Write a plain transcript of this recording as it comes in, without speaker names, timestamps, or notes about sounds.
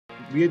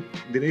we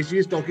Dinesh ji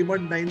is talking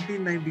about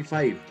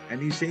 1995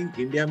 and he's saying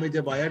India में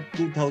जब आया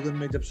 2000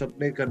 में जब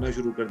सबने करना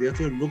शुरू कर दिया.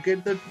 So look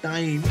at the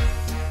time.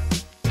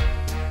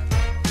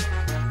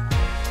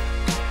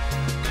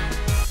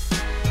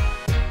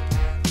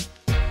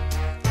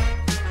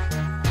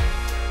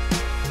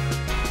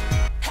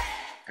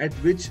 At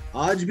which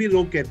आज भी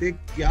लोग कहते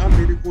हैं क्या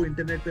मेरे को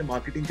इंटरनेट पे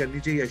मार्केटिंग करनी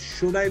चाहिए,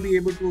 should I be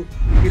able to,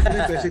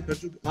 कितने पैसे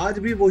खर्च, आज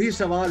भी वही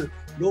सवाल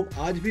लोग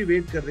आज भी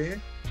वेट कर रहे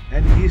हैं.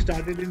 And he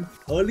started in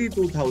early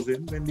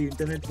 2000 when the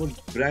internet was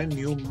brand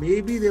new.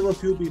 Maybe there were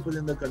few people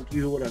in the country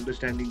who were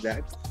understanding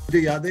that. मुझे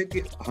याद है कि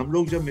हम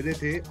लोग जब मिले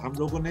थे, हम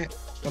लोगों ने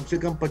कम से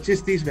कम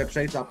 25-30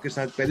 वेबसाइट्स आपके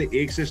साथ पहले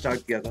एक से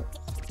स्टार्ट किया था.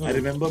 I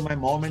remember my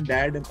mom and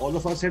dad and all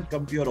of us had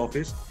come to your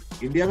office.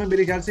 India में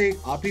मेरे ख्याल से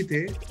आप ही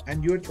थे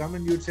and you had come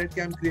and you had said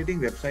कि I'm creating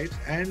websites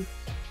and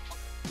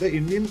the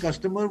Indian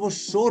customer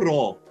was so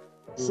raw.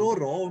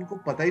 उनको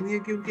पता ही नहीं है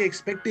कि उनकी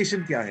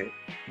एक्सपेक्टेशन क्या है.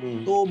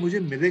 तो मुझे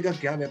मिलेगा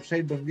क्या,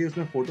 वेबसाइट बन गई,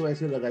 उसमें फोटो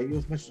ऐसे लगाई,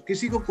 उसमें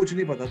किसी को कुछ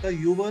नहीं पता था.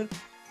 You were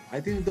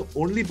I think the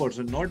only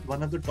person, not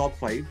one of the top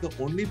 5, the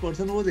only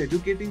person who was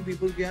educating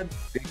people कि यार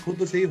देखो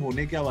तो सही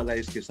होने क्या वाला है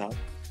इसके साथ.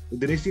 तो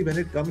Dinesh ji, when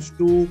it comes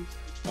to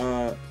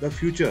the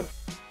future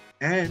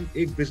and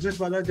एक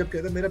बिजनेस वाला जब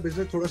कहता है मेरा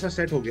बिजनेस थोड़ा सा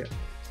सेट हो गया,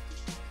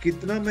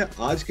 कितना मैं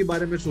आज के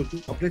बारे में सोचूं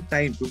अपने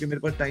टाइम, क्योंकि मेरे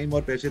पास टाइम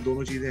और पैसे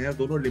दोनों चीजें हैं,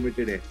 दोनों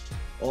लिमिटेड है,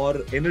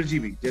 और एनर्जी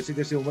भी, जैसे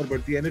जैसे उम्र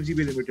बढ़ती है एनर्जी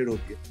भी लिमिटेड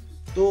होती है.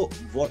 तो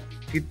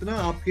कितना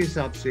आपके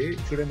हिसाब से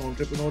should an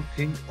entrepreneur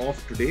think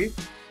of today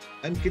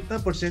and कितना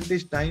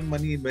percentage time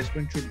money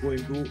investment should go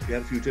into,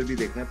 यार फ्यूचर भी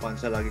देखना है 5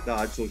 साल आगे का,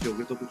 आज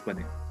सोचोगे तो कुछ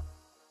बने.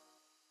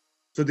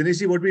 So Dinesh,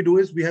 what we do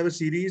is we have a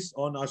series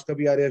on Ask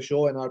Avi Arya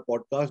show and our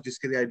podcast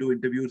जिसके लिए I do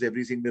interviews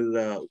every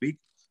single week.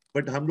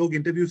 But हम लोग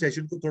interview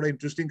session को थोड़ा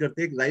interesting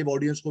करते हैं, एक live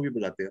audience को भी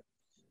बुलाते हैं,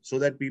 so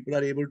that people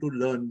are able to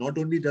learn. Not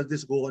only does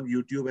this go on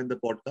YouTube and the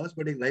podcast,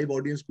 but एक live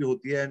audience भी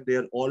होती है and they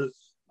are all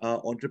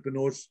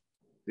entrepreneurs.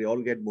 They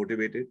all get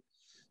motivated.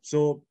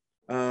 So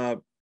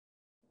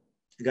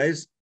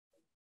guys,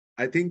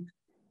 I think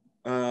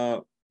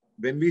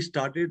when we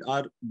started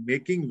our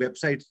making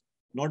websites,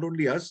 not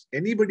only us,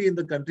 anybody in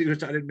the country who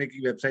started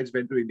making websites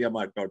went to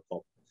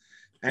IndiaMART.com.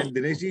 And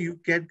Dinesh ji,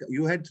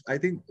 you had, I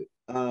think,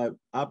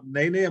 आप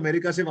नए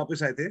America से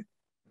वापस आए थे,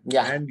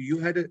 and you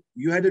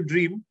had a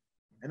dream,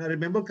 and I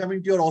remember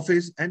coming to your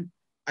office, and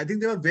I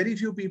think there were very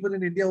few people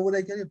in India who were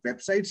like,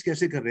 websites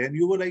कैसे कर रहे हैं? And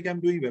you were like,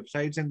 I'm doing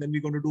websites, and then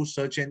we're going to do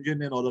search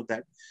engine and all of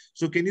that.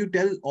 So can you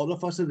tell all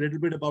of us a little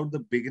bit about the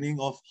beginning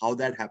of how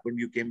that happened?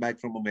 You came back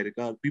from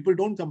America. People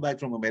don't come back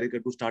from America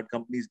to start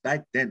companies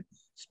back then,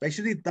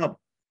 especially tab.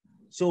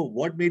 So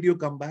what made you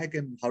come back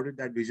and how did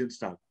that vision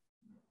start?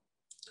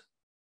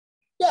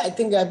 Yeah, I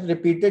think I've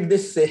repeated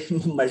this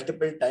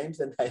multiple times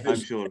and I'm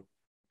sure.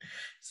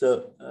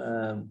 So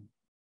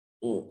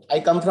I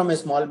come from a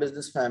small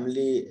business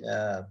family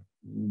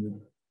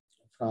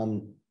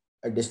from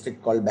a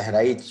district called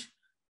Bahraich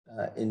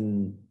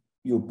in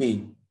UP,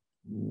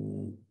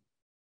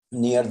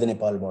 near the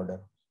Nepal border.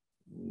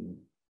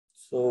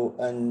 So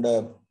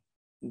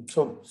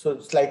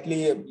slightly,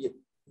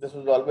 this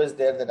was always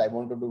there that I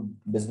want to do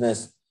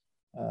business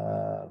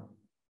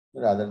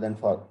rather than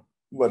for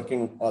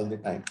working all the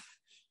time.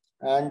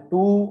 And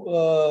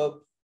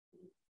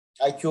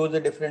I chose a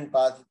different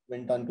path,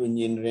 went on to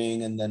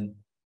engineering and then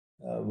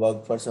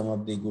worked for some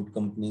of the good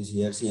companies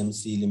here,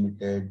 CMC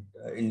Limited,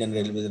 Indian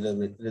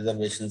Railway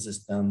Reservation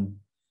System,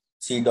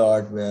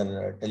 CDOT,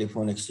 where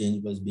telephone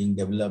exchange was being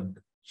developed.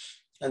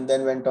 And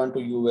then went on to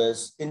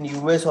US. In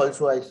US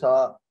also, I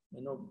saw,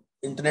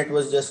 internet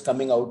was just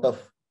coming out of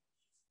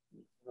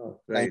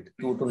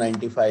 92 to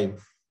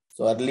 95.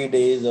 So early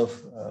days of,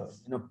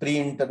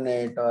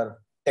 pre-internet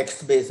or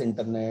text-based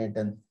internet.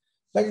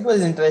 But it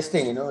was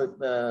interesting,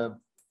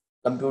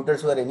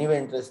 computers were anyway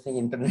interesting.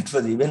 Internet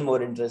was even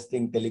more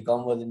interesting.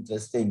 Telecom was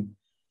interesting.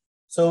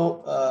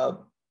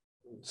 So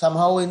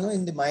somehow,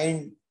 in the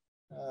mind,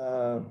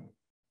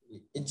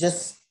 it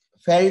just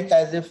felt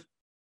as if,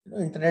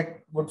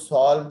 internet would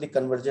solve the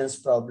convergence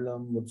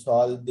problem, would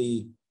solve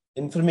the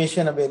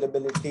information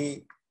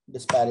availability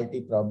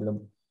disparity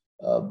problem.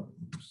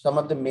 Some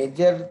of the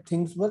major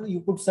things were you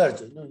could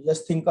search,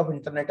 just think of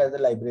internet as a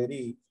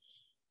library.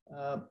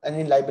 And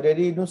in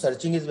library,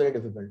 searching is very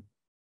difficult.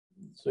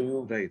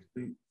 So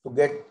to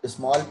get a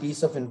small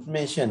piece of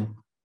information,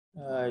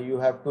 you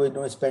have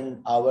to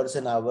spend hours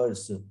and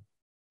hours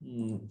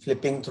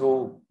flipping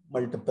through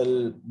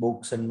multiple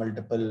books and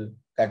multiple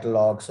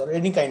catalogs or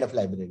any kind of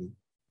library.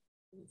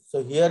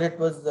 So here it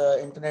was, the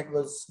internet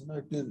was,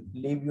 it will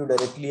leave you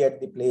directly at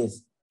the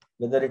place,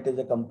 whether it is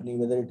a company,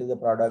 whether it is a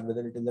product,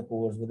 whether it is a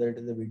course, whether it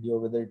is a video,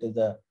 whether it is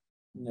a,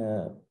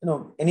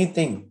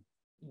 anything.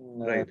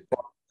 Right.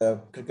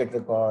 Cricket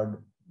record.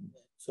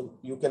 So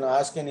you can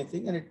ask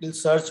anything and it will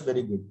search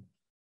very good.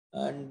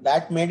 And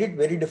that made it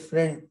very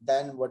different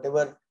than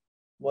whatever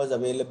was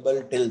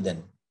available till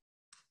then.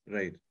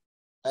 Right.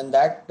 And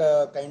that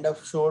kind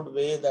of showed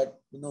way that,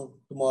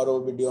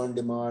 tomorrow video on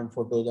demand,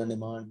 photos on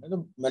demand,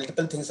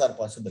 multiple things are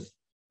possible.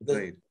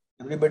 Because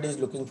everybody is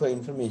looking for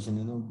information,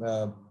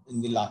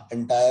 in the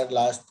entire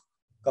last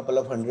couple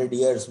of 100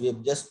 years, we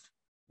have just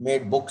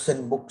made books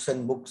and books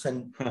and books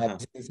and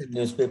magazines and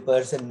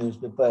newspapers and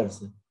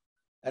newspapers.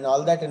 And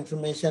all that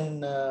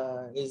information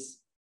is,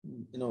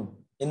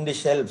 in the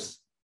shelves,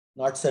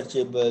 not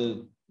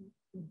searchable.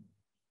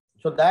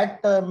 So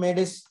that made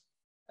us,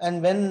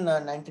 and when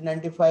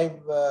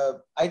 1995,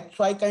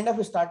 I kind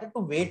of started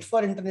to wait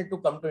for internet to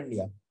come to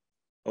India.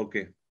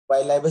 Okay.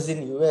 While I was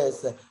in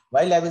US,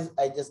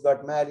 I just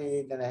got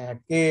married and I had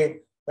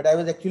kid, but I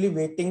was actually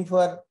waiting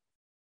for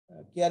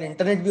कि यार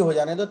internet भी हो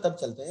जाने दो तब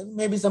चलते हैं.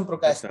 Maybe some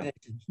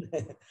procrastination.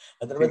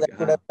 Otherwise, I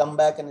could have come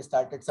back and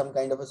started some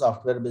kind of a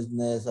software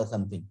business or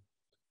something.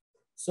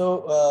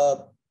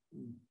 So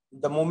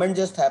the moment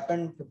just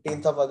happened.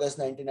 15th of August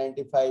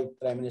 1995,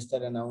 Prime Minister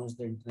announced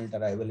the internet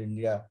arrival in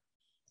India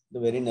the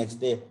very next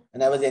day.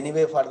 And I was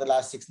anyway, for the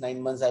last 6-9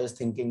 months, I was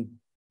thinking,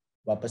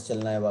 वापस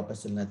चलना है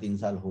 3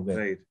 साल हो गए.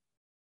 Right.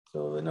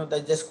 So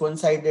that just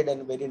coincided,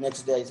 and very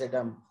next day I said,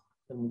 sir,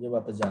 मुझे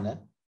वापस जाना है.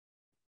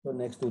 So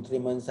next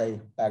 2-3 months I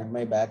packed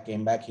my bag,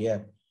 came back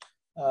here.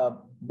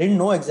 Didn't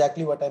know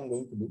exactly what I'm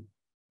going to do.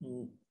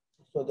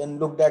 So then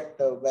looked at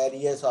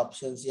various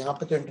options. यहाँ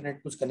पे तो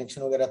internet कुछ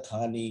connection वगैरह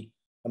था नहीं,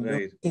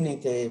 computer नहीं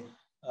थे.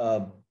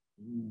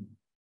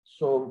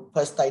 So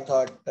first I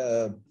thought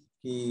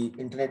कि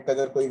internet पे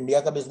अगर कोई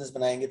इंडिया का business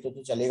बनाएंगे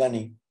तो चलेगा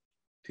नहीं.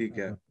 ठीक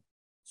है.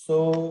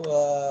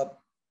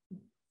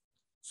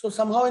 So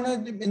somehow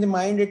in the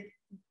mind it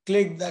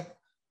clicked that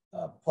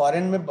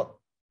foreign में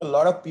a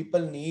lot of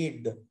people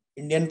need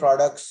Indian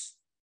products,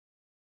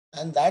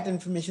 and that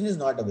information is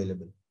not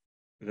available.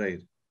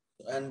 Right.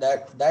 And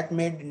that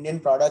made Indian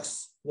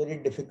products very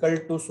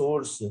difficult to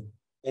source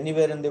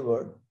anywhere in the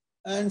world.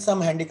 And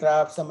some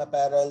handicrafts, some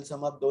apparel,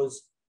 some of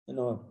those,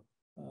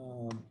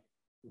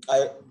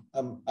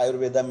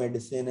 Ayurveda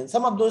medicine, and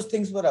some of those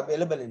things were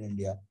available in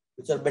India,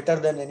 which are better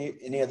than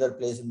any other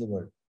place in the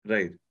world.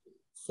 Right.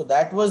 So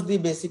that was the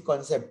basic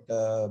concept.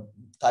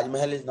 Taj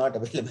Mahal is not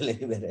available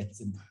anywhere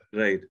else in the world.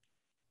 Right.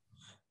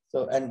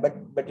 So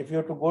but if you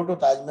have to go to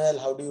Taj Mahal,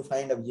 how do you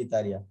find Avi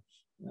Arya?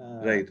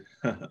 Right.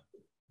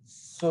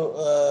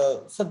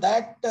 So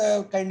that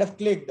kind of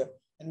clicked,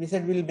 and we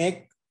said we'll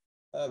make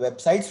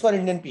websites for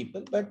Indian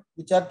people, but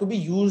which are to be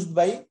used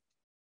by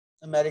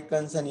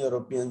Americans and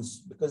Europeans,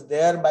 because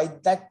there by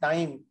that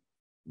time,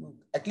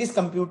 at least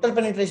computer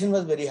penetration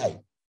was very high.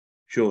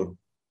 Sure.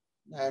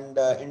 And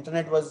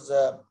internet was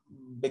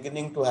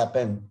beginning to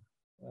happen.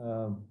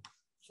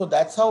 So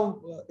that's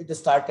how it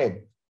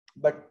started.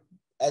 But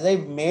as I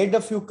made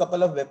a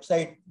couple of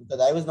websites,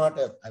 because I was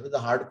a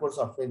hardcore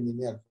software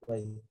engineer, so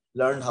I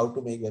learned how to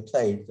make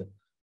websites.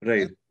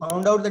 Right. I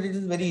found out that it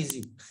is very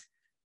easy.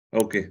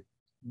 Okay.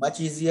 Much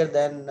easier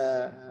than,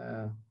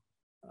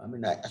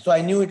 so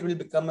I knew it will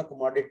become a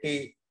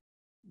commodity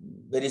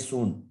very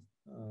soon.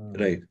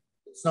 Right.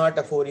 It's not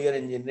a 4-year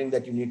engineering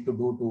that you need to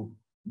do to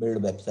build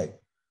a website.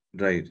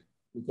 Right.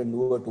 You can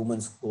do a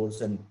 2-month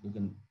course and you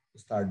can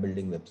start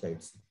building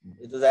websites.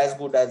 It is as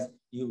good as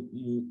you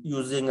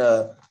using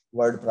a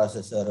word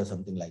processor or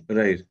something like that.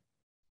 Right.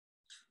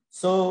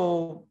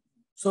 So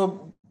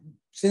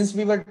since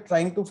we were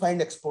trying to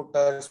find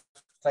exporters,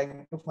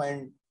 trying to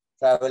find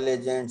travel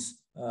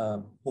agents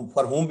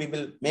for whom we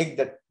will make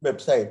that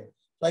website,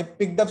 so I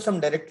picked up some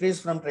directories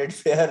from trade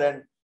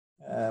fair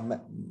and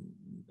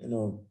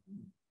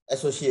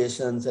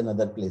associations and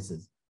other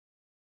places.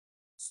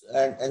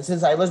 And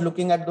since I was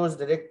looking at those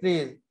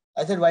directories,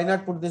 I said, why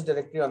not put this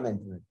directory on the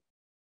internet?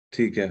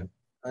 ठीक है.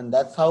 And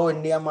that's how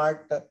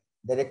IndiaMART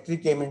directory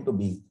came into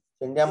being.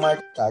 So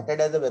IndiaMART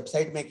started as a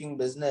website making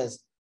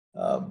business.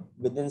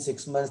 Within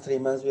 6 months, 3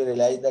 months, we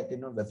realized that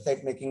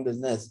website making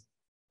business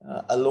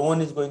alone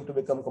is going to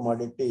become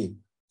commodity.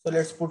 So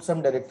let's put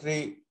some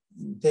directory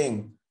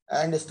thing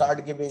and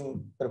start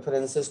giving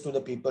preferences to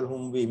the people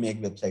whom we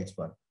make websites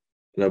for.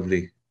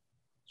 Lovely.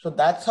 So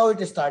that's how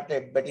it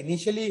started. But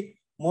initially,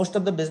 most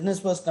of the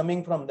business was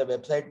coming from the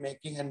website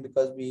making, and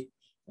because we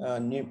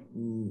knew,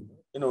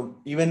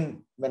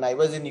 even when I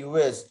was in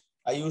US,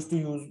 I used to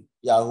use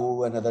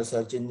Yahoo and other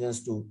search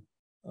engines to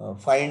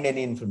find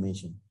any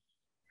information.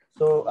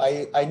 So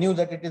I knew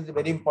that it is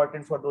very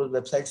important for those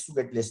websites to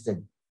get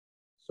listed.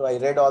 So I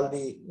read all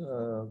the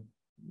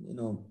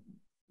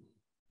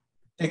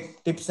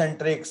tips and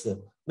tricks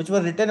which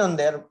were written on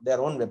their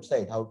own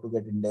website, how to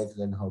get indexed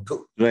and how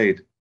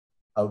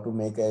to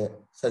make a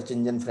search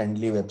engine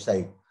friendly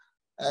website.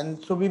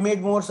 And so we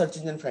made more search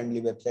engine friendly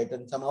website,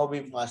 and somehow we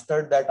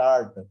mastered that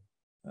art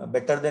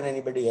better than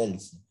anybody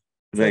else.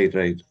 So right.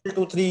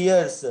 2-3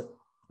 years,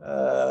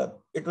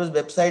 it was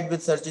website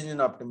with search engine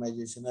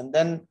optimization, and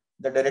then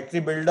the directory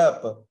build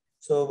up.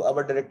 So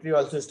our directory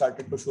also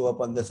started to show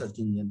up on the search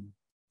engine.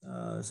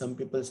 Some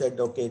people said,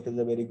 okay, it is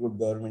a very good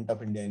Government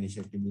of India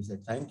initiative. We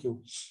said, thank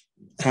you.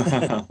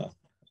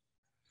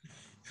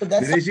 So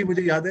that's Dinesh ji,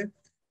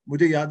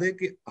 मुझे याद है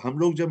कि हम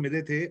लोग जब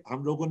मिले थे,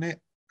 हम लोगों ने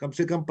कम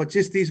से कम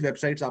 25-30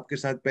 वेबसाइट्स आपके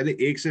साथ पहले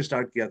एक से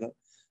स्टार्ट किया था.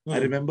 I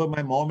remember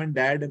my mom and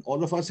dad and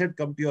all of us had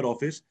come to your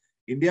office.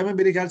 India में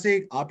मेरे ख्याल से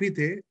एक आप ही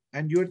थे,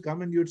 and you had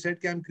come and you had said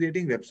कि I'm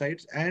creating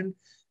websites, and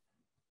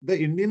the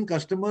Indian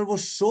customer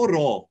was so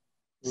raw.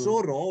 So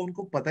raw,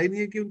 उनको पता ही नहीं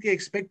है कि उनकी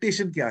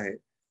एक्सपेक्टेशन क्या है,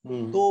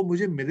 तो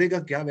मुझे मिलेगा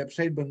क्या,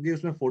 वेबसाइट बन गई,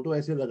 उसमें फोटो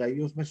ऐसे लगाई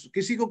है, उसमें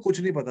किसी को कुछ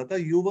नहीं पता था.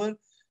 You were,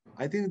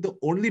 I think, the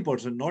only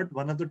person, not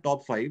one of the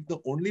top 5,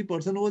 the only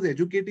person was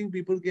educating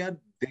people कि यार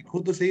देखो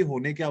तो सही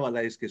होने क्या वाला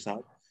है इसके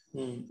साथ.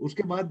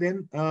 उसके बाद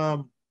then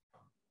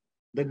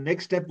the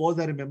next step was,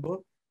 I remember,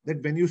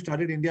 that when you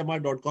started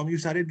IndiaMART.com, you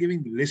started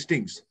giving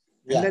listings.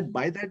 And that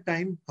by that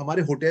time,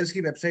 हमारे hotels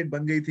की website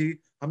बन गई थी.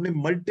 हमने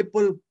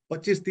multiple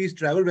 25-30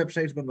 travel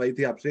websites बनवाई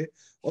थी आपसे.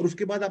 और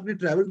उसके बाद आपने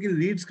travel की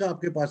leads का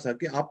आपके पास था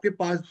कि आपके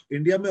पास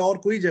इंडिया में और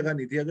कोई जगह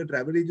नहीं थी. अगर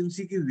travel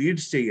agency की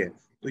leads चाहिए,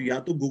 तो या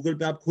तो Google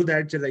पे आप खुद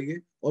ऐड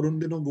चलाइए, और उन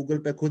दिनों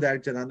Google पे खुद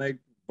ऐड चलाना एक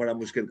बड़ा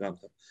मुश्किल काम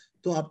था.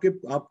 तो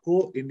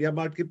आपको इंडिया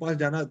मार्ट के पास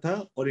जाना था,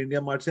 और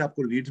इंडिया मार्ट से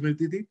आपको लीड्स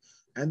मिलती थी.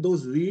 And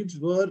those Leeds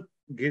were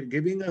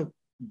giving a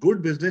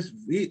good business.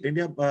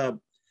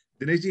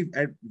 Dinesh ji,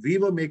 we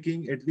were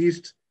making at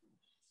least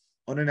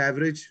on an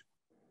average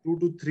 2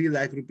 to 3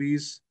 lakh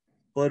rupees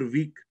per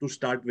week to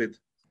start with.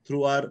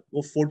 Through our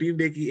वो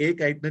 14 day की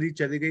एक itinerary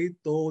चली गई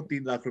तो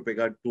 3 लाख रुपए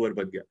का टूर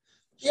बन गया.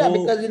 Yeah,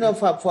 because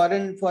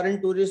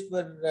foreign tourists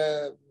were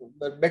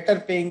better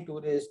paying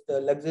tourists,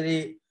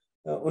 luxury.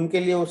 उनके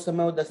लिए उस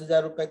समय वो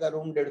 10,000 रुपए का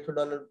रूम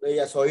 $150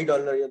 या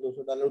 $100 या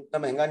 $200 उतना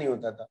महंगा नहीं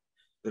होता था.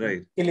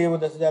 राइट. के लिए वो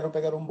 10,000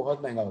 रुपए का रूम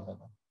बहुत महंगा होता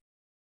था.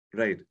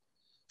 राइट.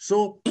 सो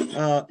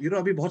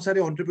अभी बहुत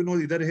सारे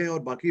एंटरप्रेन्योर इधर है, और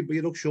बाकी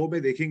ये लोग शो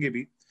में देखेंगे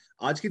भी.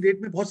 आज की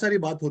डेट में बहुत सारी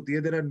बात होती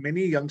है. There are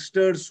many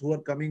youngsters who are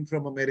coming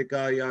from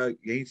America, या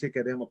यहीं से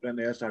कह रहे हैं हम अपना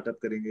नया स्टार्टअप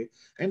करेंगे.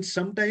 एंड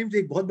समटाइम्स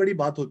एक बहुत बड़ी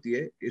बात होती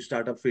है इस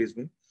स्टार्टअप फेज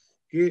में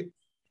कि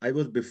I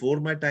was before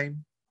my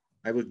time,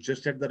 I was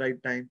just at the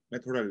right time,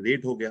 मैं थोड़ा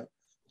लेट हो गया.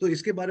 तो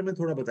इसके बारे में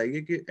थोड़ा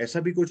बताइए कि ऐसा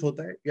भी कुछ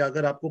होता है, या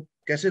अगर आपको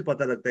कैसे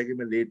पता लगता है कि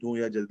मैं लेट हूँ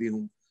या जल्दी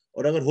हूँ,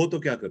 और अगर हो तो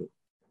क्या करो.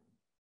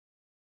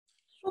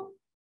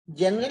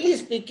 Generally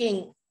speaking,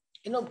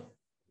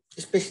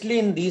 especially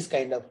in these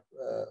kind of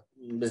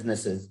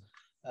businesses,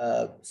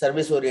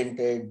 service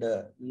oriented,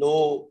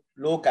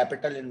 low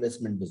capital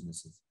investment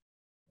businesses,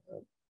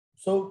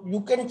 so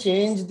you can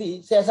change the.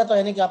 से ऐसा तो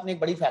है नहीं कि आपने एक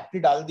बड़ी फैक्ट्री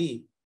डाल दी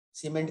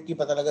सीमेंट की,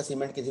 पता लगा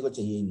सीमेंट किसी को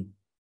चाहिए ही नहीं.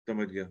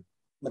 समझ गया.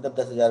 मतलब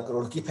 10,000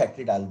 करोड़ की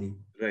फैक्ट्री डाल दी.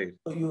 Right.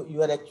 So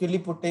you are actually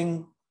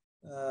putting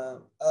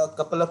a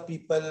couple of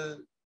people,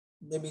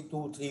 maybe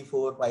 2, 3,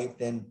 4, 5,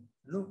 10,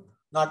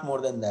 not more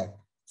than that.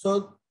 So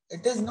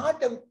it is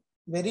not a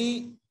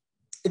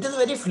it is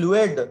very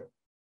fluid.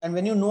 And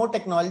when you know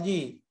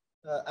technology,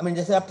 I mean,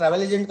 जैसे आप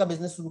travel agent का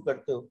business शुरू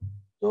करते हो,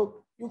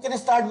 तो you can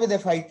start with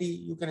FIT,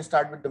 you can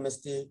start with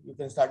domestic, you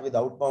can start with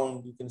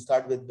outbound, you can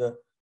start with the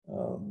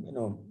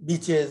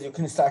beaches, you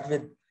can start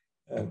with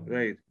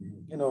right,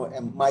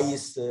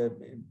 MICE,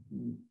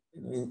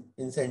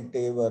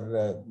 incentive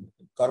or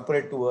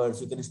corporate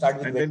tours. You can start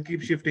with and then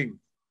keep shifting.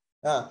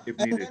 If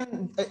and needed.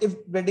 then if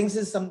weddings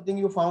is something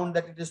you found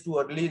that it is too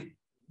early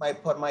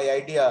for my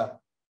idea,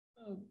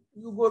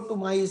 you go to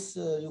MICE,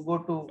 you go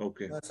to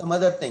some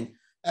other thing.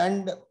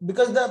 And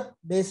because the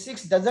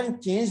basics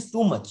doesn't change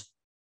too much,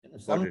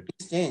 some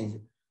things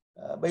change,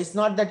 but it's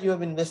not that you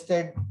have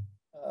invested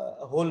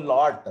a whole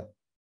lot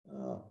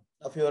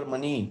of your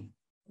money.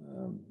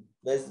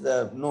 There's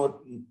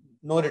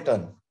no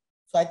return.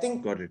 So I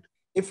think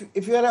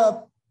if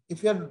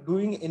you are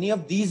doing any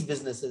of these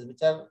businesses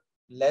which are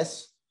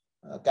less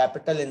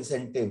capital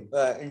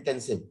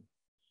intensive,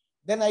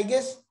 then I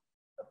guess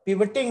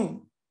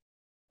pivoting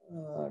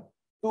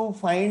to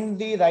find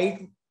the right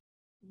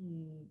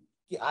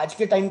कि आज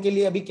के time के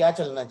लिए अभी क्या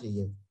चलना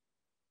चाहिए,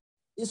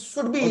 it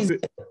should be easy.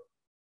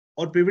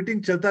 और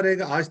पिवटिंग चलता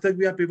रहेगा. आज तक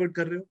भी आप पिवट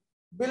कर रहे हो?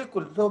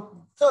 बिल्कुल.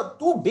 so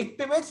 2 big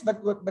pivots,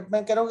 but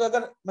मैं कह रहा हूँ कि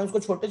अगर मैं उसको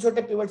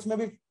छोटे-छोटे pivots में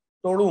भी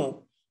तोड़ूं,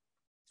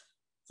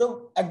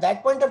 so at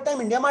that point of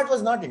time IndiaMART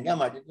was not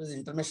IndiaMART, it was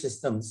Intermesh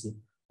Systems.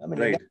 I mean,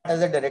 IndiaMART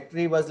as a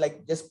directory was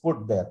like just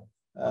put there.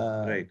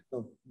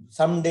 So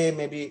someday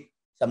maybe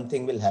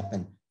something will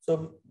happen.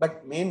 So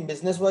but main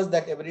business was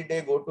that every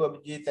day go to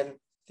Abhijit and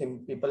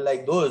people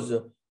like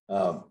those,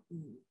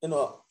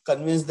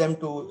 convince them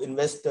to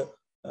invest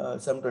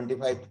some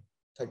 25,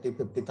 30,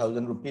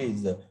 50,000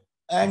 rupees,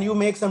 and you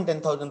make some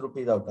 10,000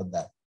 rupees out of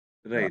that.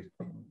 Right.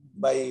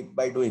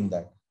 By doing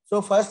that.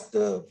 So first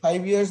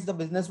 5 years the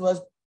business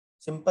was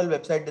simple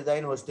website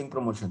design, hosting,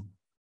 promotion.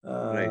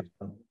 Right.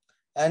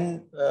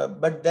 And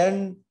but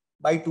then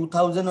by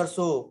 2000 or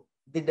so,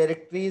 the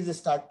directories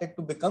started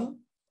to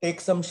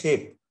take some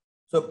shape.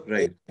 So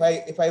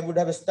if I would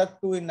have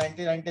stuck to in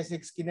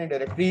 1996 की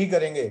directory ही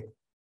करेंगे,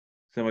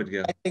 समझ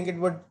गया. I think it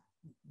would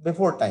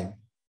before time.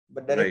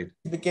 But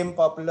directory became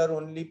popular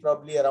only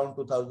probably around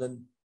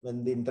 2000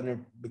 when the internet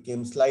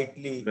became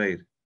slightly.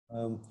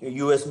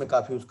 US में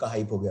काफी उसका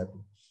hype हो गया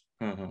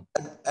था.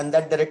 And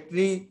that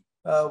directory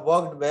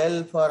worked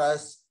well for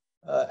us.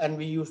 And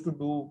we used to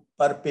do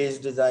per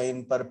page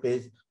design,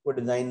 वो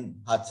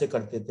design हाथ से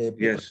करते थे.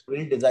 People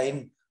will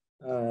design.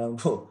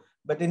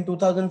 But in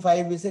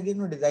 2005 we said,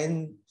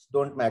 designs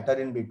don't matter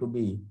in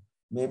B2B.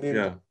 Maybe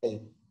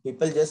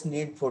people just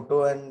need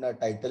photo and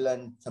title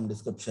and some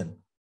description,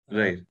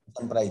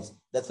 some price.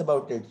 That's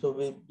about it. So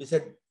we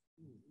said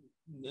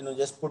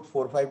just put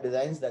 4-5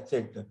 designs, that's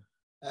it.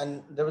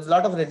 And there was a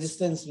lot of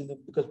resistance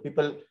because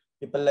people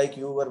like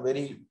you were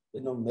very,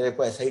 मेरे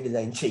को ऐसा ही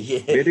design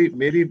चाहिए.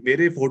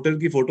 मेरे hotel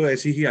की photo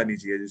ऐसी ही आनी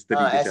चाहिए जिस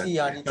तरीके से ऐसी ही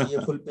आनी चाहिए,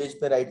 फुल पेज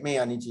पे राइट में ही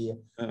आनी चाहिए.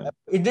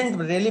 It didn't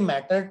really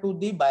matter to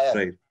the buyer.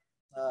 Right.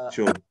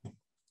 Sure.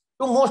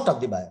 To most of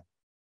the buyer.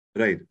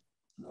 Right.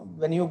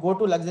 When you go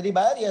to luxury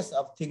buyer, yes,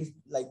 of things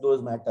like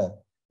those matter.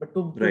 But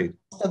to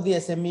most of the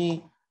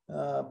SME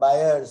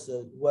buyers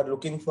who are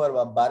looking for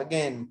a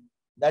bargain,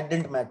 that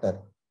didn't matter.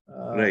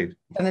 Right.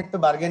 Internet पे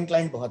bargain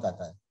client बहुत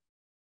आता है.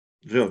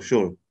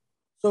 Sure.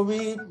 So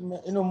we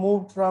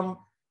moved from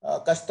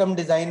custom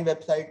design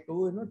website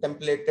to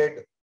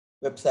templated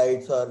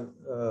websites, or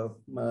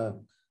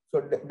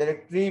so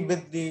directory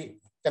with the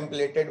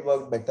templated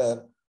worked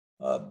better.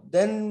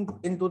 Then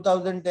in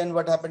 2010,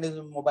 what happened is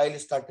mobile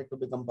started to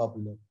become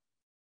popular.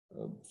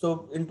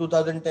 So in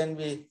 2010,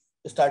 we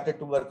started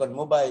to work on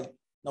mobile.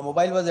 Now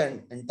mobile was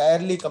an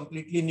entirely,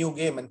 completely new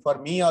game. And for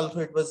me also,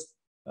 it was,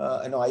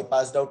 I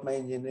passed out my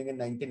engineering in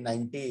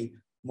 1990.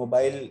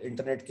 Mobile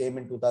internet came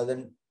in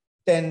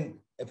 2010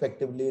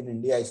 effectively in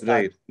India. I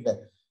started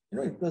there.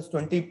 It was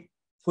 20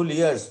 full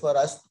years for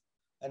us.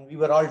 And we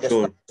were all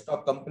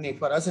desktop company.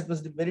 For us, it was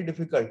very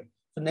difficult.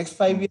 So next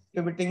 5 years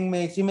pivoting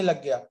mein isi mein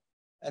lag gaya.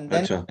 And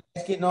then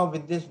now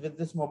with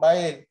this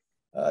mobile,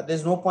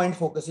 there's no point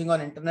focusing on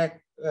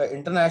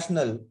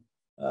international,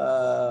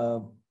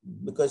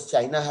 because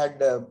China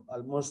had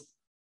almost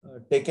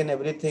taken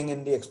everything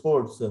in the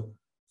exports.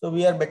 So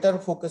we are better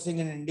focusing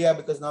in India,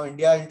 because now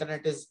India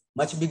internet is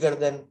much bigger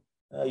than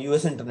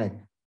US internet.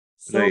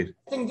 So I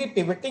think the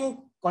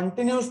pivoting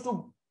continues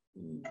to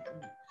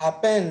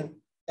happen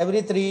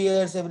every 3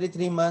 years, every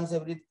 3 months,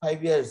 every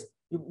 5 years.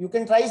 You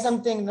can try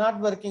something, not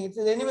working. It's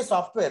anyway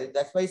software.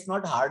 That's why it's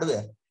not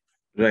hardware.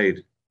 Right.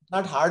 It's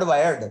not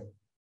hardwired.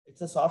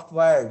 It's a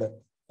soft-wired.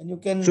 And you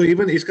can. So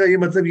even इसका ये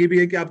मतलब ये भी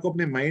है कि आपको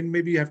अपने mind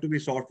में भी have to be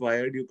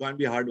soft-wired. You can't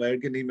be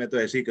hard-wired कि नहीं मैं तो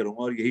ऐसे ही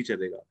करूँगा और यही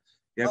चलेगा.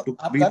 You have to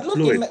be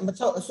fluid.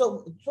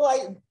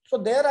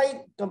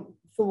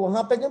 So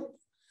वहाँ पे जब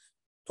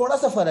थोड़ा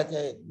सा फर्क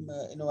है,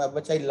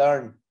 which I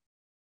learned,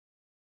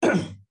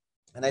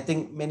 and I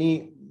think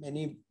many,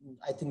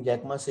 I think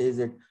Jack Ma says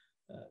it,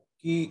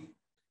 कि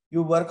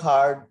you work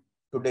hard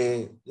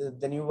today,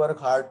 then you work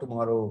hard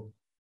tomorrow,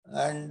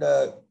 and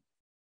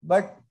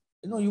but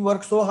you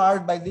work so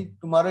hard, by the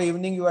tomorrow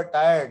evening you are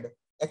tired.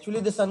 Actually,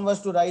 the sun was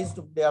to rise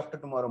day after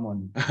tomorrow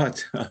morning.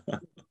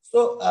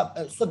 So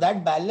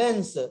that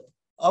balance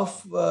of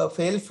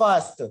fail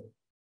fast,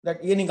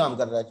 that ये नहीं काम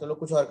कर रहा है, चलो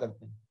कुछ और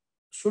करते हैं,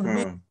 should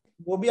be,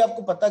 वो भी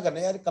आपको पता करना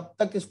है यार, कब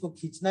तक इसको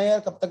खींचना है यार,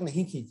 कब तक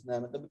नहीं खींचना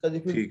है. मतलब because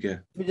if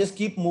you just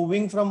keep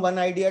moving from one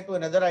idea to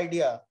another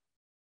idea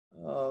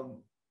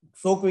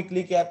so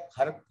quickly कि आप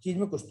हर चीज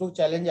में कुछ तो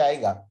चैलेंज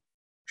आएगा.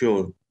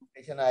 Sure.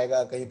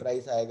 आएगा, कहीं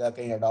प्राइस आएगा,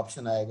 कहीं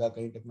एडॉप्शन आएगा,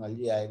 कहीं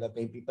टेक्नोलॉजी आएगा,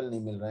 कहीं पीपल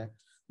नहीं मिल रहे हैं.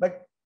 But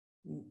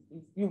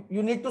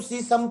you need to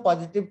see some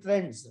positive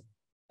trends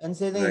and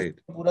say नहीं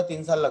पूरा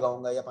 3 साल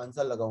लगाऊंगा या 5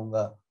 साल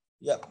लगाऊंगा,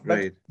 या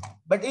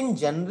but in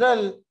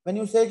general when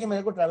you say कि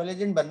मेरे को ट्रैवल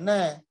एजेंट बनना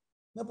है,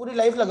 मैं पूरी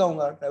लाइफ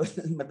लगाऊंगा ट्रैवल,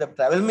 मतलब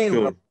ट्रैवल में ही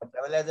रहूंगा,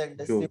 ट्रैवल एज एन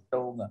इंडस्ट्री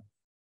रहूंगा.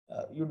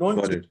 You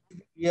don't take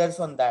years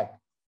on that.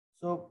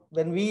 So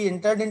when we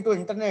entered into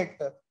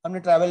internet, हमने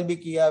ट्रैवल भी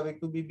किया,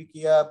 B2B भी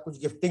किया, कुछ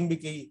गिफ्टिंग भी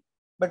की,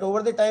 but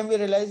over the time we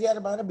realized यार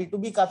हमारा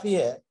B2B काफी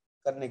है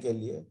करने के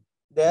लिए.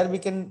 There we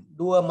can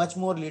do a much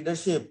more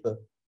leadership,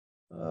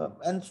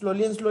 and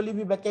slowly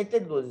we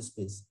vacated those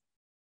space.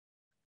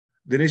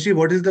 Dinesh,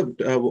 what is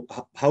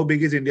how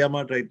big is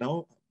IndiaMART right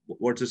now?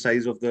 What's the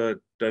size of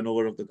the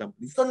turnover of the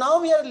company? So now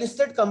we are a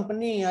listed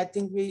company. I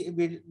think we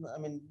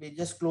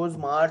just closed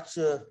March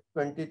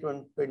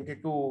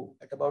 2022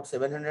 at about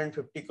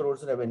 750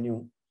 crores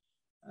revenue,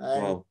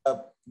 and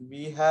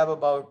we have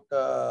about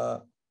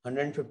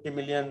 150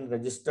 million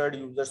registered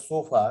users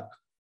so far.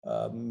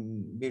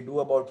 We do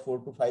about 4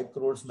 to 5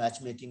 crores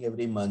matchmaking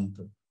every month,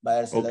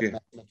 buyer-seller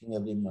matchmaking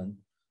every month.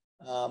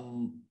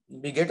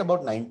 We get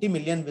about 90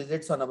 million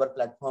visits on our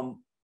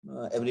platform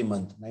every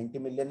month. 90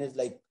 million is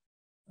like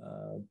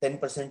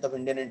 10% of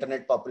Indian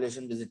internet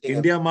population visiting.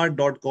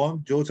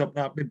 IndiaMART.com, जो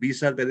सपना आपने 20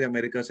 साल पहले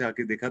America से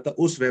आके देखा था,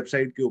 उस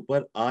वेबसाइट के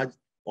ऊपर आज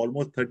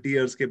almost 30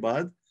 years के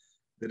बाद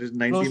there is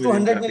 90 close to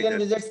 100 million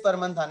visits per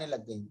month आने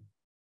लग गई.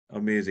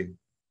 Amazing.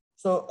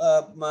 So,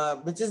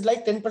 which is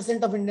like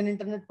 10% of Indian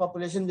internet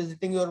population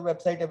visiting your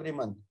website every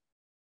month.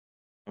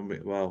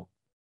 Wow.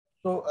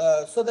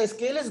 So the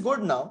scale is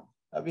good now.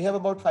 We have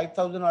about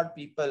 5,000 odd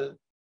people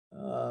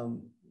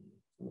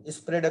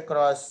spread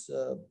across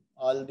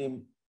all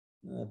the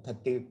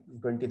 30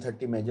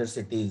 major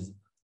cities,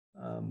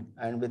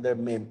 and with the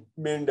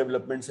main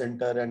development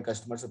center and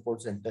customer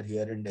support center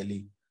here in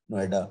Delhi,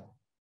 Noida.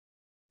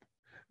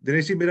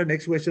 Dinesh ji, मेरा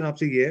next question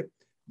आपसे ये है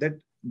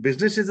that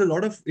business is a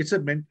lot of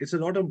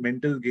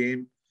mental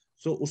game.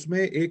 So उसमें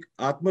एक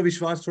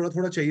आत्मविश्वास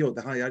थोड़ा चाहिए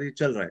होता है. हाँ यार ये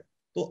चल रहा है,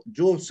 तो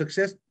जो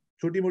सक्सेस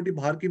छोटी मोटी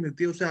बाहर की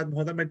मिलती है उससे आत्म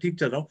होता है मैं ठीक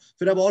चल रहा हूँ,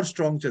 फिर आप और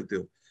स्ट्रांग चलते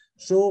हो.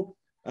 So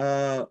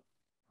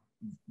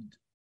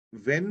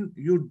when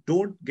you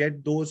don't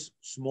get those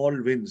small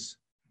wins,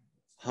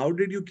 how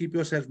did you keep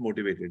yourself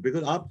motivated?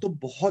 Because आप तो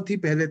बहुत ही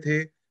पहले थे,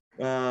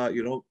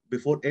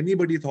 before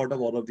anybody thought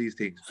of all of these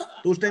things.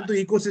 तो उस टाइम तो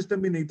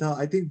इकोसिस्टम भी नहीं था.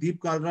 I think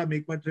Deep Kalra,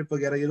 make my trip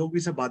वगैरह ये लोग भी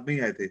सब बाद में ही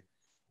आए थे.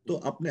 तो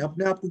अपने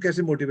अपने आप को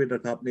कैसे मोटिवेट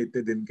रखा आपने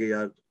इतने दिन के,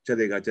 यार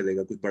चलेगा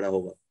चलेगा कुछ बड़ा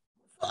होगा?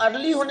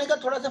 अर्ली होने का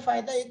थोड़ा सा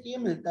फायदा एक ये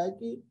मिलता है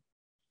कि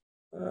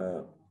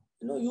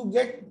you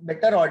get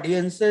better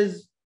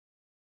audiences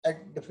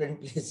at different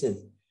places.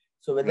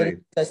 So whether Right.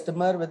 it's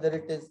customer, whether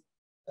it is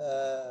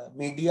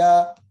media,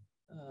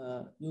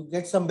 you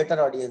get some better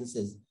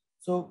audiences.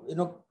 So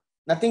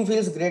nothing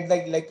feels great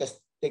like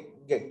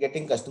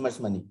getting customers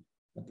money.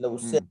 मतलब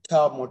उससे अच्छा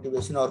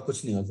motivation और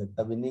कुछ नहीं हो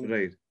सकता. Winning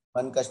Right.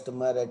 one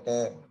customer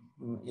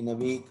in a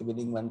week,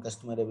 winning one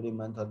customer every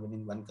month, or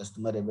winning one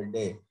customer every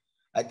day.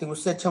 I think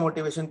उससे अच्छा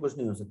motivation कुछ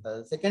नहीं हो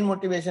सकता. Second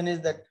motivation is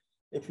that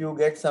if you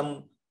get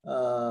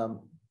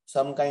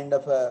some kind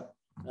of a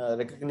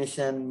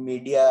recognition,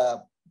 media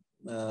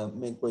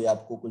में कोई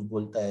आपको कुछ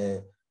बोलता है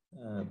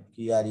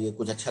कि यार ये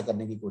कुछ अच्छा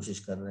करने की कोशिश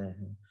कर रहे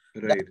हैं.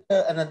 Right.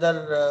 That's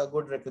another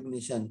good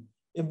recognition.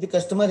 If the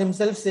customer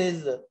himself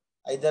says,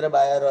 either a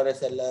buyer or a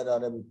seller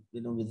or a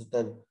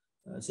visitor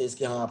says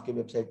कि हाँ आपकी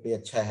वेबसाइट पे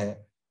अच्छा है,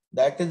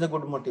 that is a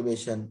good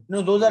motivation.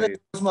 Those are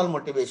small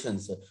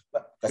motivations.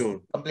 But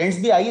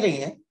complaints भी आ ही रही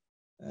हैं.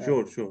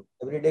 Sure.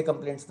 Everyday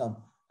complaints come.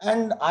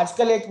 And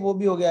आजकल एक वो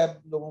भी हो गया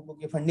है लोगों को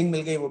कि फंडिंग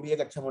मिल गई, वो भी एक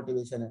अच्छा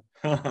मोटिवेशन है.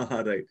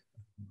 Right.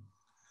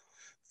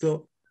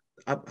 So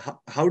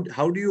how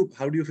do you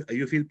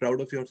feel proud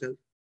of yourself?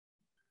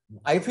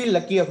 I feel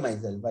lucky of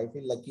myself. I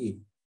feel lucky,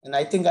 and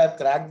I think I've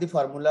cracked the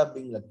formula of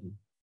being lucky.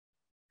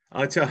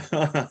 अच्छा.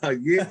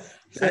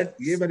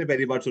 ये मैंने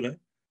पहली बार सुना है.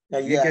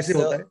 ये कैसे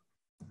होता है?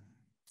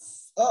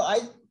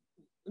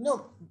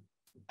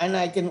 And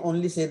I can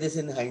only say this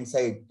in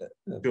hindsight.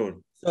 Sure.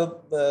 So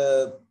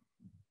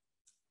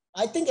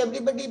I think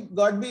everybody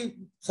God भी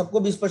सबको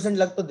 20%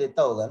 लक तो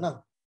देता होगा ना.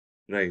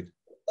 Right.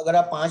 अगर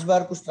आप 5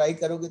 बार कुछ ट्राई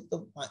करोगे तो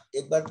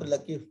एक बार तो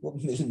लकी वो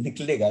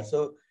निकलेगा.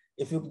 So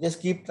if you just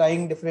keep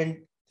trying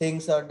different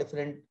things or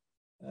different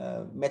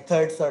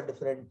methods or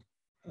different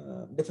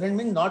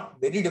means not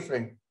very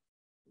different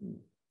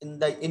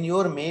in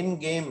your main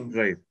game.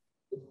 Right.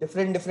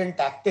 Different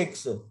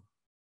tactics.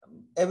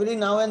 Every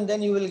now and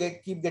then you will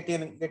keep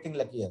getting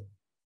luckier,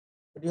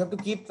 but you have to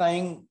keep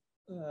trying.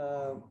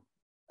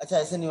 अच्छा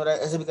ऐसे नहीं हो रहा है,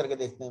 ऐसे भी करके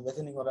देखते हैं,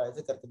 वैसे नहीं हो रहा है,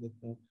 ऐसे करके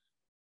देखते हैं,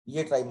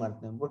 ये ट्राई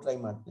मारते हैं, वो ट्राई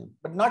मारते हैं,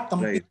 but not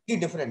completely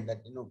different.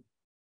 That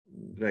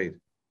Right.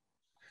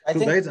 I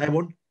think guys, I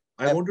want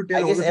to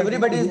tell. I guess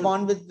everybody is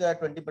born with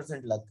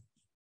 20% luck.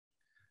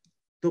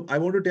 So I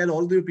want to tell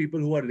all the people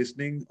who are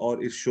listening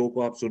और इस show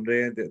को आप सुन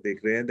रहे हैं,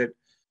 देख रहे हैं, that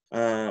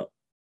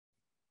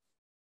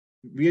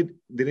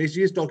Dinesh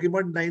ji is talking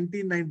about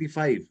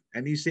 1995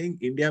 and he's saying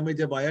India में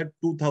जब आया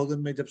 2000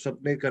 में जब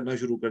सबने करना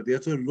शुरू कर दिया.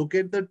 So look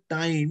at the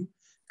time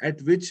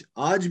at which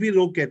आज भी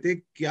लोग कहते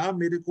हैं क्या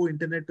मेरे को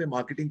इंटरनेट पे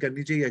मार्केटिंग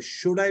करनी चाहिए,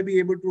 should I be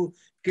able to,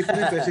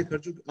 कितने पैसे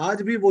खर्च,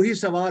 आज भी वही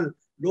सवाल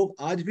लोग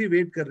आज भी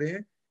वेट कर रहे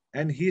हैं.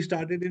 And he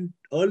started in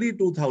early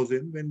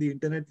 2000 when the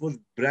internet was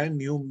brand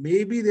new.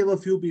 Maybe there were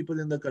few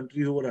people in the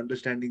country who were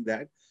understanding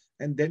that.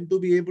 And then to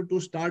be able to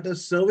start a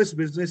service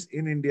business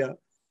in India,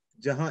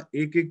 जहां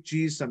एक एक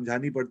चीज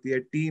समझानी पड़ती है,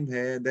 team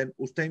है, then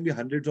उस time भी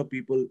hundreds of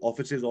people,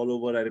 offices all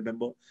over. I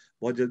remember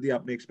बहुत जल्दी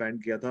आपने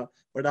एक्सपैंड किया था,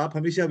 बट आप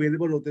हमेशा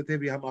अवेलेबल होते थे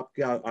भी, हम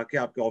आपके आके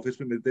आपके ऑफिस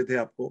में मिलते थे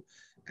आपको.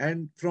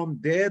 And from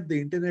there the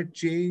internet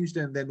changed,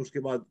 and then उसके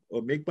बाद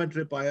मेक माई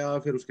ट्रिप आया,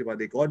 फिर उसके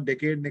बाद एक और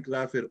डेकेड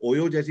निकला, फिर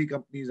ओयो जैसी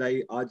कंपनीज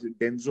आई, आज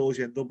डेंजो,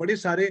 शेंतो, बड़े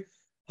सारे,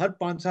 हर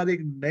 5 साल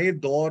एक नए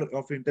दौर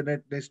ऑफ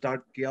इंटरनेट ने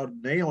स्टार्ट किया और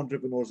नए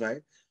एंटरप्रेन्योर्स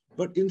आए.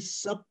 बट इन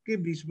सब के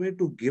बीच में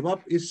to give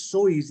up is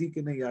so easy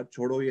कि नहीं यार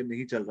छोड़ो, ये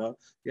नहीं चल रहा,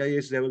 या ये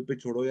इस लेवल पे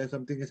छोड़ो, या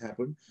समथिंग हैज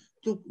हैपेंड.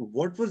 तो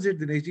what was it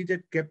Dinesh ji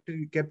that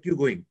kept you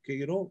going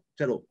कि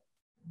चलो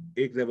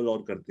एक लेवल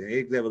और करते हैं,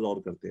 एक लेवल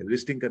और करते हैं,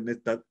 लिस्टिंग करने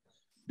तक,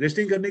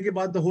 लिस्टिंग करने के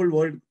बाद the whole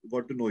world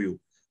got to know you,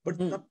 but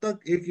तब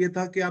तक एक ये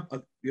था कि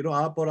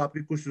आप और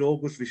आपके कुछ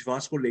लोग उस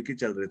विश्वास को लेके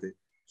चल रहे थे.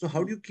 So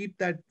how do you keep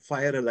that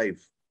fire alive?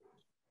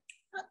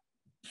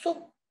 So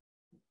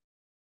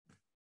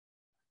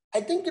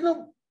I think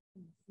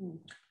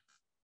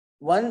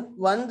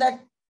one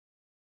that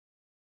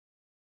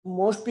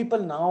most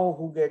people now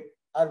who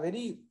are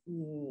very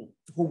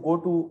who go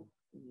to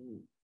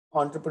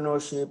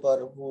entrepreneurship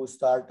or who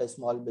start a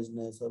small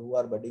business or who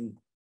are budding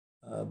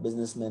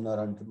businessmen or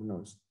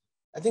entrepreneurs,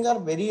 I think are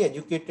very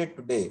educated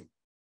today.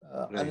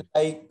 Right.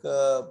 Unlike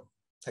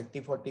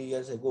 30-40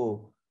 years ago,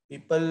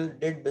 people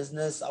did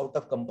business out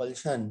of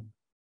compulsion,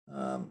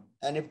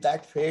 and if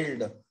that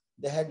failed,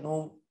 they had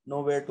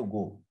nowhere to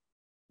go.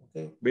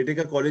 Okay. बेटे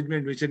का college में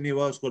admission नहीं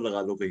हुआ, उसको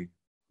लगा दो कहीं.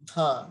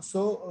 हाँ,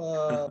 so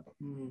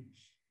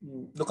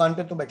दुकान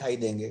पे तो बैठा ही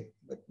देंगे.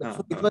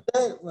 So it was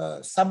a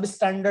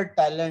substandard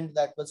talent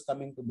that was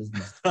coming to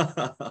business.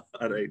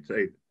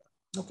 Right.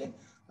 Okay.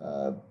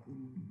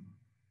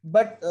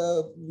 But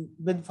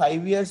with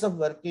 5 years of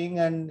working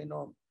and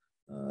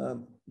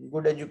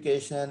good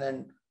education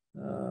and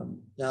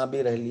यहाँ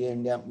भी रह लिए,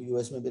 इंडिया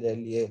US में भी रह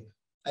लिए,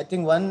 I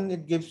think one,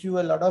 it gives you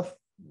a lot of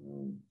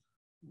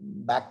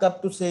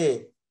backup to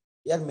say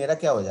यार मेरा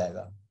क्या हो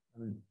जाएगा,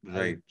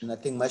 Right.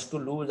 nothing much to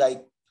lose,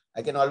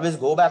 I can always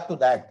go back to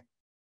that.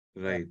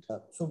 Right.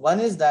 So one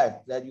is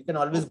that you can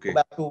always go Okay.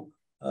 back to,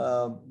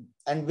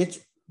 and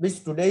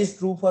which today is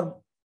true for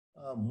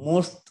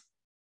most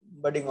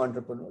budding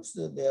entrepreneurs.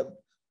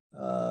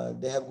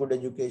 They have good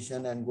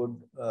education and good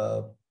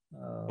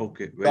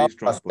Okay. Very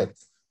strong point.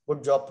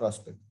 good job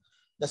prospects.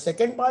 The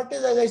second part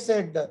is, as I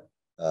said,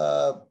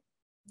 uh,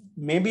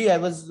 maybe I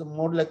was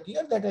more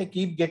luckier that I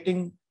keep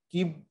getting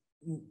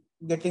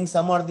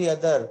some or the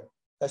other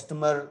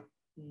customer.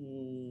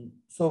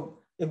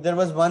 So if there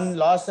was one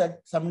loss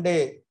at some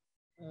day,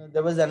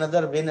 there was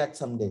another win at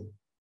some day.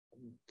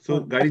 So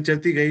गाड़ी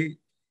चलती गई,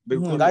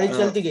 बिल्कुल. गाड़ी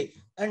चलती गई,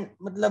 and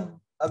मतलब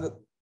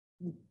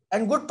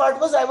and good part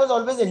was I was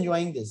always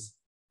enjoying this,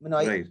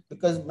 Right.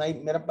 because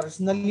मेरा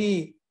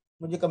personally,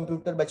 मुझे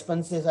कंप्यूटर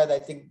बचपन से, शायद आई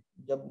थिंक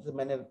जब से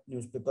मैंने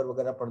न्यूज़पेपर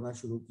वगैरह पढ़ना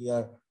शुरू किया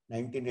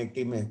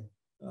 1980 में,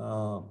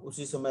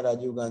 उसी समय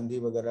राजीव गांधी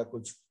वगैरह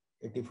कुछ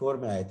 84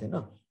 में आए थे ना,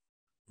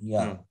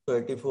 या तो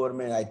 84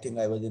 में I think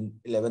I was in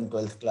 11th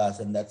 12th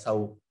class, and that's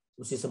how,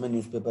 उसी समय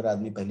न्यूज़पेपर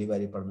आदमी पहली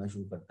बार पढ़ना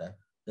शुरू करता है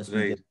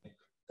 10वीं के,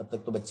 तब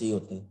तक तो बच्चे ही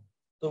होते हैं,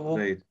 तो वो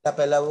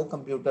पहला वो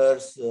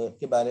कंप्यूटर्स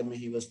के बारे में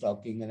he was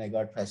talking, and I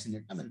got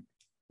fascinated. I mean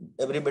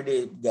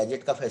everybody,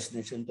 gadget का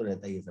फैसिनेशन तो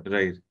रहता ही है सब,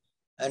 right.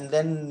 And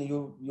then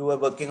you are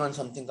working on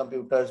something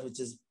computers which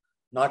is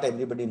not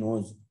everybody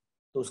knows,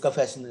 तो उसका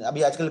फैसिनेशन.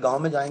 अभी आजकल गांव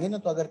में जाएंगे ना,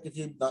 तो अगर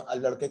किसी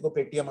लड़के को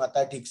पेटीएम आता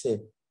है ठीक से,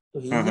 तो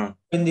ही इज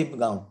इन द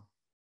गांव.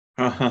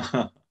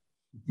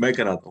 मैं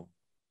कराता हूँ.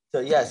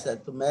 तो यस,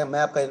 तो मैं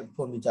आपका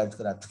फोन रिचार्ज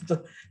कराता हूँ.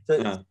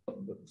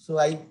 तो सो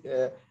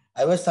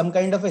I was some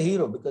kind of a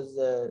hero because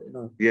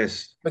yes,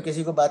 पे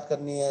किसी को बात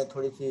करनी है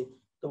थोड़ी सी,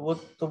 तो वो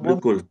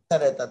अच्छा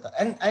रहता था.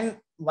 And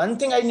one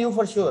thing I knew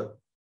for sure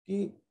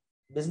कि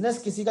बिजनेस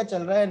किसी का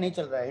चल रहा है नहीं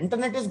चल रहा है,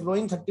 internet is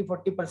growing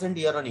 30-40%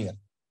 year on year.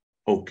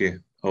 Okay.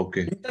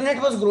 Internet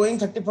was growing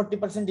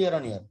 30-40% year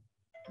on year.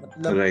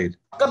 मतलब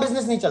आपका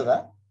बिजनेस नहीं चल रहा,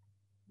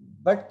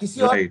 बट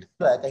किसी और चल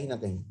रहा है कहीं ना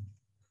कहीं.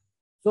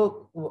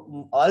 So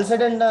all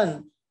said and done,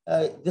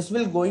 this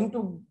will going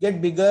to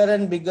get bigger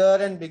and bigger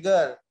and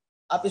bigger.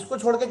 आप इसको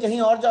छोड़ के कहीं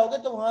और जाओगे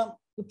तो वहाँ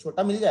कुछ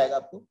छोटा मिल जाएगा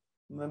आपको,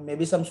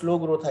 maybe some slow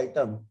growth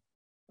item.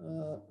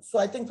 So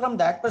I think from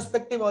that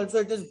perspective also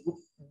it is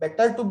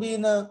better to be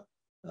in a,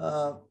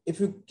 if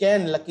you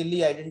can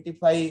luckily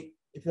identify,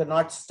 if you're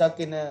not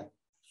stuck in a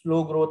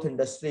slow growth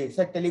industry.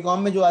 Sir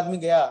telecom में जो आदमी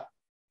गया,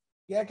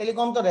 यार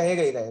telecom तो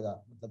रहेगा ही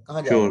रहेगा, मतलब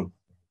कहाँ जाएगा.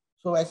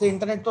 So ऐसे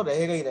इंटरनेट तो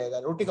रहेगा ही रहेगा,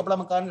 रोटी कपड़ा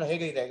मकान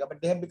रहेगा ही रहेगा,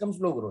 but they have become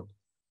slow growth.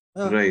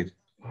 Right.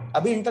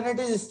 अभी internet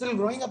is still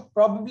growing up.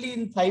 Probably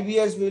in 5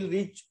 years we will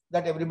reach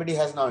that everybody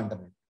has now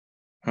internet.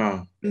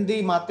 In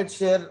the market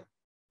share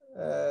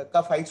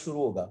का fight शुरू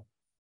होगा.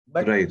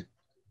 But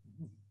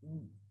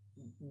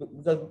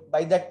because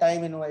by that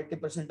time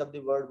 80% of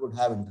the world would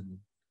have internet.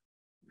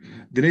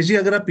 Dinesh ji,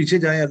 अगर आप पीछे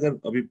जाएं, अगर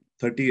अभी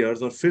 30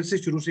 years और फिर से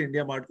शुरू से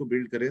इंडिया मार्ट को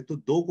बिल्ड करें, तो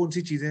दो कौन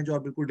सी चीजें हैं जो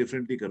आप बिल्कुल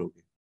डिफरेंटली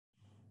करोगे?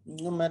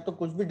 मैं तो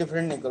कुछ भी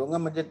डिफरेंट नहीं करूंगा.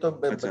 मुझे तो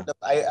मतलब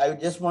I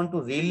just want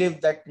to relive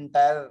that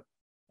entire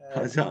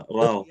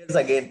years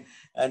again,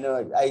 and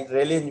I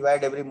really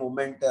enjoyed every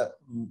moment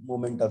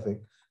of it,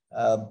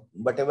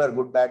 whatever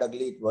good bad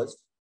ugly it was.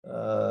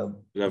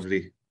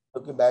 Lovely.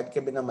 क्योंकि बैड के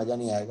बिना मजा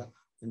नहीं आएगा.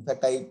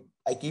 इनफैक्ट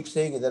I keep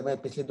saying, इधर मैं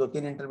पिछले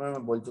 2-3 इंटरव्यू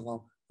में बोल चुका हूँ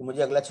कि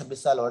मुझे अगला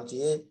 26 साल और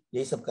चाहिए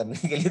यही सब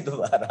करने के लिए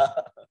दोबारा.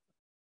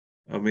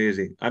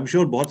 अमेजिंग. आई एम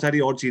श्योर बहुत सारी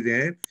और चीजें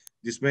हैं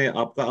जिसमें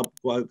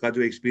आपका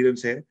जो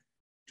एक्सपीरियंस है,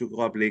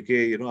 जो आप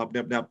लेके आपने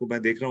अपने आप को,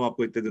 मैं देख रहा हूँ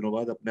आपको इतने दिनों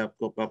बाद अपने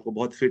आपको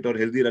बहुत फिट और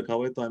हेल्दी रखा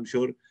हुआ है, तो आई एम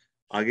श्योर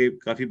आगे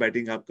काफी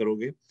बैटिंग आप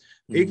करोगे.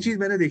 एक चीज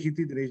मैंने देखी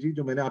थी दिनेश जी,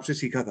 जो मैंने आपसे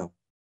सीखा था,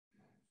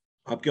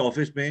 आपके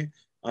ऑफिस में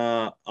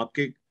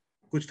आपके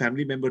कुछ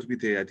फैमिली मेंबर्स भी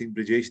थे. आई थिंक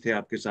ब्रिजेश थे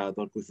आपके साथ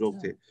और कुछ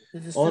लोग थे,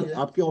 और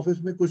आपके ऑफिस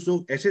में कुछ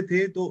लोग ऐसे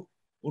थे, तो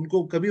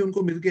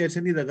उनको मिलके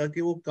ऐसे नहीं लगा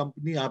कि वो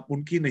कंपनी आप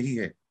उनकी नहीं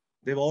है.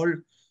 दे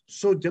ऑल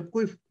सो जब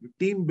कोई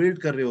टीम बिल्ड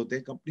कर रहे होते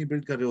हैं, कंपनी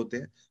बिल्ड कर रहे होते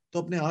हैं,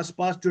 तो अपने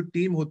आसपास जो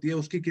टीम होती है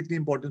उसकी कितनी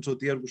इंपॉर्टेंस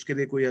होती है, और उसके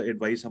लिए कोई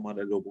एडवाइस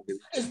हमारे लोगों के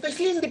लिए?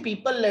 Especially in the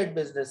people led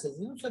businesses,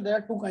 so there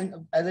are two kinds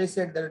of, as I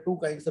said, there are two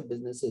kinds of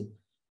businesses.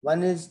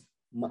 One is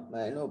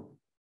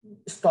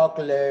stock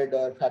led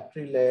or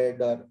factory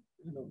led, or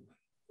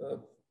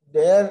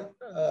there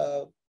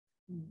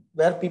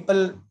where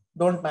people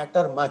don't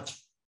matter much.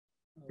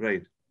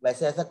 Right.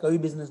 वैसे ऐसा कोई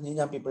business नहीं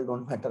जहाँ people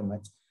don't matter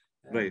much.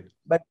 Right.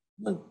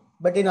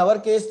 But in our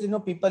case,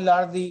 people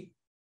are the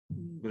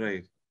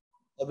right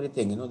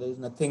everything. There is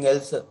nothing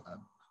else.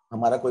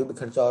 हमारा कोई भी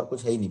खर्चा और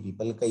कुछ है ही नहीं,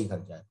 people का ही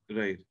खर्चा है.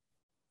 Right.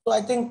 So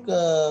I think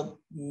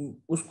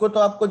उसको तो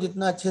आपको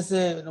जितना अच्छे से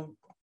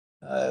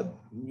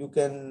you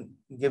can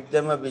give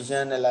them a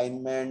vision,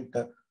 alignment,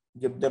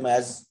 give them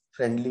as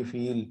friendly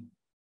feel,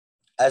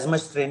 as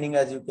much training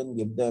as you can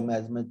give them,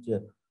 as much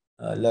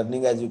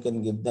learning as you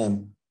can give them,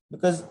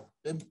 because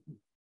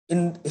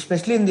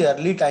especially in the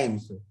early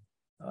times,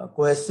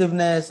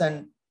 cohesiveness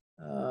and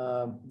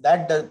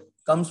that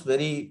comes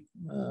very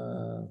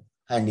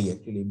handy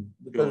actually,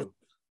 because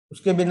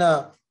उसके बिना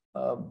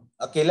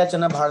अकेला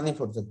चना बाहर नहीं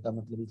फूट सकता.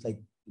 मतलब it's like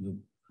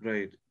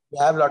Right.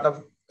 You have a lot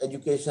of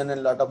education and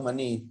a lot of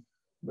money,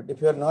 but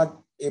if you're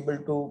not able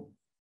to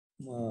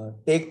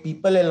take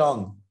people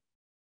along,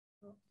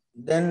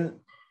 then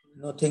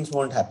things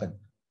won't happen.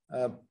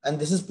 And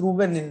this is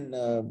proven in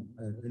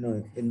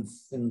in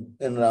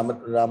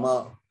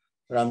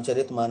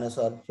Ramcharitmanas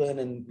also, and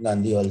in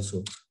Gandhi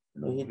also.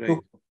 He Right.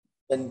 took,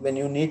 when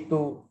you need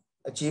to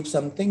achieve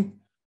something,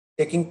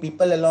 taking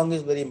people along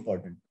is very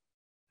important.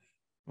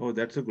 Oh,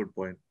 that's a good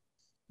point.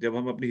 जब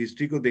हम अपनी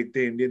history को देखते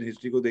हैं, Indian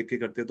history को देख के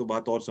करते हैं, तो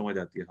बात और समझ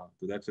आती है. हाँ,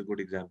 तो that's a good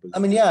example. I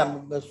mean,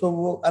 yeah.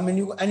 So I mean,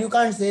 you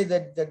can't say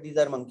that these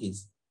are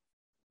monkeys.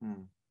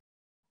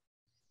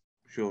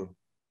 Sure.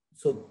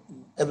 So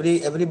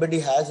everybody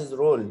has his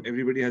role.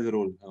 Everybody has a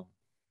role. हाँ.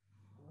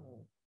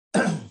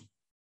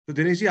 तो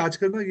दिनेश जी,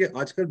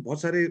 आजकल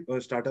बहुत सारे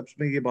स्टार्टअप्स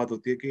में ये बात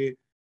होती है कि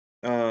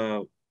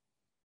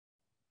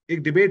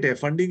एक डिबेट है,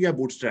 फंडिंग या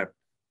बूटस्ट्रैप.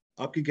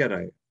 आपकी क्या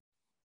राय है?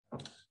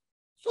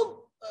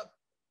 So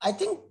I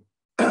think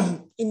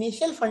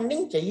initial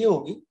funding चाहिए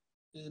होगी,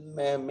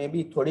 मे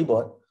बी थोड़ी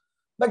बहुत,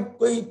 बट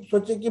कोई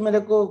सोचे कि मेरे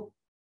को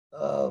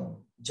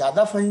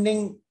ज्यादा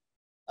फंडिंग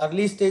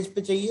अर्ली स्टेज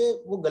पे चाहिए,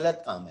 वो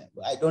गलत काम है.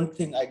 I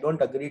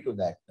don't agree to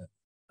that,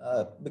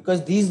 because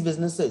these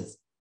businesses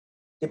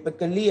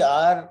typically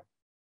are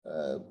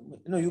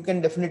you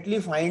can definitely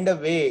find a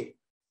way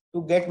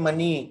to get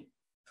money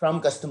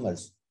from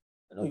customers.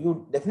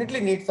 You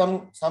definitely need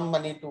some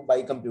money to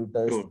buy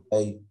computers. Sure.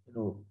 By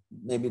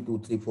maybe 2,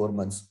 3, 4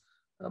 months,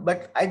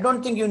 but I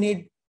don't think you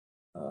need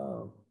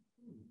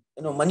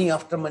money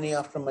after money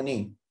after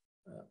money.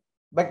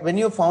 But when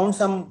you found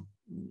some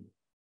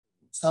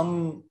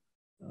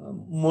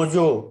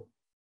mojo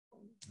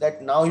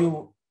that now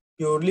you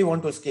purely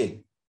want to scale,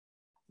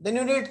 then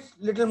you need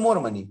little more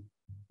money.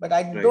 But I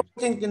Right. don't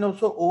think,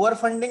 so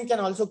overfunding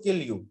can also kill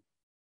you.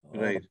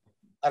 Right.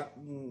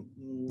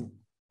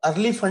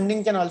 Early funding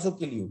can also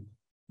kill you,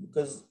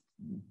 because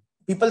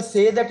people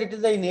say that it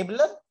is an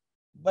enabler,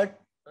 but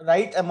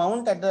right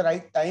amount at the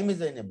right time is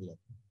an enabler.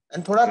 And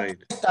थोड़ा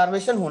Right.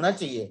 starvation होना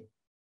चाहिए.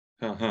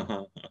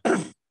 हाँ.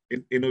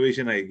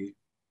 Innovation आएगी.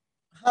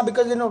 हाँ,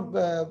 because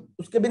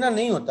उसके बिना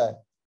नहीं होता है.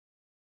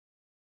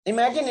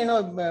 Imagine,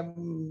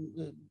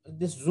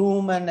 this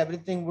Zoom and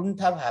everything wouldn't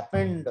have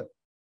happened.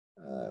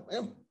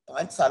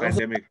 5 सालों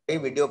Pandemic. से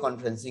वीडियो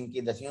कॉन्फ्रेंसिंग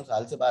की 10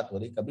 साल से बात हो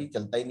रही, कभी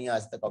चलता ही नहीं,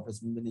 आज तक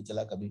ऑफिस में भी नहीं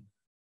चला कभी.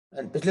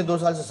 पिछले 2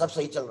 साल से सब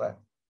सही चल रहा है.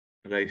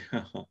 Right.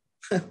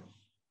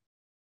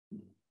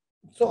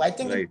 So I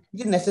think Right.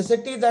 the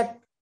necessity that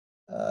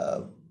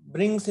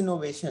brings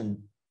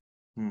innovation.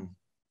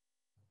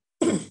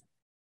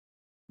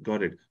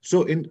 Got it. So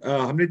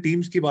हमने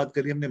टीम्स की बात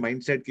करी, हमने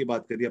माइंडसेट की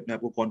बात करी, अपने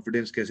आप को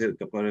कॉन्फिडेंस कैसे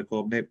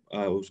रखो, हमने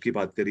उसकी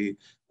बात करी,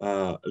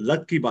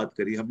 लक की बात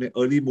करी, हमने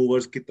अर्ली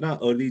मूवर्स कितना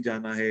अर्ली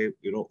जाना है,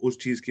 उस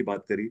चीज की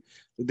बात करी.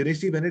 तो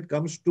Dinesh ji, when it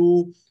comes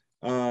to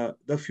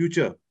the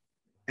future,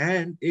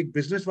 and एक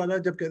बिजनेस वाला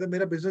जब कहता है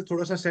मेरा बिजनेस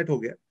थोड़ा सा सेट हो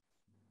गया,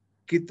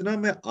 कितना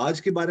मैं आज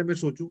के बारे में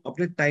सोचूं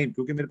अपने टाइम,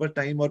 क्योंकि मेरे पास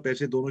टाइम और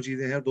पैसे दोनों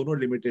चीजें हैं, दोनों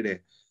लिमिटेड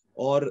है,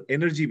 और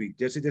एनर्जी भी,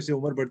 जैसे जैसे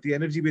उम्र बढ़ती है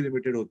एनर्जी भी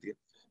लिमिटेड होती है.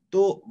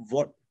 तो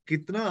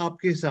कितना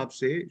आपके हिसाब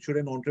से should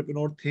an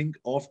entrepreneur think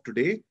of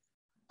today,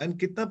 and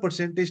कितना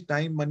percentage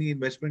time money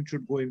investment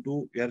should go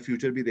into, यार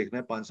फ्यूचर भी देखना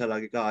है, 5 साल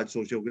आगे का, आज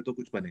सोचे होगे तो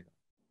कुछ बनेगा.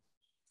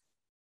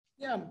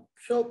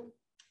 So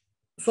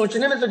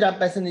सोचने में तो ज्यादा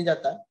पैसे नहीं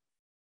जाता,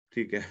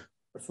 ठीक है,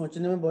 और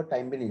सोचने में बहुत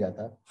टाइम भी नहीं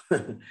जाता.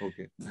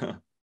 ओके.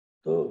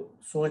 तो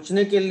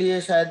सोचने के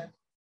लिए शायद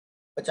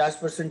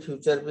 50%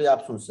 फ्यूचर पे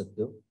आप सोच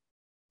सकते हो,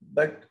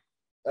 बट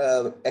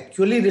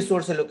एक्चुअली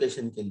रिसोर्स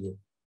एलोकेशन के लिए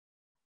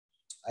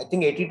I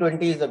think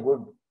 80-20 is a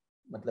good.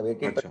 मतलब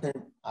 80%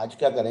 आज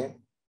क्या करें,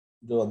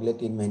 जो अगले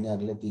 3 महीने,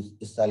 अगले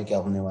इस साल क्या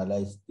होने वाला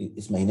है,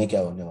 इस महीने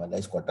क्या होने वाला है,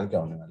 इस क्वार्टर क्या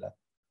होने वाला है,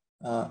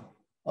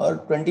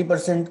 और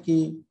 20%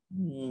 की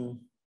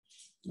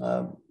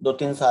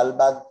 2-3 साल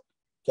बाद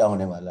क्या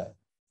होने वाला है.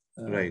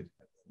 Right.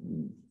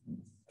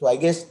 So I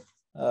guess,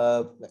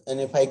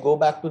 and if I go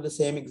back to the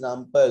same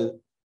example,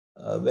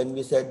 when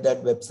we said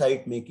that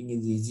website making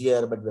is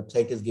easier, but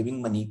website is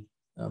giving money,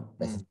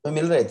 पैसे तो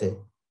मिल रहे थे,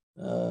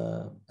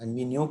 and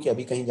we knew कि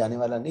अभी कहीं जाने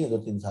वाला नहीं है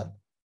 2-3 साल,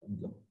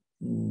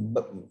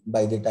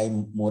 by the time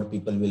more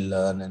people will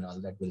learn and all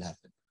that will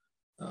happen.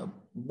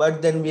 But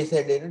then we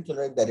said,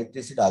 चलो एक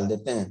डायरेक्टरी से डाल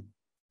देते हैं,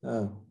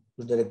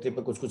 उस डायरेक्टरी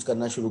पे कुछ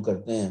करना शुरू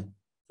करते हैं.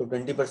 So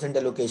 20%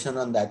 allocation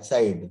on that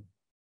side,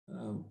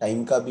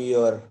 time का भी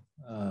और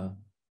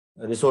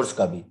रिसोर्स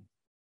का भी,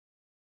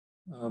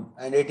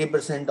 एंड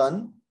 80%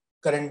 ऑन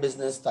करंट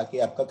बिजनेस, ताकि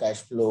आपका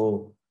cash flow,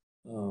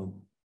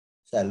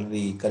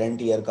 salary,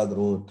 current year का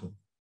ग्रोथ,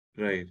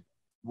 राइट,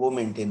 वो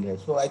मेंटेन रहे.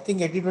 सो I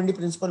think 80-20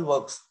 principal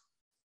works.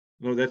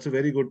 No, that's a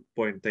very good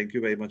point. Thank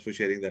you very much for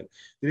sharing that.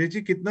 Dinesh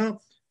ji, कितना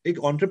एक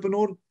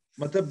एंटरप्रेन्योर,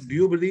 मतलब do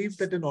you believe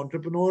that an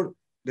entrepreneur,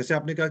 जैसे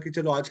आपने कहा कि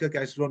चलो आज का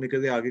कैश फ्लो निकल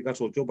गया, आगे का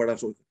सोचो, बड़ा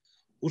सोचो,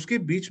 उसके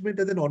बीच में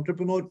does an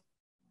entrepreneur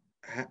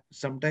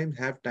sometimes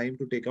have time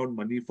to take out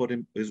money for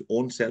his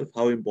own self?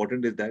 How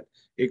important is that?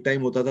 एक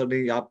टाइम होता था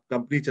नहीं, आप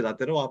कंपनी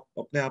चलाते रहो, आप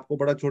अपने आप को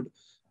बड़ा छोड़.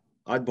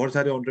 आज बहुत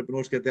सारे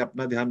एंटरप्रेन्योर्स कहते हैं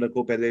अपना ध्यान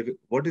रखो पहले.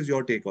 What is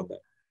your take on that?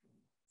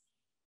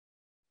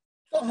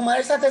 तो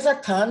हमारे साथ ऐसा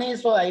था नहीं,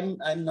 सो I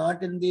am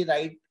not in the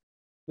right,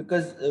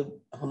 because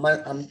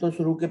हम तो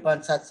शुरू के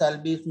 5-7 साल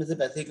भी इसमें से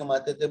पैसे ही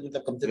कमाते थे,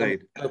 मतलब कम से कम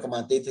राइट तो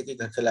कमाते ही थे कि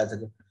घर चला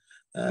सके, not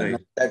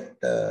right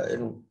that you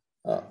know,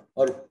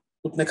 और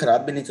उतने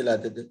खराब भी नहीं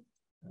चलाते थे,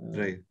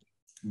 राइट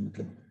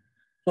मतलब।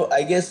 तो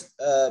I guess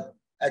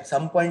at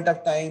some point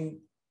of time,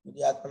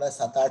 मुझे याद पड़ा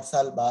 7-8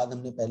 साल बाद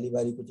हमने पहली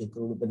बार कुछ 1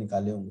 करोड़ रुपए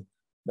निकाले होंगे,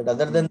 बट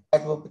अदर देन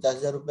दैट वो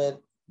 50,000 रुपए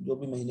जो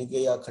भी महीने के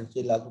या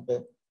खर्चे, लाख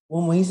रुपए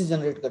वो वहीं से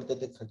जनरेट करते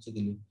थे खर्चे के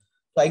लिए।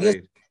 तो आई गेस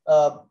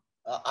राइट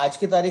आज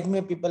की तारीख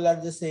में पीपल आर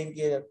जस्ट सेइंग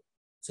कि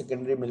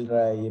सेकेंडरी मिल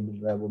रहा है, ये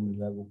मिल रहा है, वो मिल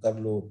रहा है, वो कर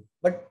लो,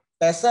 बट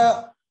पैसा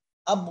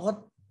आप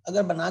बहुत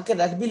अगर बना के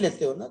रख भी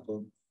लेते हो ना, तो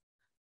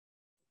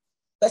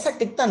पैसा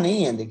टिकता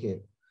नहीं है।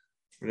 देखिए,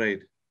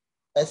 राइट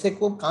पैसे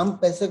को काम,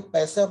 पैसे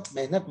पैसा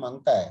मेहनत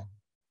मांगता है।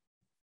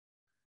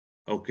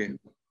 ओके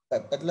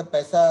मतलब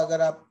पैसा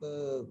अगर आप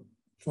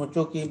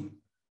सोचो कि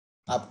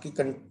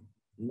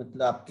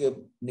मतलब आपके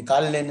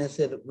निकाल लेने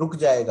से रुक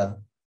जाएगा,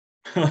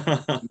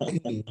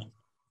 नहीं,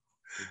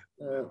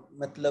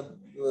 मतलब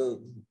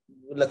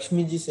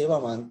लक्ष्मी जी सेवा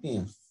मांगती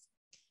हैं।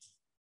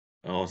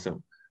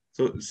 ऑसम।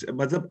 सो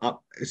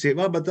मतलब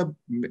सेवा मतलब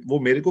वो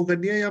मेरे को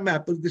करनी है या मैं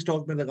एप्पल के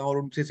स्टॉक में लगाऊं और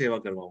उनसे सेवा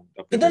करवाऊं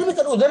अपने इधर भी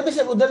पैसे? करो,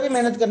 उधर भी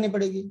मेहनत करनी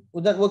पड़ेगी।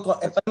 उधर वो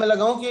एप्पल में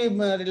लगाऊं कि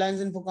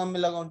रिलायंस इन्फोकॉम में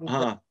लगाऊं,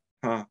 हाँ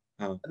हाँ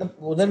हाँ मतलब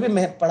उधर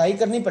भी पढ़ाई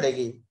करनी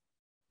पड़ेगी।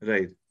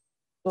 राइट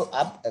तो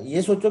आप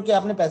ये सोचो कि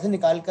आपने पैसे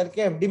निकाल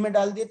करके एफडी में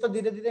डाल दिए, तो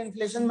धीरे धीरे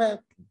इन्फ्लेशन में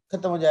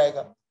खत्म हो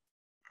जाएगा।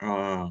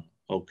 हाँ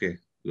ओके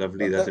तो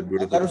लवली दैट्स अगर अ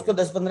ब्यूटीफुल अगर उसको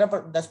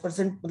पॉइंट।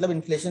 10% मतलब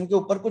इन्फ्लेशन के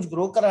ऊपर कुछ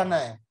ग्रो कराना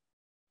है,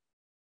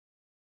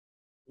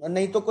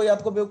 नहीं तो कोई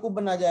आपको बेवकूफ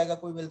बना जाएगा,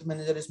 कोई वेल्थ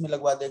मैनेजर इसमें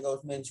लगवा देगा,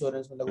 उसमें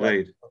इंश्योरेंस में लगवा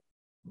राइट देगा,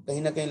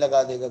 कहीं ना कहीं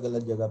लगा देगा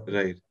गलत जगह पे।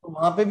 राइट तो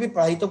वहां पे भी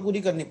पढ़ाई तो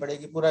पूरी करनी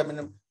पड़ेगी, पूरा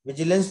मतलब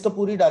विजिलेंस तो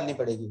पूरी डालनी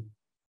पड़ेगी।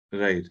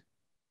 राइट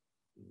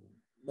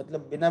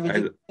मतलब बिना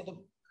विजिलेंस के तो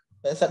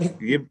पैसा भी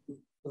ये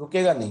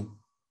रुकेगा नहीं।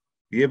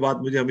 ये बात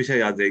मुझे हमेशा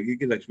याद रहेगी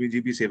कि लक्ष्मी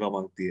जी भी सेवा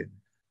मांगती है।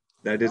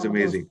 दैट हाँ इज मतलब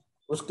अमेजिंग।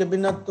 उसके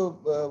बिना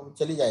तो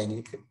चली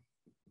जाएंगी फिर।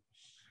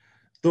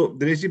 तो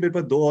दिनेश जी मेरे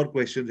पास दो और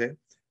क्वेश्चन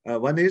है।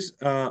 One is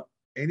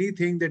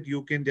anything that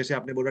you can, जैसे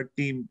आपने बोला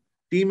team,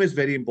 team is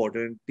very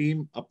important.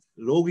 Team अब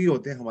लोग ही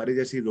होते हैं, हमारे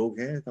जैसे लोग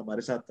हैं,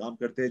 हमारे साथ काम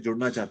करते हैं,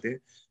 जुड़ना चाहते हैं।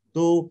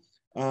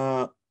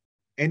 तो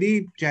any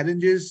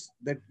challenges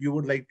that you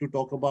would like to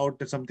talk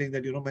about, something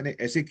that मैंने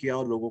ऐसे किया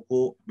और लोगों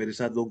को, मेरे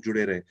साथ लोग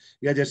जुड़े रहे।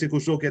 या जैसे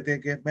कुछ लोग कहते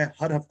हैं कि मैं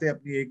हर हफ्ते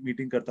अपनी एक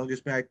मीटिंग करता हूँ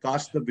जिसमें आई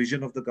cast the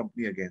vision of the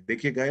company again.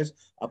 देखिए गाइस,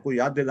 आपको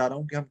याद दिला रहा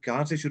हूँ कि हम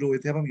कहाँ से शुरू हुए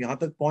थे, अब हम यहाँ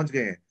तक पहुंच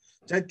गए हैं।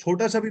 चाहे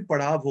छोटा सा भी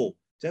पड़ाव हो,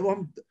 चाहे वो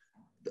हम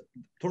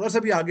थोड़ा सा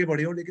भी आगे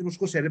बढ़े हो, लेकिन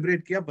उसको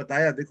सेलिब्रेट किया,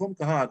 बताया देखो हम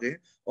कहाँ आ गए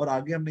और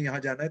आगे हमने यहाँ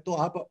जाना है। तो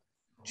आप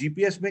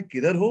जीपीएस में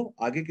किधर हो,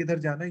 आगे किधर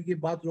जाना है, ये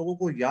बात लोगों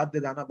को याद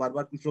दिलाना बार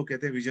बार। कुछ लोग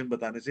कहते हैं विजन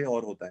बताने से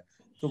और होता है।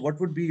 So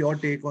what would be your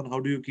take on how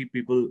do you keep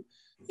people?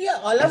 Yeah,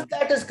 all of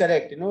that is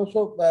correct.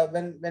 So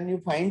when you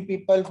find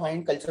people,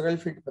 find cultural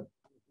fit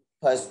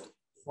first.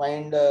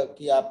 Find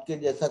कि आपके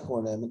जैसा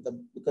कौन है,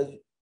 मतलब because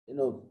you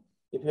know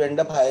if you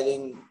end up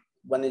hiring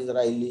one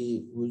Israeli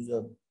who's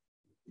a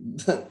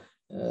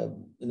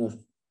you know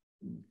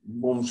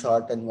boom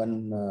shot and one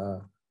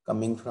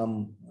coming from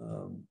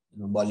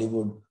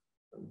Bollywood,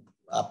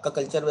 आपका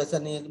culture वैसा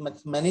नहीं है,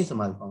 तो मैं नहीं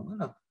संभाल पाऊंगा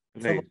ना।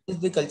 So right what is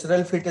the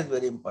cultural fit is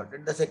very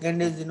important. The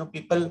second is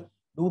people,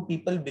 do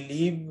people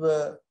believe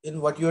in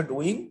what you are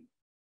doing,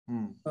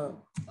 uh,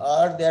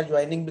 or they are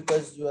joining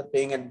because you are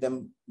paying at them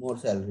more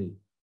salary.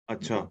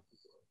 अच्छा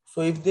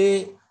So if they,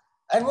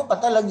 and वो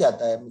पता लग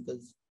जाता है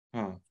because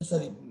हाँ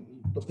sorry,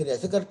 तो फिर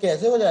ऐसे करके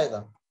ऐसे हो जाएगा।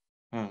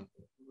 हाँ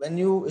when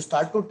you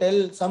start to tell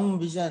some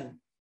vision,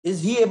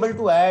 is he able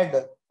to add,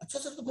 अच्छा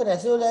सर तो फिर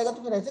ऐसे हो जाएगा,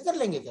 तो फिर ऐसे कर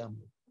लेंगे क्या हम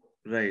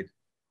लोग। राइट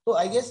तो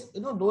I guess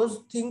those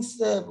things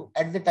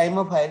at the time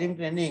of hiring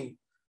training,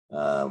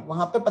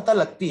 वहां पे पता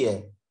लगती है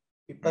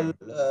people,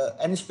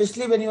 and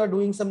especially when you are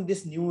doing some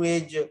this new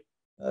age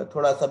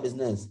थोड़ा सा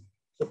business,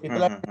 so people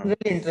हाँ are हाँ हाँ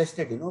really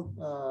interested,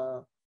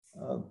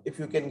 if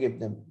you can give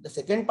them. The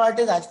second part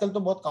is आजकल तो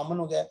बहुत common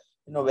हो गया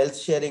है, wealth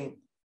sharing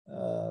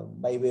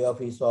by way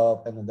of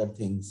ESOP and other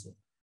things.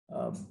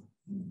 uh,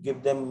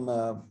 Give them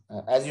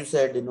as you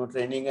said,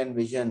 training and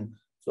vision.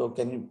 So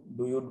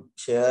do you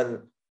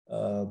share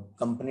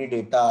company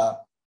data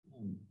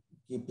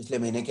कि पिछले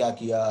महीने क्या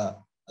किया,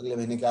 अगले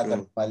महीने क्या ट्रू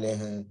करने वाले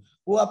हैं,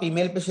 वो आप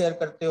ईमेल पे शेयर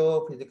करते हो,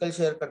 फिजिकल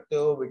शेयर करते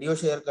हो, वीडियो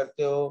शेयर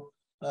करते हो,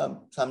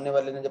 सामने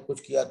वाले ने जब कुछ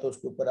किया तो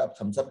उसके ऊपर आप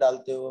थम्स अप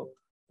डालते हो,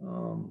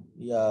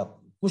 या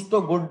कुछ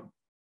तो गुड,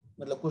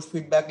 मतलब कुछ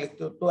फीडबैक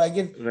लिखते हो। तो आई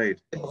गेस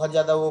राइट बहुत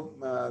ज्यादा वो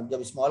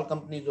जब स्मॉल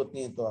कंपनीज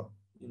होती हैं तो आप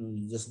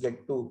just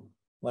get to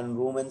one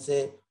room and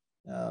से,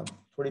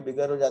 थोड़ी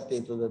बिगर हो जाती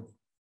है तो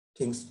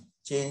things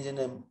change in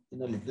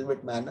a little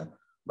bit manner.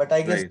 But I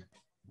guess right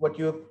what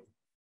you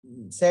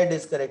said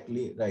is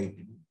correctly right.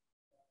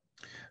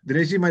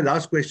 Dinesh ji, my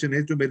last question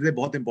है जो मेरे लिए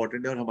बहुत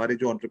इंपॉर्टेंट है और हमारे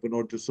जो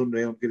एंटरप्रेन्योर जो सुन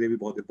रहे हैं उनके लिए भी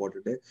बहुत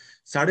इंपॉर्टेंट है।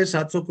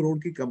 750 करोड़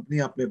की कंपनी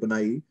आपने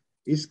बनाई।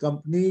 इस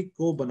कंपनी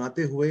को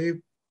बनाते हुए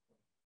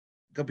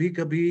कभी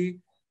कभी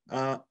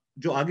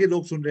जो आगे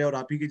लोग सुन रहे हैं और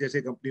आप ही की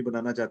जैसे कंपनी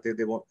बनाना चाहते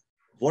थे, वो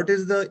what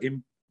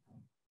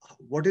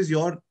is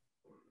your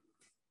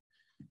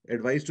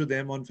advice to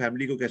them on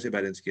family को कैसे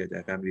बैलेंस किया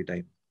जाए, फैमिली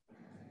टाइम,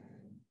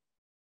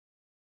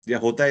 या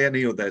होता है या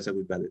नहीं होता है ऐसा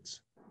कुछ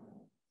बैलेंस?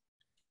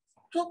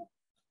 तो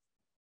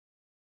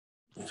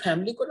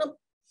फैमिली को ना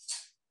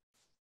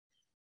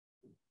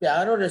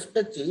प्यार और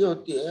रिस्पेक्ट चाहिए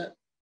होती है.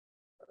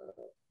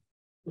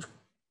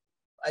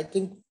 आई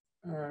थिंक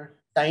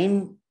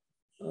टाइम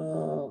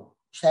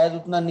शायद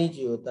उतना नहीं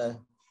चाहिए होता है.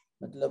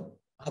 मतलब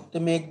हफ्ते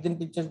में एक दिन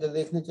पिक्चर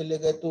देखने चले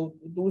गए तो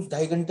उस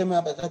 2.5 घंटे में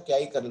आप ऐसा क्या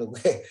ही कर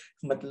लोगे.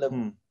 मतलब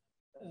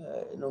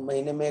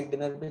महीने में एक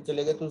डिनर पे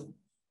चले गए तो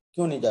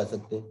क्यों नहीं जा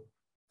सकते.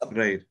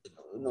 राइट.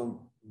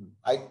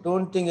 I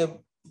don't think.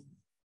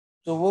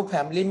 तो वो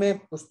फैमिली में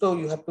कुछ तो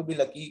you have to be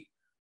lucky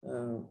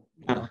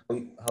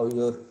how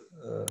your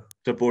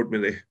support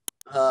मिले.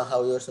 हाँ, how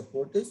your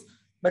support is,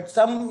 but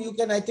some you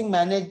can I think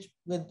manage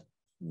with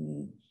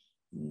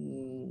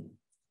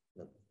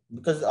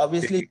because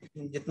obviously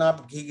जितना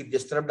आप घी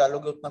डिस्टर्ब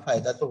डालोगे उतना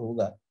फायदा तो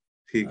होगा.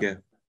 ठीक है.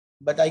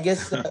 But I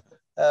guess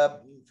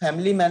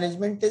family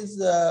management is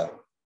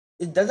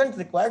it doesn't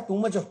require too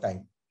much of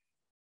time.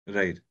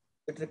 Right.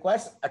 It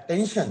requires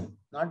attention,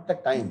 not the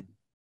time.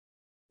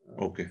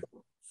 Okay.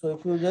 So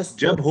if you just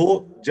जब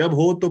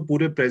हो तो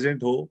पूरे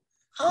प्रेजेंट हो.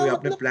 हाँ, कोई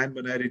आपने प्लान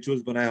बनाया,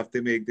 रिचुअल्स बनाए, हफ्ते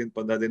में 1 दिन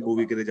 15 दिन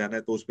मूवी के लिए जाना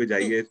है तो उस पे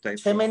जाइए. इस टाइम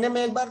 6 महीने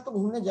में एक बार तो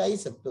घूमने जा ही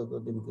सकते हो 2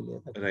 दिन के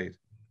लिए. राइट.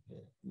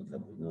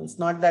 मतलब इट्स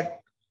नॉट दैट.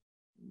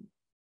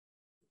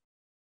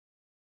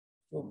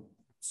 तो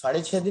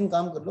 6.5 दिन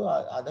काम कर लो,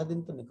 आधा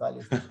दिन तो निकाल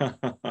ही सकते.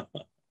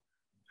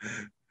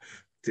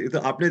 तो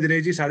आपने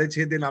दिनेश जी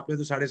 6.5 दिन, आपने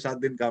तो 7.5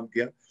 दिन काम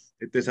किया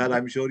इतने साल. I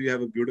am sure you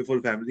have a beautiful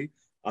family.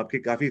 आपके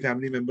काफी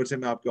फैमिली मेंबर से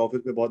मैं आपके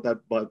ऑफिस में बहुत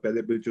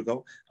पहले मिल चुका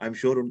हूँ. आई एम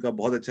श्योर उनका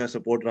बहुत अच्छा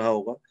सपोर्ट रहा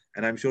होगा.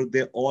 And I am sure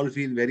they all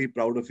feel very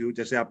proud of you.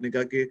 जैसे आपने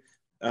कहा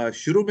कि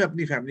शुरू में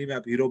अपनी फैमिली में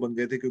आप हीरो बन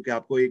गए थे क्योंकि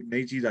आपको एक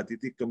नई चीज आती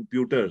थी,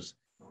 कंप्यूटर्स.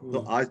 तो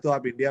आज तो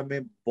आप इंडिया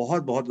में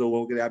बहुत बहुत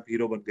लोगों के लिए आप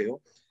हीरो बन गए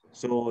हो.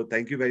 So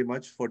thank you very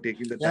much for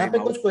taking the time out. यहाँ पे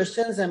कुछ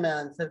क्वेश्चंस हैं, मैं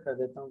आंसर कर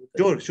देता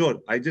हूँ. Sure.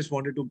 I just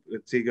wanted to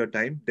take your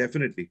time.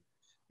 Definitely.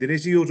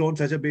 Dinesh ji, you own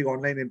such a big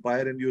online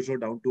empire and you're so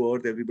down to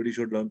earth. Everybody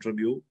should learn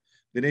from you.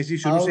 Dinesh ji,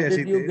 शुरू से ऐसे थे.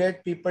 How did you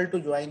get people to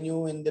join you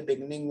in the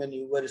beginning when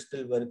you were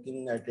still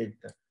working at it?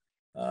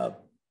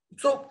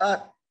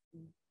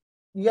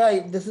 Yeah,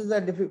 this is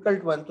a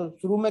difficult one. तो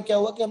शुरू में क्या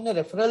हुआ कि हमने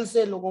रेफरल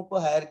से लोगों को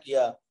हायर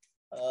किया.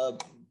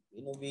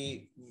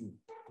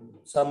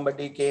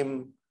 Somebody came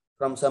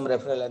from some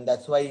referral, and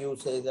that's why you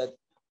say that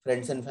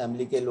friends and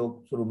family के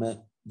लोग शुरू में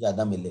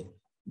ज़्यादा मिले,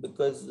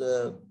 because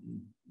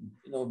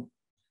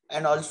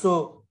and also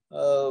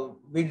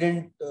we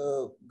didn't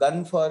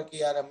gun for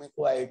कि यार हमें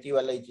को IIT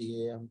वाला ही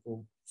चाहिए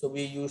हमको. So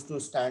we used to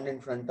stand in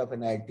front of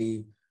an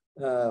IIT,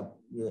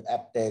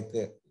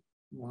 AppTech,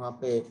 वहाँ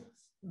पे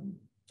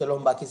चलो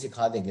हम बाकी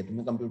सिखा देंगे,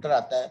 तुम्हें कंप्यूटर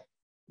आता है,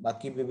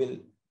 बाकी we will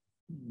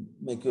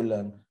make you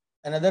learn.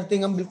 Another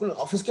thing, हम बिल्कुल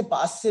ऑफिस के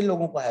पास से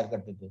लोगों को हायर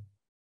करते थे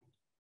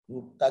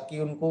ताकि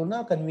उनको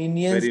ना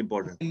कन्वीनियंस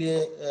के लिए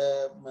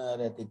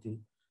रहती थी.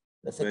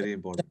 The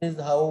second is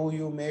how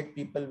you made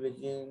people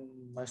vision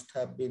must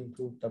have been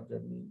through tough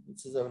journey.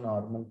 This is a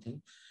normal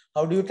thing.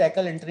 How do you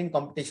tackle entering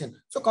competition?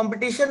 So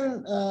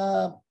competition,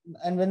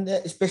 and when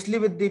especially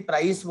with the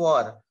price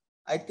war,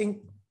 I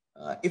think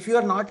if you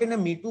are not in a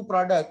Me Too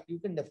product, you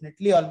can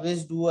definitely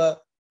always do a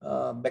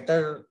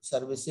better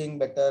servicing,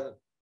 better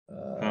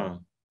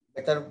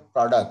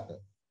product,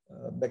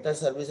 better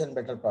service and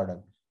better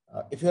product.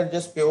 If you are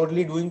just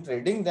purely doing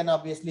trading, then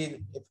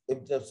obviously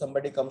if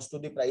somebody comes to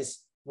the price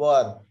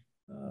war,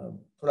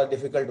 थोड़ा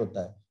difficult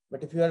होता है.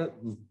 But if you are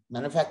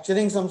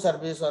manufacturing some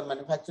service or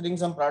manufacturing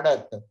some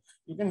product,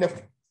 you can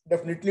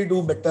definitely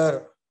do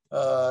better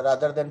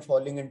rather than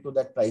falling into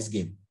that price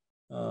game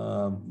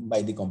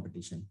by the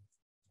competition.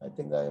 I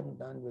think I am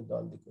done with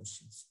all the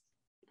questions.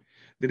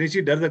 Dinesh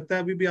ji, डर लगता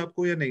है अभी भी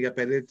आपको या नहीं, या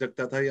पहले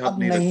लगता था या अब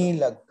नहीं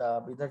लगता.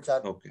 अब इधर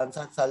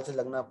 4-5 साल से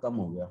लगना अब कम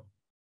हो गया.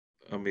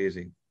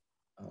 Amazing.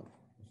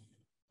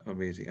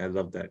 Amazing. I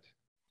love that.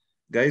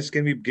 Guys,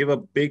 can we give a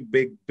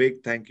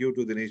big thank you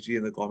to Dinesh ji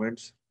in the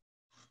comments?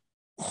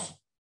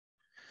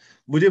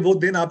 मुझे वो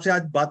दिन, आपसे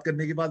आज बात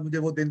करने के बाद मुझे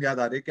वो दिन याद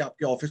आ रहे कि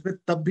आपके ऑफिस में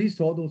तब भी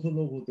 100-200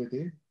 लोग होते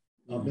थे.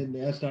 आपने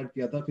नया स्टार्ट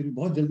किया था, फिर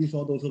बहुत जल्दी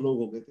 100-200 लोग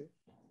हो गए थे.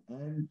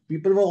 And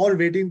people were all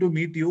waiting to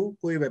meet you.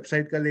 कोई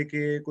वेबसाइट का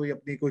लेके, कोई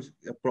अपनी कुछ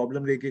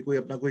प्रॉब्लम लेके, कोई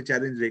अपना कोई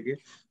चैलेंज लेके,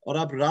 और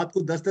आप रात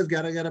को 10-10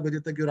 11-11 बजे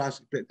तक यू आर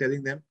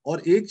टेलिंग देम.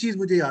 और एक चीज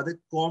मुझे याद है,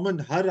 कॉमन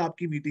हर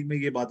आपकी मीटिंग में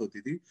ये बात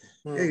होती थी,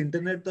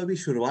 इंटरनेट तो अभी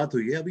शुरुआत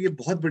हुई है, अभी ये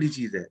बहुत बड़ी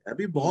चीज है,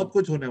 अभी बहुत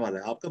कुछ होने वाला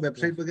है, आपका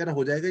वेबसाइट वगैरह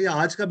हो जाएगा, या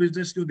आज का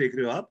बिजनेस क्यों देख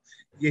रहे हो आप,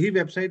 यही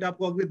वेबसाइट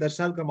आपको अगले 10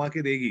 साल कमा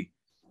के देगी.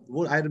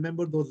 वो I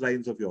remember those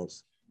lines of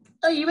yours.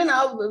 Even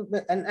now,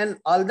 and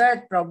all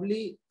that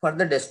probably for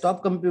the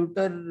desktop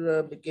computer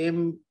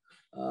became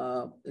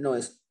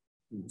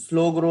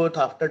slow growth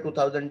after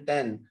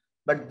 2010.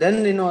 But then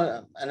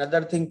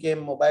another thing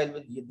came, mobile.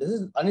 This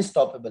is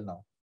unstoppable now.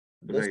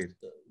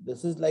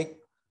 This is like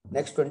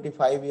next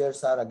 25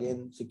 years are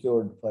again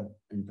secured for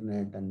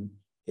internet and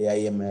AI,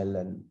 ML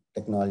and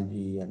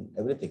technology and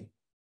everything.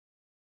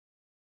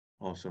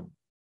 Awesome.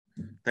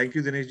 Thank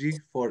you, Dinesh ji,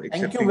 for Thank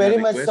you accepting our very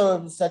much. request.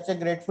 So such a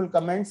grateful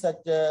comment,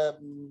 such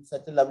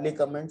a lovely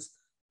comments.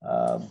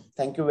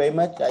 Thank you very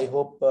much. I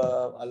hope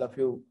all of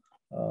you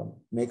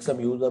make some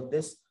use of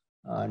this.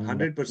 And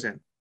 100%.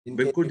 in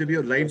case बिल्कुल, you जब have ये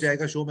any live questions,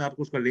 जाएगा show, मैं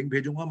आपको उसका link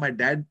भेजूंगा.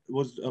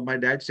 My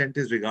dad sent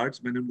his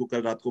regards. मैंने उनको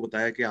कल रात को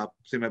बताया कि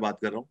आपसे मैं बात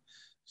कर रहा हूँ.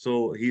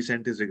 सो ही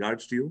sent his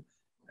regards to you.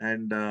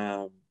 And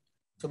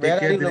so take where are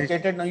care you Dinesh.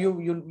 located now?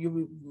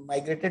 You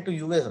migrated to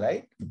US,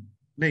 right?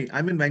 नहीं, I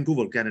am in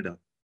Vancouver, Canada.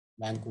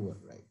 Vancouver,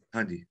 right?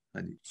 हाँ जी,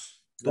 हाँ जी.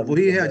 तो Lovely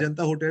वही to है hear.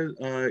 अजंता होटल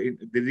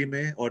दिल्ली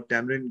में, और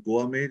टैमरिन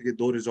गोवा में. ये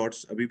 2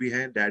 रिजॉर्ट्स अभी भी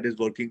हैं. डैड इज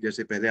वर्किंग,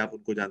 जैसे पहले आप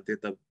उनको जानते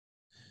तब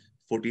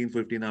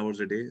 14-15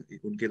 आवर्स अ डे.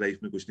 उनके लाइफ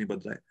में कुछ नहीं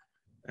बदला है.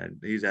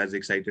 And he is as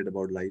excited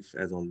about life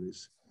as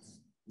always.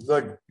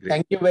 Good. Great.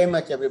 Thank you very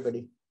much,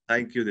 everybody.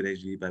 Thank you Dinesh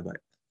ji. Bye bye.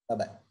 Bye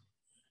bye.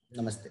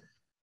 Namaste.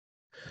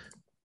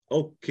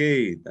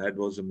 Okay, that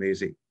was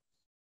amazing.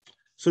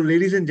 So,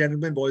 ladies and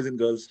gentlemen, boys and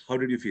girls, how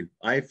did you feel?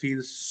 I feel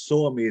so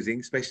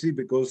amazing, especially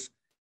because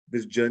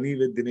this journey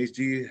with Dinesh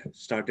ji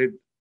started,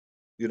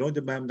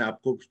 जब मैं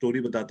आपको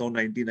story बताता हूँ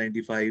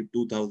 1995,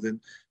 2000,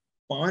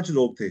 5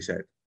 लोग थे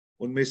शायद.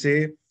 उनमें से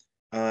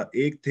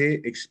एक थे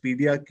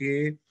एक्सपीडिया के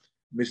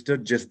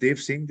मिस्टर जसदेव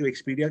सिंह, जो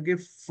एक्सपीडिया के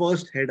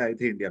फर्स्ट हेड आए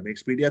थे इंडिया में.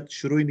 एक्सपीडिया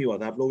शुरू ही नहीं हुआ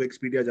था, आप लोग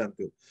एक्सपीडिया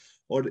जानते हो.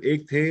 और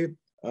एक थे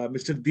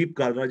मिस्टर दीप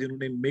कालरा,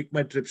 जिन्होंने मेक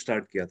माई ट्रिप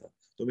स्टार्ट किया था.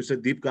 तो मिस्टर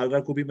दीप कालरा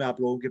को भी मैं आप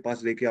लोगों के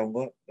पास लेके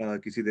आऊंगा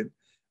किसी दिन.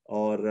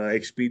 और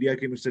एक्सपीडिया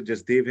के मिस्टर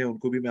जसदेव हैं,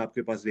 उनको भी मैं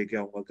आपके पास लेके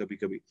आऊंगा कभी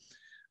कभी.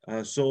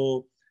 सो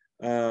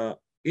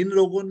इन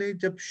लोगों ने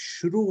जब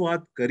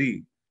शुरुआत करी,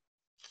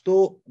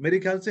 तो मेरे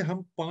ख्याल से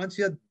हम 5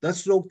 या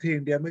 10 लोग थे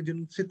इंडिया में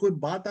जिनसे कोई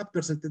बात आप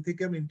कर सकते थे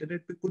कि हम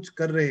इंटरनेट पे कुछ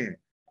कर रहे हैं.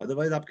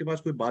 अदरवाइज आपके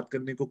पास कोई बात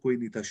करने को कोई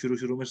नहीं था. शुरू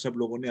शुरू में सब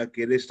लोगों ने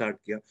अकेले स्टार्ट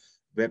किया,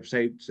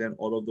 websites and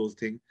all of those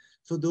thing.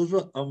 So those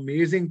were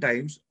amazing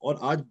times. और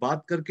आज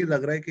बात करके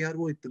लग रहा है कि यार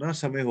वो इतना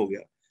समय हो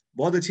गया.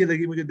 बहुत अच्छी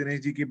लगी मुझे दिनेश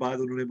जी की बात.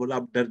 उन्होंने बोला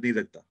अब डर नहीं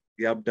लगता,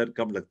 या अब डर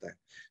कम लगता है.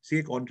 सी,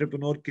 एक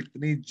एंटरप्रेन्योर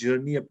कितनी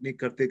जर्नी अपनी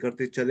करते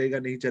करते चलेगा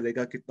नहीं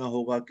चलेगा, कितना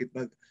होगा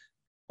कितना,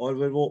 और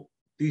फिर वो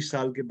 30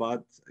 साल के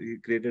बाद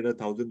created a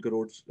 1,000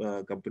 crore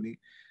company.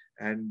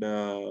 And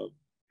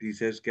he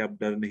says कि अब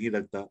डर नहीं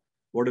लगता.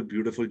 What a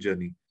beautiful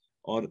journey.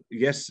 और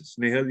yes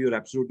Snehal, you are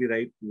absolutely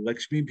right,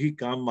 Lakshmi भी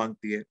काम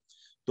मांगती है.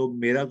 तो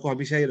मेरा को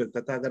हमेशा ये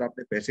लगता था, अगर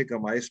आपने पैसे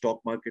कमाए,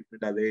 स्टॉक मार्केट में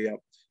डाले या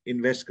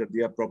इन्वेस्ट कर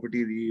दिया,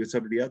 प्रॉपर्टी ली, ये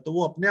सब लिया, तो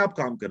वो अपने आप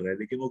काम कर रहा है.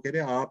 लेकिन वो कह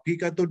रहे हैं आप ही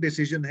का तो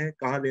डिसीजन है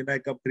कहाँ लेना है,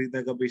 कब खरीदना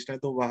है, कब बेचना है.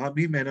 तो वहां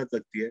भी मेहनत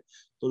लगती है.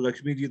 तो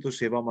लक्ष्मी जी तो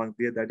सेवा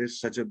मांगती है. That is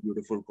such a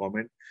beautiful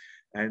comment.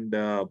 And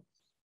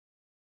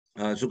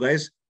so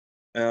guys,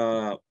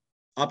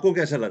 आपको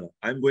कैसा लगा?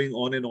 I'm going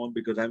on and on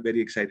because I'm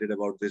very excited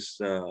about this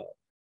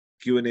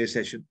Q&A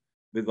session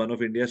with one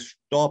of India's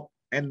top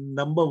and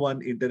number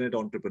one internet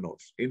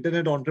entrepreneurs.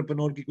 Internet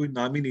entrepreneur की कोई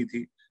नाम ही नहीं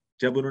थी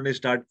जब उन्होंने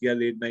स्टार्ट किया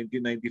लेट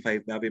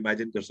 1995 में. आप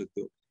इमेजिन कर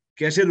सकते हो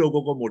कैसे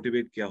लोगों को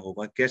मोटिवेट किया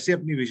होगा, कैसे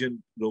अपनी विजन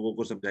लोगों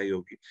को समझाई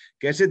होगी,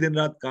 कैसे दिन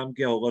रात काम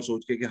किया होगा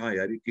सोच के कि हाँ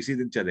यार ये किसी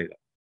दिन चलेगा.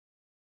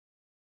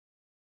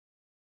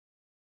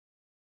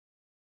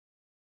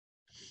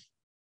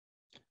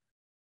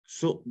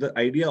 So the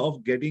idea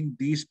of getting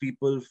these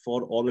people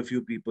for all of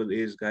you people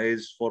is,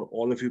 guys, for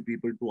all of you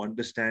people to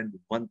understand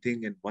one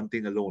thing and one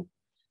thing alone.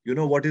 You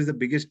know what is the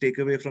biggest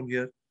takeaway from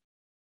here?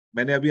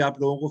 मैंने अभी आप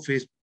लोगों को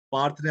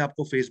पार्थ ने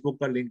आपको Facebook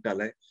का link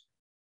डाला है.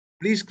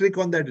 Please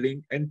click on that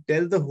link and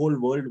tell the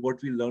whole world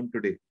what we learned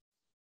today.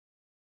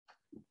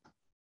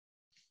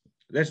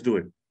 Let's do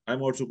it.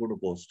 I'm also going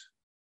to post.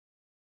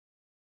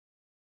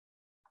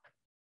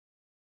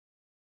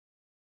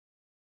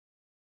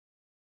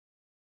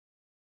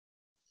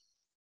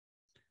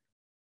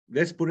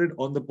 Let's put it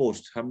on the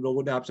post. हम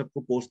लोगों ने आप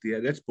सबको post दिया.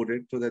 Let's put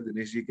it so that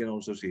Dinesh ji can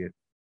also see it.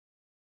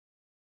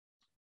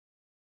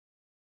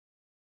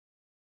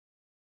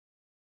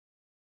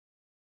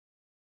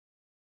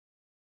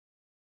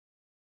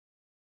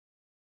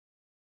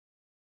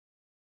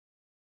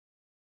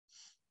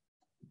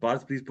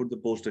 Parth, please put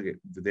the post again.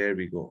 There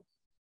we go.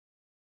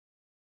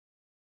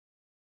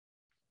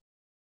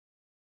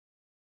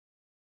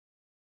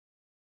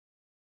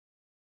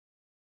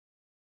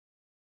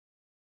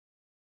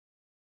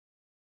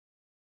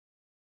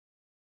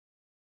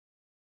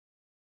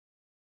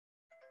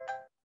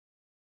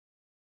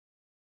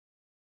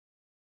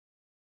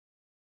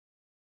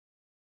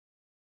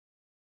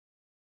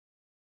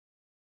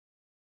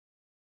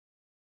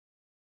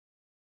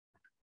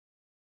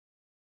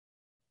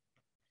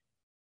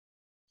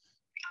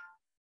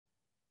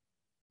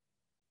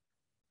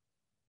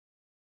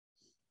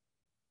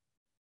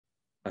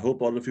 I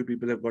hope all of you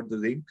people have got the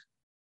link.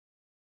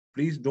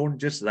 Please don't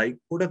just like,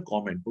 put a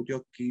comment, put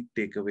your key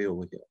takeaway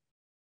over here.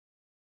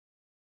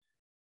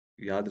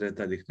 याद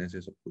रहता है लिखने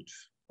से सब कुछ,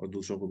 और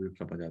दूसरों को भी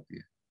समझ आती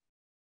है.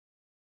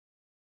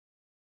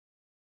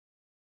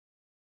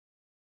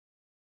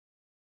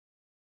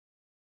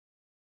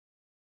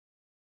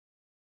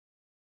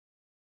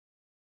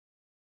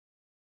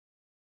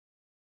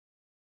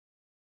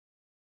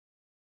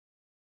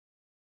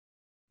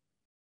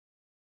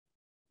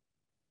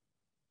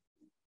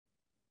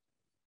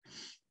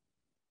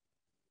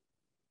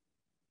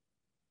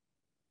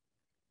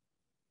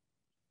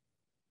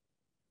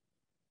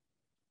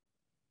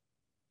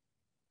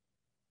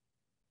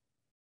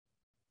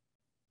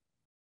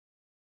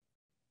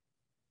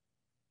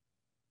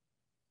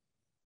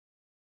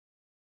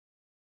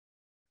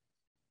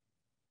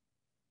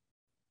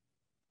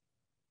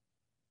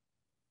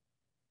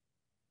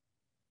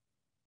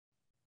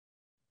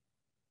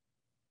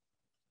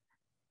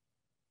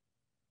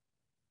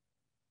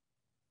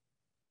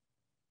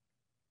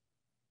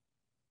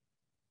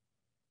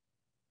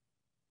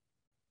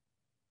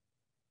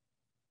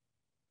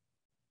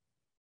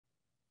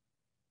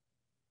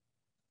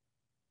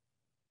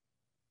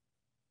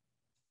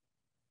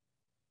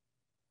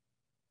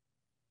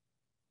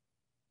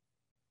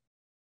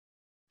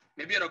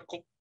 maybe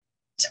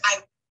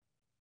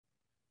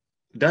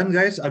done,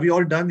 guys. Are we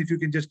all done? If you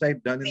can just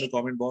type done in the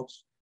comment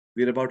box.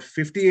 We're about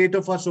 58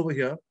 of us over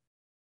here,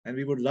 and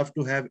we would love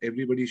to have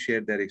everybody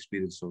share their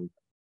experience over here.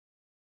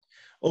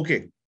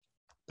 Okay.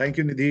 Thank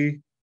you,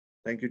 Nidhi.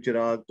 Thank you,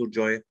 Chirag, to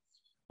Joy.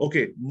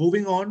 Okay,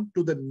 moving on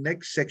to the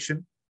next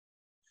section.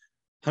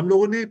 हम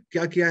लोगों ने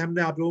क्या किया है,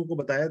 हमने आप लोगों को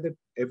बताया that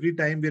every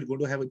time we are going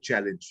to have a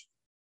challenge.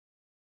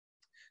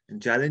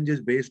 And challenge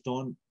is based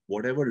on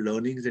whatever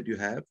learnings that you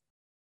have.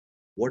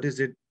 What is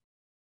it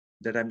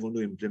that I'm going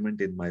to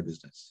implement in my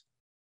business?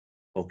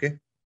 Okay.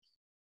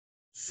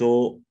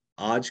 So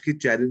आज की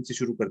challenge से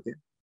शुरू करते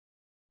हैं.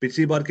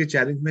 पिछली बार के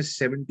challenge में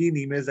 17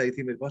 emails आई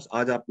थी मेरे पास.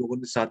 आज आप लोगों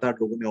ने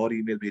 7-8 लोगों ने और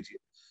email भेजी है.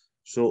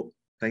 So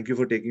thank you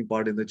for taking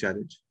part in the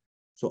challenge.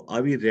 So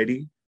are we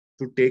ready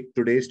to take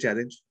today's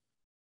challenge?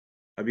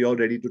 Are we all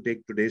ready to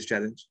take today's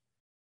challenge?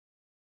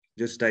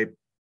 Just type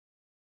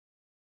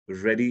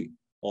ready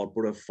or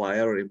put a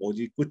fire or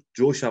emoji. कुछ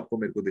जोश आपको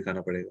मेरे को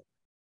दिखाना पड़ेगा.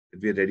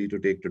 If we are ready to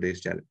take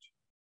today's challenge.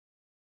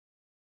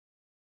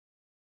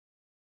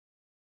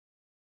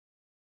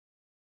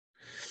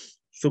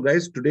 So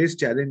guys, today's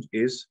challenge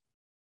is,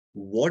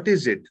 what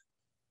is it?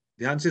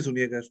 ध्यान से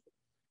सुनिएगा इसको.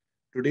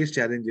 Today's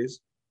challenge is,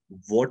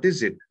 what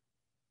is it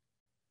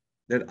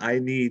that I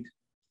need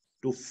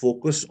to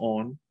focus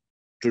on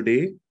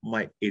today,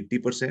 my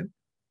 80%?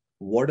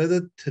 What are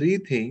the 3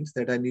 things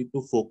that I need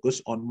to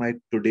focus on my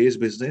today's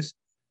business,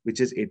 which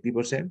is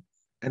 80%?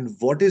 And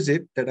what is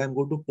it that I'm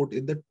going to put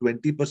in the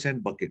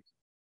 20% bucket?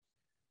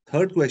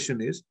 Third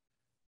question is,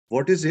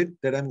 what is it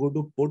that I'm going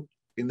to put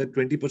in the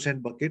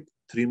 20% bucket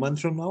 3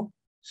 months from now,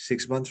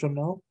 6 months from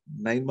now,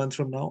 9 months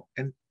from now,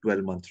 and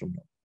 12 months from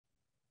now?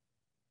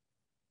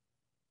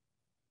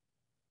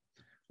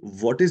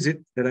 What is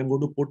it that I'm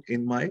going to put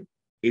in my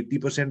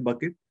 80%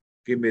 bucket?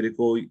 कि मेरे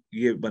को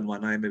ये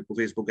बनवाना है, मेरे को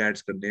Facebook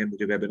ads करने हैं,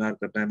 मुझे वेबिनार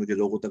करना है, मुझे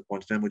लोगों तक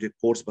पहुंचना है, मुझे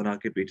कोर्स बना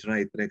के बेचना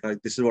है इतने का.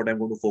 This is what I'm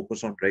going to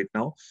focus on right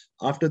now.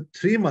 After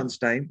 3 months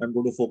time, I'm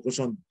going to focus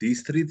on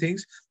these 3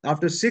 things.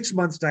 After 6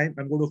 months time,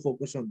 I'm going to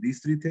focus on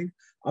these 3 things.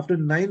 After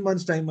 9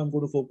 months time, I'm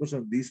going to focus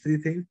on these 3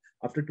 things.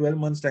 After 12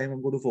 months time,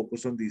 I'm going to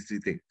focus on these 3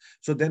 things.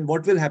 So then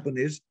what will happen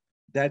is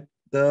that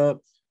the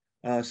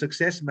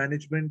success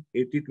management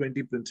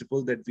 80-20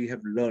 principle that we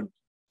have learned,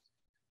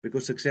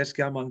 because success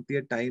क्या मांगती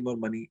है? Time और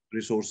money,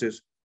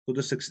 resources. So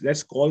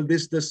let's call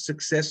this the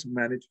success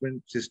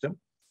management system.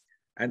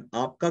 And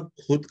आपका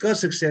खुद का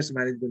success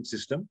management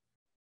system.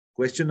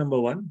 Question number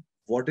 1,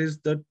 what is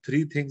the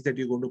 3 things that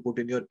you're going to put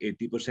in your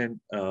 80%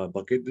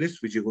 bucket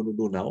list, which you're going to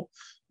do now?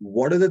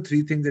 What are the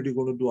 3 things that you're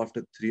going to do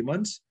after 3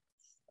 months,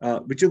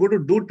 which you're going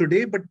to do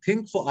today, but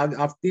think for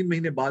after 3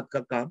 महीने बाद का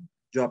काम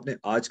जो आपने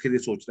आज के लिए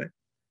सोच रहे हैं.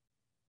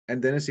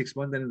 And then is 6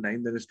 months, then is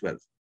 9, then is 12.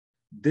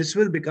 This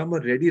will become a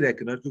ready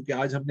reckoner, क्योंकि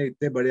आज हमने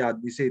इतने बड़े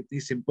आदमी से इतनी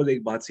सिंपल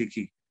एक बात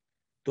सीखी.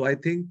 तो आई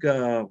थिंक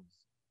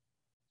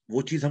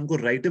वो चीज हमको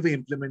राइट अवे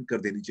इम्प्लीमेंट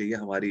कर देनी चाहिए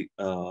हमारी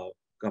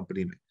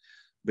कंपनी में.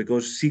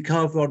 बिकॉज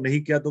सीखा और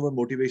नहीं किया तो वो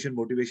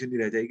मोटिवेशन ही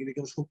रह जाएगी,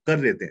 लेकिन उसको कर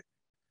लेते हैं.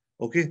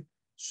 ओके,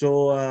 सो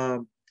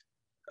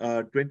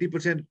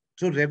 20%.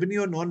 सो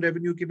रेवेन्यू और नॉन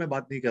रेवेन्यू की मैं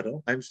बात नहीं कर रहा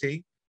हूँ. आई एम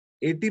सेइंग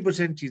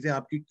 80% चीजें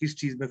आपकी किस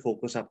चीज में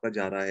फोकस आपका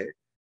जा रहा है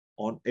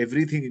on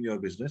everything in your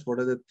business. What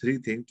are the 3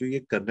 things जो ये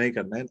करना ही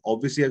करना है?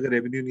 Obviously अगर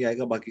रेवेन्यू नहीं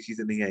आएगा बाकी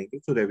चीजें नहीं आएंगी,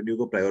 तो रेवेन्यू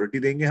को प्रायोरिटी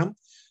देंगे हम.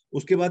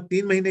 उसके बाद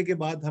 3 महीने के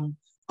बाद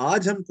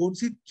आज हम कौन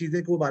सी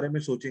चीजें के बारे में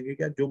सोचेंगे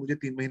क्या जो मुझे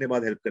 3 महीने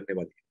बाद हेल्प करने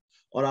वाली है,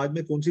 और आज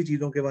मैं कौन सी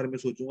चीजों के बारे में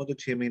सोचूंगा तो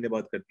 6 महीने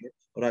बाद करनी है.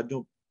 और आज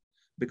जो,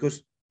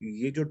 बिकॉज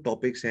ये जो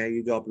टॉपिक्स हैं,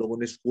 ये जो आप लोगों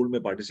ने स्कूल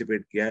में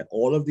पार्टिसिपेट किया है,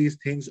 all of these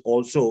things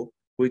also,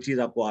 कोई चीज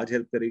आपको आज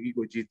हेल्प करेगी,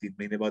 कोई चीज 3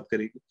 महीने बाद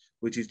करेगी,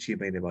 कोई चीज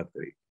 6 महीने बाद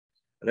करेगी.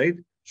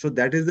 Right? So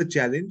that is the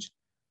challenge.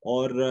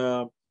 और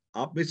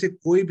आप में से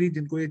कोई भी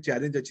जिनको ये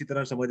चैलेंज अच्छी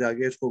तरह समझ आ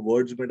गया, इसको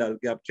वर्ड्स में डाल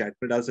के आप चैट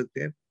में डाल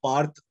सकते हैं.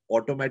 Partha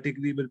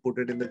automatically will put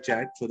it in the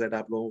chat so that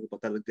आप लोगों को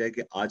पता लग जाए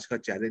कि आज का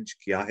चैलेंज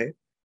क्या है.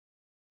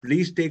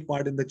 Please take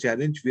part in the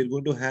challenge. We are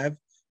going to have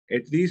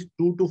at least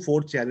 2 to 4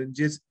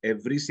 challenges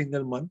every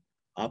single month.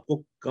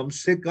 आपको कम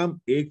से कम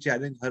एक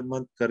चैलेंज हर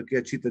मंथ करके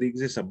अच्छी तरीके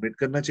से सबमिट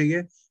करना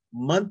चाहिए.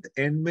 मंथ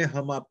एंड में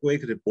हम आपको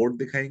एक रिपोर्ट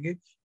दिखाएंगे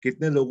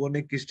कितने लोगों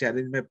ने किस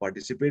चैलेंज में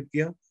पार्टिसिपेट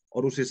किया,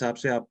 और उस हिसाब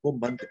से आपको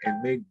मंथ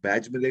एंड में एक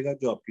बैच मिलेगा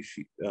जो आपकी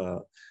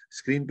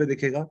स्क्रीन पे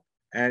दिखेगा.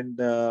 And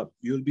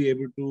you will be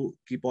able to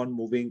keep on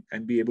moving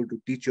and be able to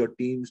teach your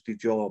teams,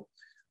 teach your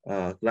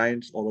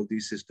clients all of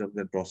these systems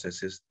and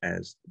processes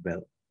as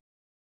well.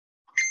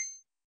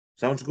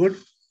 Sounds good?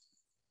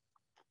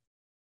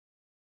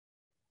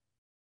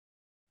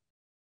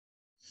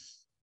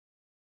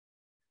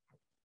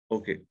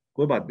 Okay,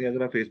 कोई बात नहीं.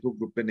 अगर आप Facebook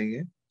group पे नहीं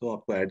है तो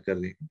आपको ऐड कर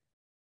लेंगे.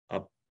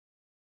 आप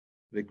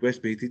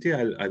रिक्वेस्ट भेज दीजिए,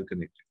 I'll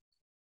connect.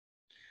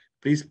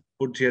 Please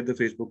share the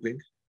Facebook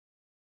link.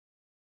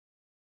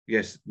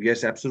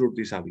 Yes,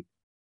 absolutely, Savi.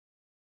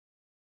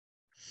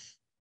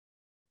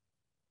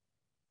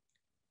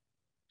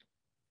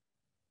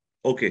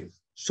 Okay,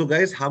 so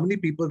guys, how many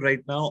people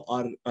right now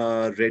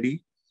are ready?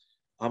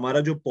 हमारा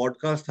जो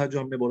पॉडकास्ट था, जो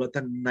हमने बोला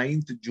था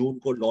 9th जून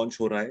को लॉन्च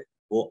हो रहा है,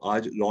 वो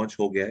आज लॉन्च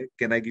हो गया है.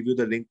 Can I give you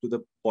the link to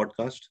the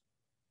podcast?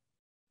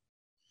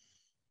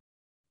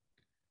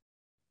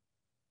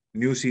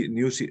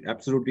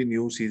 Absolutely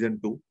new season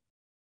 2.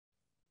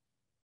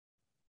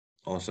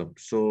 Awesome.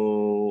 So,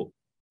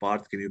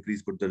 Parth, can you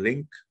please put the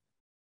link?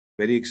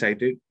 Very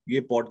excited.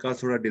 ये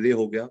पॉडकास्ट थोड़ा डिले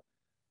हो गया.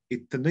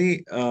 इतनी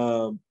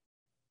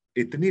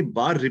इतनी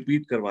बार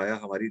रिपीट करवाया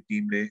हमारी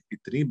टीम ने,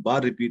 इतनी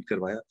बार रिपीट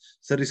करवाया,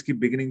 सर इसकी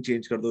बिगिनिंग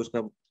चेंज कर दो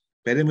इसका.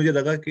 पहले मुझे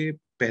लगा कि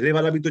पहले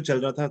वाला भी तो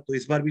चल रहा था, तो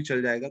इस बार भी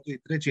चल जाएगा, तो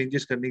इतने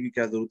चेंजेस करने की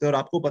क्या जरूरत है. और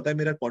आपको पता है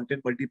मेरा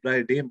कंटेंट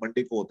मल्टीप्लाई डे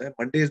मंडे को होता है.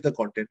 Monday is the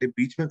content.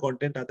 बीच में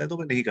कंटेंट आता है तो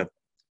मैं नहीं करता.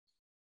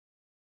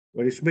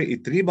 और इसमें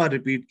इतनी बार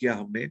रिपीट किया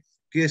हमने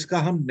कि इसका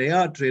हम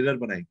नया ट्रेलर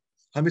बनाएंगे,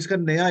 हम इसका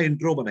नया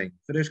इंट्रो बनाएंगे,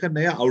 फिर इसका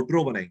नया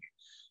आउट्रो बनाएंगे.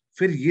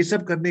 फिर ये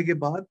सब करने के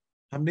बाद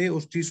हमने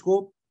उस चीज को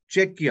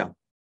चेक किया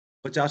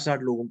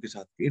 50-60 लोगों के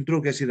साथ,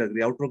 इंट्रो कैसी लग रही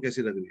है, आउट्रो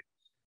कैसी लग रही है.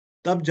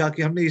 तब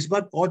जाके हमने इस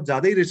बार बहुत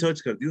ज्यादा ही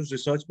रिसर्च कर दी. उस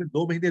रिसर्च में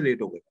 2 महीने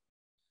लेट हो गए.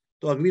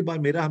 तो अगली बार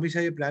मेरा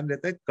हमेशा ये प्लान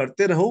रहता है,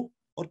 करते रहो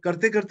और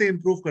करते करते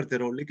इंप्रूव करते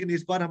रहो. लेकिन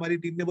इस बार हमारी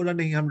टीम ने बोला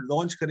नहीं, हम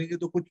लॉन्च करेंगे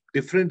तो कुछ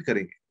डिफरेंट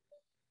करेंगे.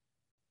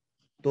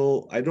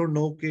 तो आई डोंट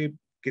नो कि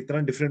कितना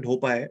डिफरेंट हो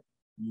पाए.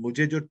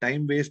 मुझे जो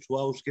टाइम वेस्ट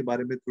हुआ उसके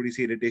बारे में थोड़ी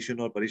सी इरिटेशन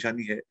और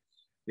परेशानी है.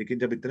 लेकिन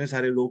जब इतने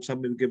सारे लोग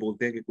सब मिलके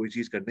बोलते हैं कि कोई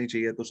चीज करनी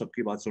चाहिए तो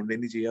सबकी बात सुन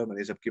लेनी चाहिए. और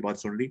मैंने सबकी बात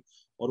सुन ली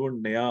और वो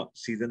नया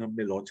सीजन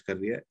हमने लॉन्च कर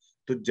लिया है.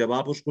 तो जब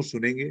आप उसको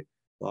सुनेंगे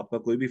तो आपका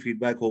कोई भी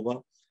फीडबैक होगा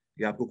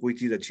या आपको कोई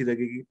चीज अच्छी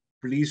लगेगी,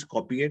 प्लीज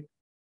कॉपी इट.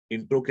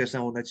 इंट्रो कैसा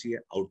होना चाहिए,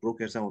 आउट्रो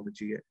कैसा होना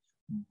चाहिए.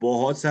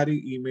 बहुत सारी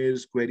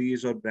ईमेल्स,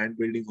 क्वेरीज और ब्रांड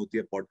बिल्डिंग होती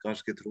है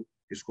पॉडकास्ट के थ्रू.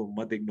 इसको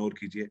मत इग्नोर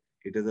कीजिए.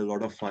 It is a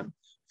lot of fun.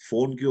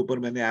 Phone के ऊपर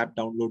मैंने ऐप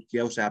डाउनलोड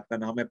किया. उस ऐप का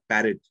नाम है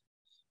पैरेट.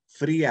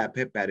 फ्री ऐप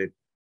है पैरेट.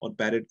 और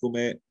पैरेट को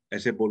मैं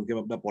ऐसे बोल के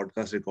मैं अपना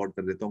पॉडकास्ट रिकॉर्ड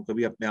कर देता हूँ.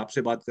 कभी अपने आप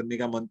से बात करने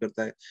का मन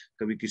करता है,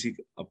 कभी किसी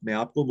अपने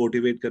आप को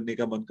मोटिवेट करने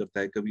का मन करता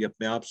है, कभी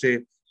अपने आप से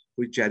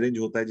कोई चैलेंज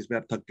होता है जिसमें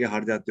आप थक के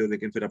हार जाते हो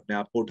लेकिन फिर अपने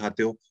आप को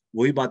उठाते हो.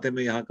 वही बातें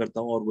मैं यहाँ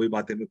करता हूँ और वही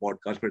बातें मैं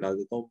पॉडकास्ट पे डाल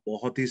देता हूँ.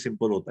 बहुत ही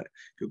सिंपल होता है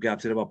क्योंकि आप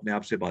सिर्फ अपने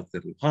आप से बात कर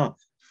रहे हो. हाँ,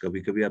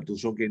 कभी कभी आप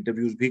दूसरों के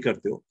इंटरव्यूज भी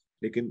करते हो,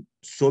 लेकिन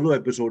सोलो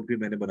एपिसोड भी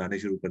मैंने बनाने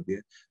शुरू कर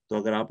दिए. तो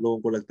अगर आप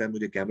लोगों को लगता है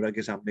मुझे कैमरा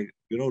के सामने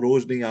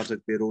रोज नहीं आ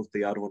सकते, रोज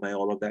तैयार होना है,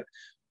 ऑल ऑफ दैट,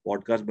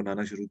 पॉडकास्ट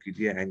बनाना शुरू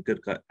कीजिए. एंकर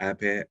का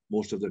ऐप है,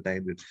 most of the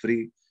time it's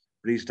free.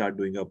 Please start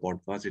doing a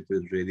podcast. It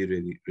will really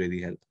really really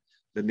help.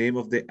 The name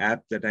of the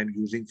app that I'm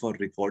using for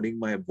recording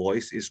my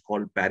voice is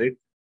called Parrot,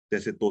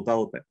 जैसे तोता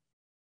होता है.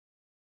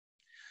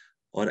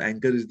 और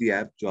Anchor is the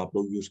app जो आप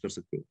लोग use कर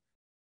सकते हो.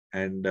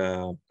 And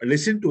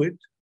listen to it.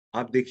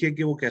 आप देखिए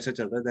कि वो कैसा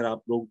चल रहा है. अगर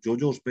आप लोग जो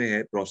जो उसमें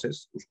है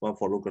प्रोसेस, उसको आप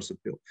फॉलो कर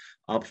सकते हो.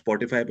 आप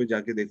स्पॉटिफाई पे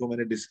जाके देखो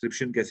मैंने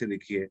डिस्क्रिप्शन कैसे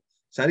लिखी है.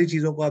 सारी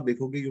चीजों को आप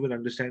देखोगे, यू विल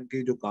अंडरस्टैंड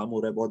कि जो काम हो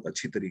रहा है बहुत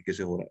अच्छी तरीके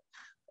से हो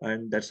रहा है.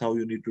 And that's how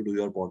you need to do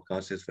your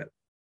podcast as well.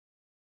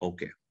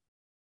 Okay.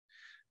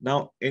 Now,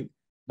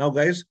 now,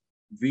 guys,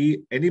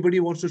 anybody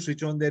wants to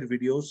switch on their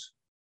videos?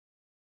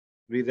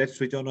 Let's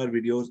switch on our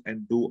videos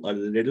and do a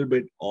little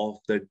bit of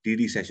the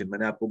DD session.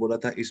 मैंने आपको बोला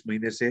था इस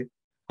महीने से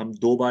हम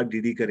 2 बार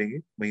DD करेंगे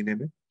महीने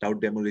में,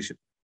 doubt demolition.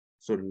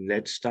 So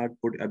let's start.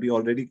 अभी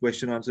already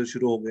question answer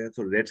शुरू हो गए हैं.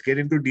 So let's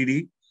get into DD.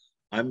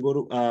 I'm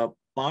going to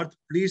Parth,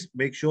 please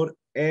make sure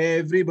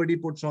everybody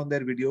puts on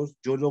their videos.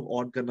 जो लोग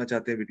on करना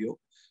चाहते हैं video,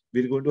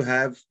 we're going to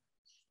have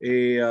a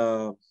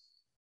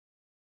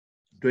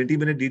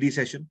 20-minute DD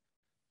session.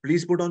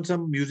 Please put on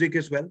some music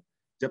as well.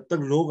 जब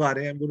तक लोग आ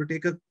रहे हैं, I'm going to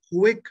take a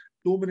quick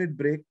 2-minute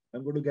break.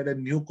 I'm going to get a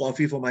new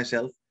coffee for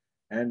myself,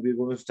 and we're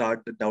going to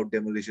start the doubt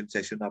demolition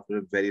session after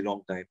a very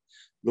long time.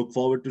 Look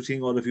forward to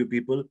seeing all of you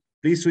people.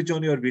 Please switch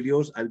on your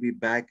videos. I'll be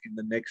back in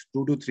the next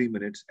 2 to 3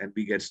 minutes, and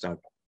we get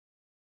started.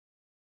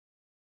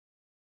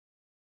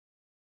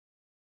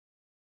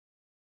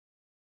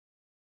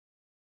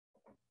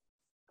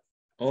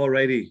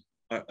 Alrighty.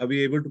 Are we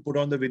able to put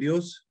on the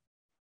videos?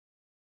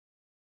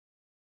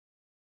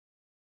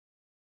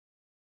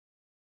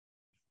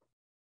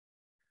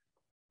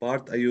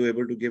 Parth, are you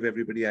able to give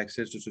everybody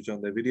access to switch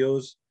on their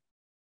videos?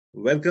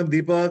 Welcome,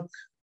 Deepak.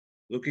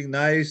 Looking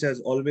nice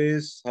as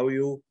always. How are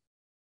you?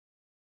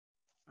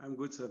 I'm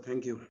good, sir.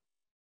 Thank you.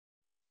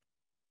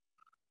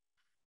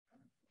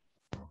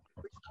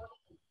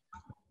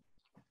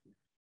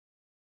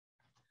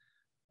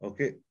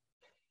 Okay.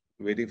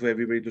 Waiting for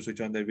everybody to switch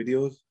on their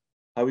videos.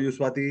 How are you,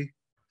 Swati?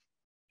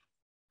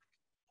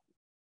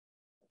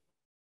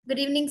 Good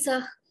evening,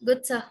 sir.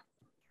 Good, sir.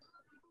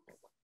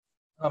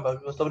 हाँ भाई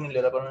वो सब नहीं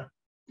ले रहा पर मैं.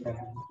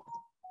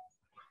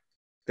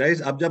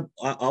 Guys, अब जब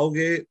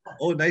आओगे,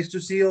 oh, nice to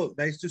see you.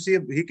 Nice to see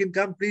him. He can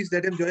come. Please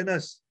let him join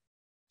us.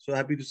 So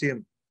happy to see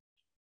him.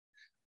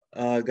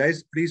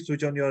 Guys, please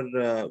switch on your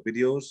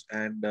videos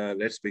and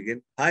let's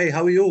begin. Hi,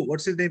 how are you?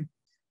 What's his name?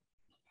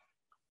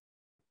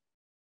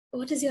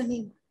 What is your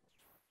name?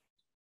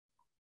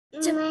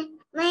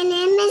 My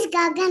name is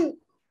Gagan.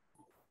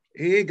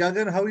 Hey,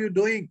 Gagan, how are you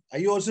doing? Are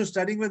you also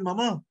studying with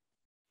Mama?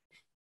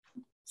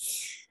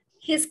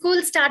 His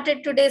school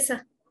started today,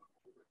 sir.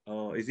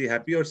 Oh, is he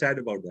happy or sad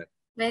about that?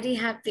 Very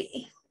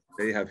happy.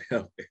 Very happy.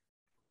 Okay.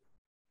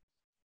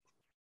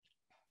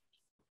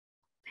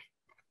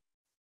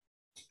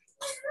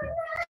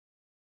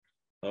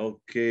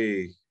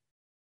 Okay.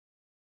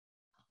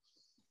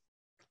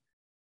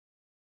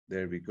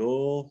 There we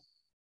go.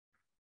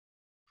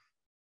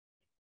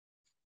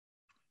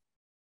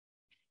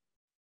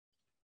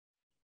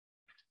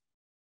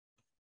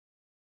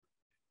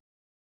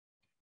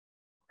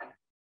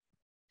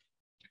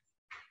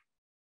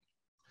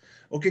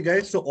 Okay,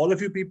 guys. So all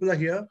of you people are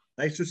here.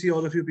 Nice to see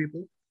all of you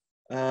people.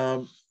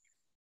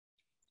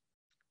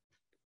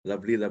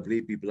 Lovely,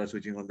 lovely. People are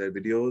switching on their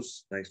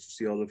videos. Nice to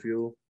see all of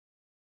you.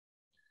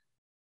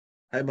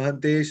 Hi,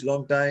 Mahantesh.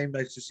 Long time.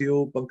 Nice to see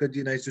you.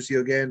 Pankaj, nice to see you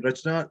again.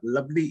 Rachna,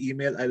 lovely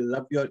email. I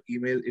love your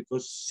email. It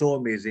was so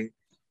amazing.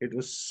 It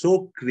was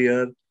so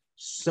clear.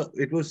 So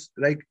it was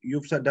like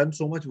you've done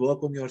so much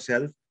work on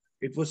yourself.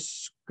 It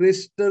was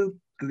crystal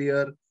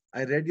clear.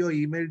 I read your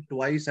email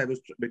twice.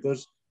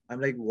 Because I'm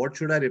like, what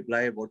should I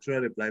reply? What should I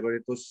reply? But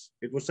it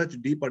was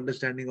such deep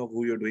understanding of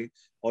who you're doing.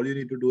 All you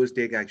need to do is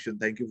take action.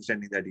 Thank you for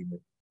sending that email.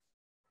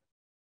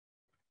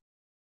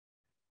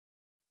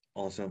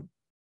 Awesome.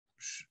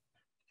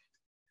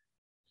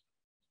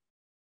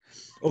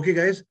 Okay,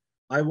 guys,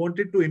 I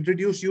wanted to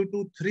introduce you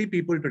to 3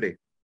 people today.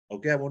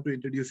 Okay, I want to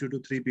introduce you to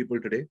 3 people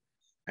today.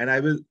 And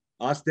I will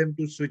ask them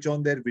to switch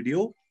on their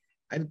video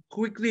and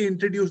quickly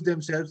introduce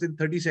themselves in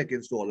 30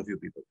 seconds to all of you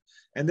people.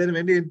 And then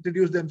when they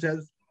introduce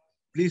themselves,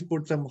 please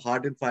put some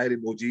heart and fire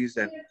emojis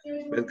and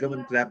welcome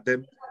and clap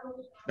them.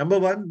 Number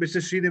 1,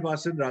 Mr.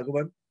 Srinivasan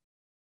Raghavan.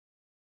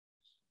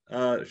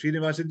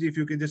 Srinivasan ji, if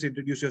you can just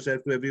introduce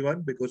yourself to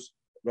everyone because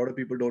a lot of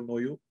people don't know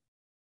you.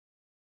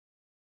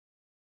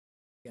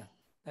 Yeah,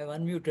 I've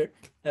unmuted.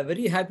 A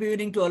very happy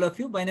evening to all of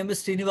you. My name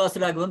is Srinivas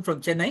Raghavan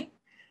from Chennai.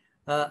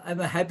 I'm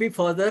a happy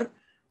father,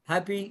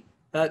 happy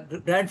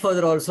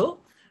grandfather also.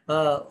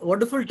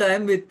 Wonderful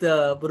time with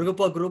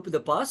Burgappa Group in the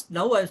past.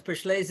 Now I'm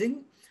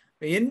specializing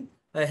in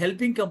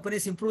helping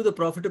companies improve the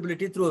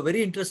profitability through a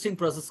very interesting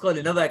process called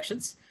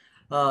InnovaActions.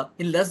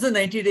 In less than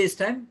 90 days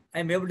time,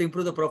 I'm able to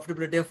improve the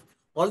profitability of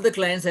all the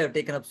clients I have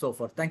taken up so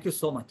far. Thank you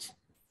so much.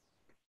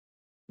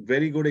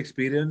 Very good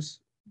experience,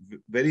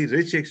 very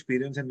rich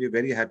experience, and we're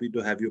very happy to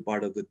have you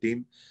part of the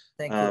team.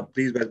 Thank you.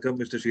 Please welcome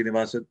Mr.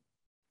 Srinivasan.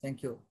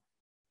 Thank you.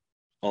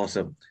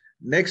 Awesome.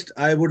 Next,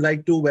 I would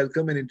like to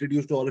welcome and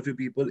introduce to all of you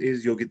people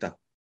is Yogita.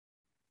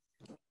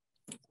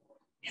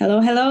 Hello,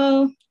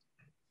 hello.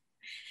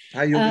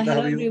 Hi, Yogita. Hello,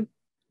 how are you?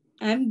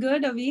 I'm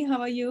good, Avi. How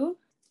are you?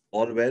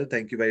 All well.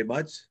 Thank you very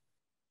much.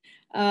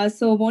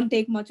 So won't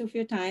take much of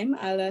your time.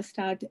 I'll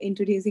start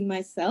introducing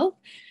myself.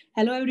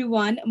 Hello,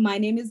 everyone. My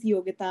name is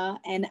Yogita,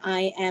 and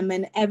I am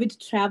an avid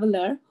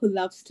traveler who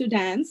loves to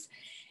dance,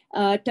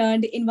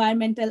 turned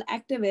environmental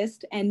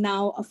activist, and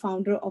now a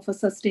founder of a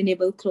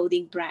sustainable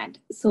clothing brand.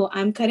 So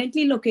I'm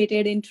currently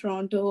located in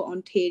Toronto,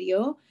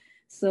 Ontario.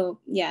 So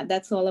yeah,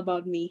 that's all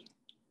about me.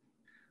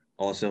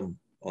 Awesome.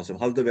 Awesome.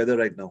 How's the weather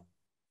right now?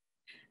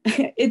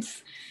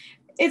 It's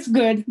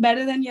good.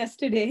 Better than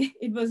yesterday.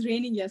 It was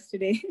raining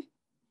yesterday.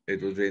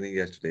 It was raining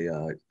yesterday.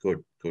 Yeah,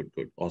 good, good,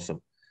 good.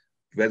 Awesome.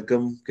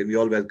 Welcome. Can we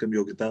all welcome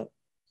Yogita?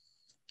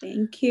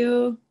 Thank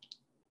you.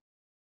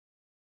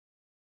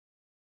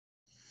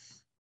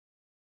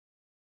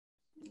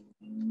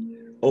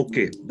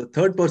 Okay. The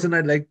third person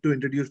I'd like to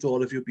introduce to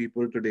all of you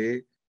people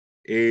today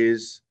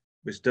is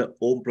Mr.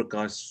 Om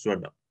Prakash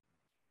Swarna.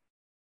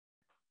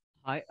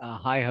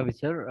 Hi, Avi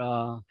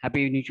sir.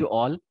 Happy evening to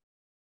all.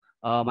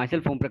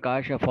 Myself, Om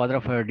Prakash, a father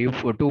of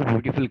two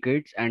beautiful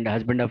kids and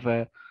husband of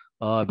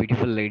a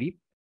beautiful lady.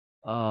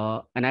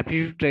 An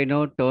aptitude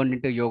trainer turned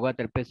into yoga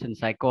therapist and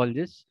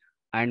psychologist.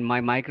 And my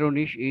micro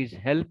niche is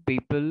help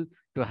people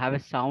to have a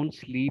sound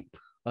sleep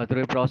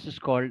through a process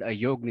called a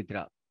Yog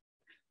Nidra.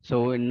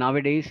 So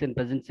nowadays, in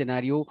present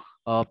scenario,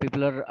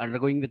 people are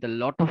undergoing with a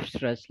lot of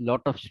stress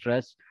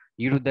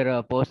due to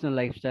their personal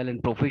lifestyle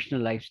and professional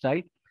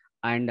lifestyle.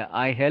 And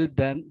I help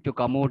them to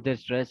come out their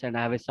stress and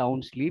have a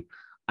sound sleep.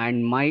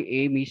 And my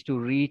aim is to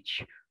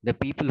reach the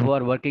people who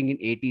are working in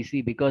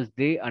ATC because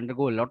they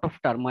undergo a lot of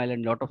turmoil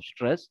and lot of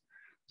stress.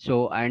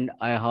 So, and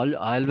I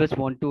always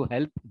want to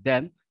help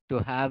them to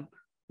have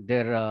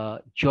their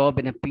job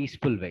in a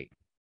peaceful way.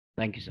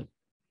 Thank you, sir.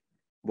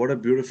 What a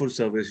beautiful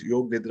service,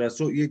 Yog Nidra.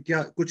 So, ये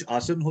क्या कुछ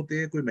आसन होते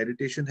हैं, कोई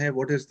meditation है?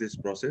 What is this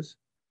process?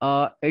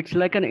 It's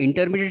like an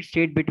intermediate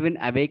state between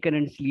awaken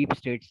and sleep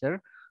state, sir.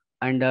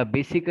 And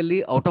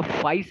basically, out of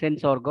 5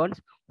 sense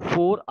organs,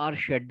 4 are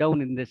shut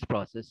down in this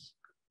process.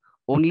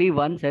 Only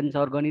one sense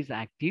organ is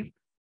active.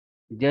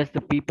 Just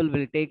the people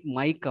will take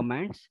my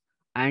commands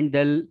and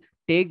they'll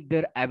take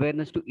their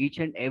awareness to each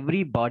and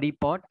every body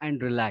part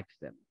and relax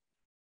them.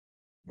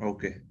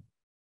 Okay.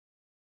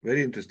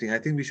 Very interesting. I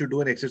think we should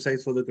do an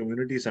exercise for the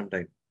community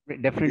sometime.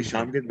 Definitely.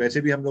 शाम के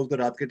वैसे भी हम लोग तो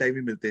रात के time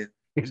ही मिलते हैं.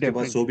 इसके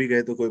बाद सो भी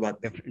गए तो कोई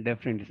बात नहीं.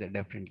 Definitely, sir.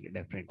 Definitely.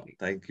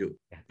 Thank you.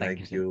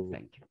 Thank you.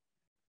 Thank you.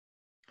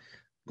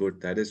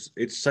 Good.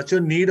 It's such a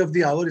need of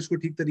the hour. इसको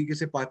ठीक तरीके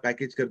से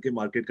पैकेज करके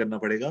मार्केट करना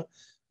पड़ेगा.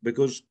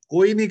 Because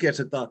कोई नहीं कह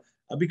सकता.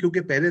 अभी क्योंकि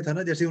पहले था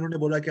ना, जैसे उन्होंने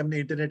बोला कि हमने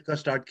इंटरनेट का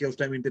स्टार्ट किया, उस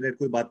टाइम इंटरनेट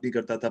कोई बात नहीं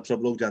करता था, अब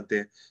सब लोग जानते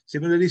हैं.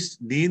 सिमिलरली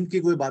नींद की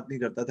कोई बात नहीं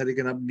करता था,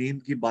 लेकिन अब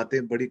नींद की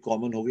बातें बड़ी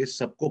कॉमन हो गई,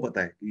 सबको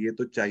पता है कि ये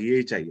तो चाहिए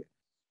ही चाहिए.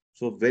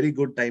 So very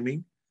good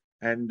timing.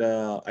 And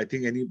I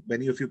think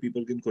many of you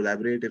people can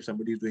collaborate if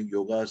somebody is doing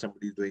yoga,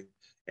 somebody is doing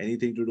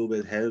anything to do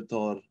with health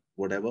or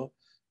whatever.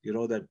 You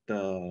know that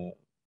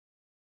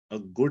a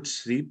good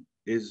sleep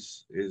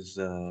is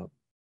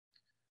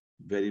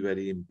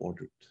very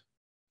important.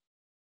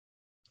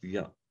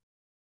 Yeah.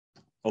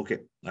 Okay.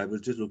 I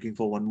was just looking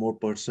for one more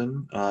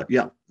person.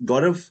 Yeah,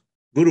 Gaurav,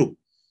 Guru,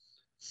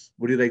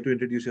 would you like to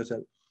introduce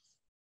yourself?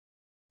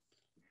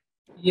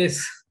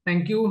 Yes,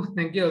 thank you,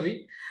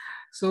 Avi.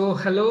 So,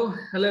 hello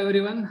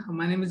everyone.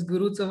 My name is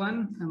Guru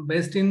Chavan. I'm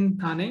based in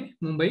Thane,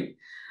 Mumbai.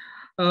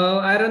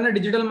 I run a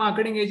digital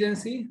marketing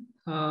agency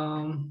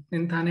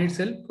in Thane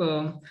itself.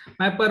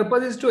 My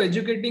purpose is to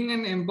educating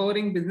and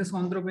empowering business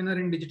entrepreneur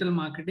in digital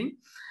marketing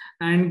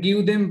and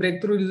give them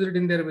breakthrough result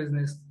in their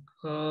business.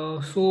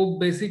 So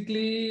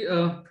basically,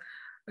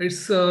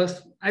 it's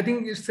I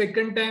think it's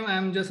second time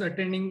I'm just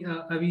attending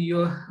Avi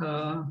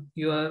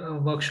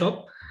your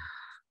workshop.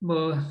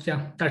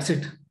 Yeah, that's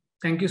it.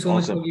 Thank you so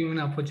much for Awesome. giving me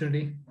an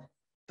opportunity.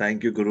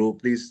 Thank you, Guru.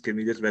 Please, can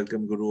we just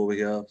welcome Guru over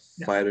here?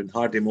 Yeah. Fire and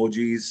heart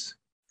emojis.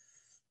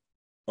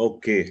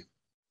 Okay.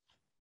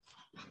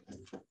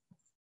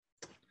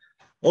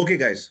 Okay,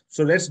 guys.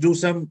 So let's do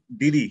some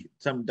DD,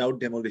 some doubt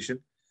demolition.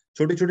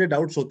 छोटे छोटे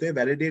doubts होते हैं,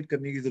 validate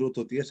करने की जरूरत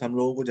होती है. हम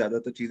लोगों को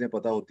ज्यादातर चीजें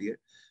पता होती है,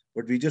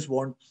 but we just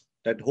want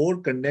that whole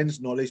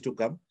condensed knowledge to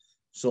come.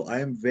 So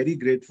I am very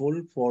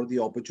grateful for the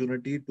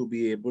opportunity to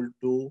be able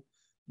to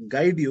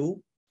guide you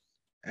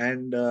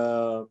and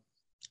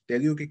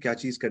tell you कि क्या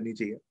चीज करनी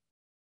चाहिए.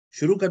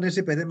 शुरू करने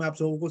से पहले मैं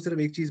आप लोगों को सिर्फ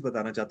एक चीज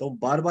बताना चाहता हूँ.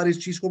 बार बार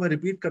इस चीज को मैं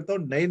रिपीट करता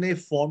हूँ नए नए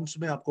फॉर्म्स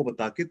में आपको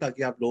बता के,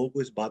 ताकि आप लोगों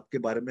को इस बात के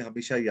बारे में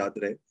हमेशा याद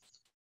रहे.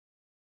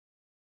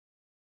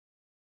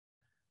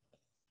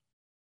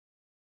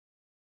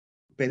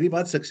 पहली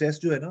बात, सक्सेस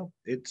जो है ना,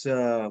 इट्स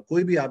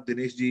कोई भी आप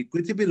दिनेश जी,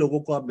 किसी भी लोगों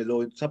को आप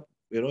मिलो, सब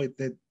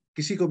इतने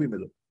किसी को भी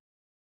मिलो,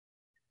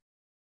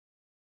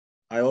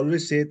 I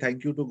always say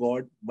thank you to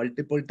God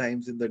multiple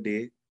times in the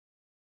day,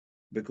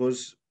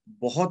 because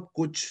बहुत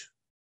कुछ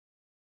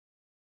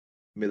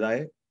मिला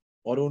है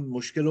और उन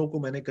मुश्किलों को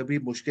मैंने कभी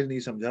मुश्किल नहीं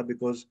समझा,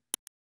 because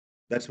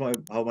that's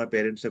how my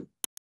parents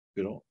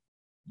have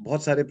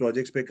बहुत सारे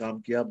प्रोजेक्ट्स पे काम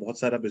किया, बहुत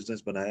सारा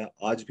बिजनेस बनाया,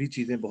 आज भी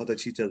चीजें बहुत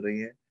अच्छी चल रही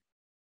हैं.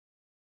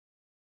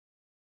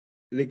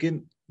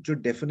 लेकिन जो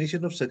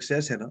डेफिनेशन ऑफ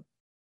सक्सेस है ना,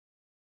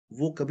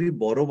 वो कभी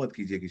बोरो मत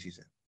कीजिए किसी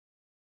से.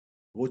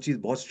 वो चीज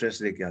बहुत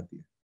स्ट्रेस लेके आती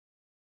है.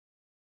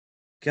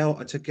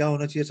 क्या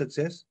होना चाहिए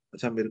सक्सेस?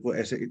 अच्छा, मेरे को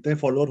ऐसे इतने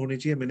फॉलोअर होने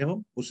चाहिए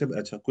मिनिमम, उससे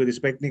अच्छा कोई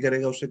रिस्पेक्ट नहीं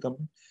करेगा, उससे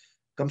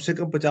कम से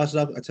कम 50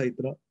 लाख, अच्छा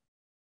इतना.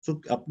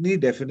 तो अपनी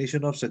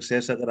डेफिनेशन ऑफ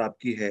सक्सेस अगर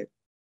आपकी है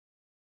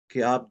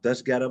कि आप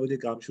 10-11 बजे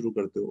काम शुरू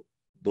करते हो,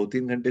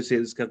 2-3 घंटे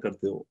सेल्स का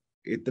करते हो,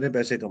 इतने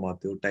पैसे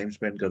कमाते हो, टाइम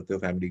स्पेंड करते हो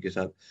फैमिली के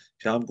साथ,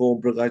 शाम को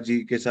ओम प्रकाश जी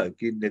के साथ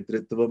की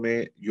नेतृत्व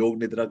में योग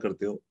निद्रा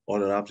करते हो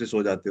और आराम से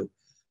सो जाते हो,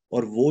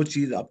 और वो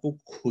चीज आपको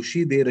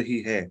खुशी दे रही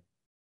है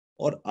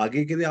और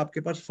आगे के लिए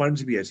आपके पास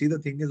फंड्स भी है. सी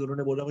द थिंग इज,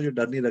 उन्होंने बोला मुझे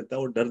डर नहीं लगता,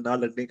 और डर ना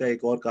लगने का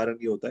एक और कारण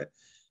ये होता है,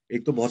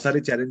 एक तो बहुत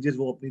सारे चैलेंजेस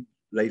वो अपनी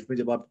लाइफ में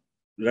जब आप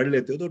लड़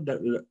लेते हो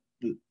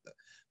तो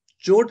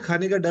चोट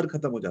खाने का डर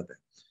खत्म हो जाता है,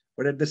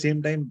 but at the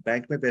same time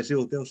bank में पैसे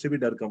होते हैं, उससे भी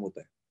डर कम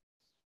होता है.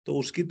 तो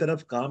उसकी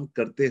तरफ काम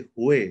करते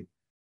हुए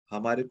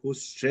हमारे को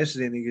स्ट्रेस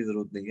लेने की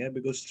जरूरत नहीं है,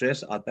 बिकॉज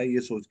स्ट्रेस आता है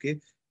ये सोच के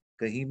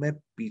कहीं मैं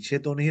पीछे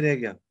तो नहीं रह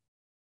गया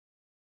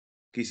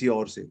किसी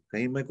और से,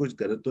 कहीं मैं कुछ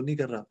गलत तो नहीं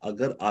कर रहा,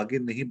 अगर आगे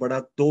नहीं बढ़ा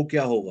तो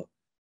क्या होगा.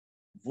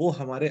 वो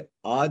हमारे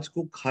आज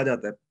को खा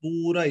जाता है,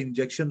 पूरा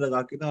इंजेक्शन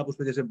लगा के ना, आप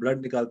उसमें जैसे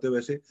ब्लड निकालते हो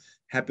वैसे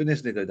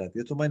हैप्पीनेस निकल जाती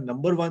है. तो my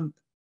number one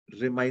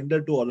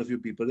reminder to all of you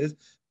people is,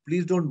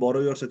 please don't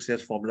borrow your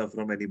success formula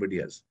from anybody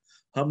else.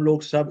 हम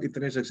लोग सब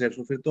इतने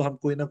सक्सेसफुल, फिर तो हम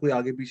कोई ना कोई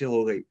आगे पीछे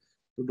हो गई,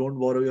 तो don't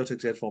borrow your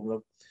success formula.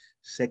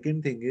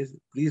 Second thing is,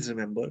 please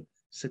remember,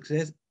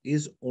 success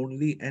is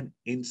only an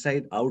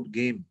inside out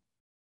game.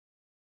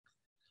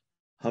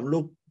 हम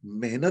लोग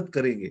मेहनत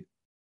करेंगे,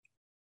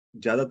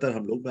 ज्यादातर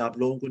हम लोग, मैं आप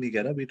लोगों को नहीं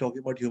कह रहा, we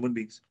talking about human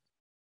beings,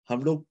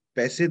 हम लोग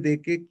पैसे दे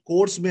के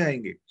कोर्स में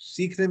आएंगे,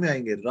 सीखने में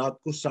आएंगे, रात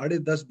को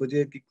 10:30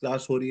 बजे की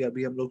क्लास हो रही है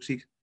अभी, हम लोग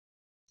सीख,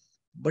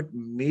 but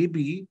may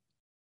be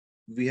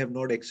we have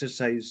not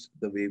exercised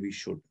the way we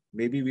should.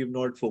 Maybe we've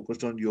not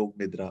focused on yoga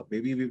nidra.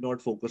 Maybe we've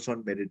not focused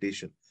on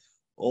meditation.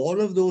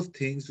 All of those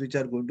things which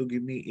are going to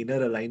give me inner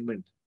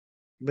alignment,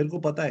 मेरे को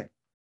पता है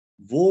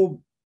वो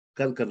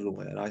कल कर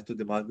लूंगा यार, आज तो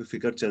दिमाग में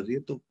फिकर चल रही है,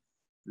 तो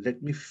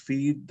लेट मी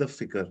फीड द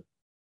फिकर.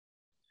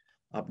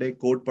 आपने एक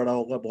कोट पढ़ा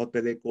होगा, बहुत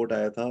पहले एक कोट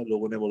आया था,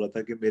 लोगों ने बोला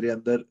था कि मेरे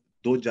अंदर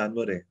 2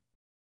 जानवर हैं.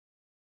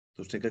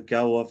 तो उसने कहा क्या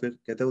हुआ फिर?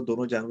 कहता है वो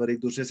दोनों जानवर एक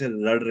दूसरे से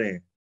लड़ रहे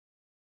हैं.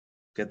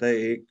 कहता है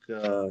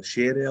एक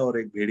शेर है और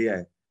एक भेड़िया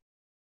है.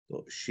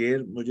 तो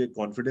शेर मुझे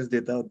कॉन्फिडेंस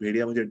देता है और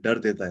भेड़िया मुझे डर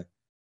देता है.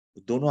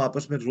 तो दोनों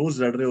आपस में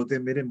रोज लड़ रहे होते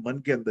हैं मेरे मन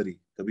के अंदर ही,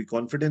 कभी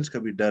कॉन्फिडेंस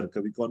कभी डर,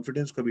 कभी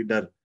कॉन्फिडेंस कभी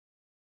डर.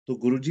 तो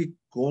गुरुजी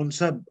कौन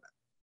सा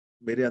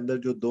मेरे अंदर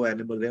जो 2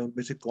 एनिमल है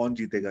उनमें से कौन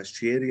जीतेगा,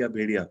 शेर या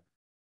भेड़िया?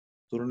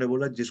 तो उन्होंने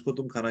बोला जिसको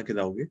तुम खाना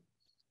खिलाओगे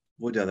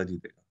वो ज्यादा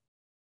जीतेगा.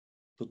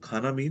 तो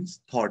खाना मीन्स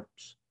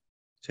थॉट्स.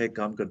 अच्छा, एक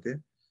काम करते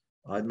हैं,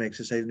 आज मैं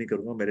एक्सरसाइज नहीं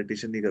करूंगा,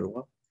 मेडिटेशन नहीं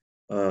करूंगा,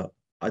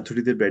 आज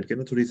थोड़ी देर बैठ के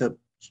ना थोड़ी सा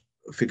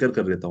फिक्र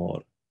कर लेता हूँ,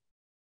 और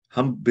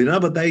हम बिना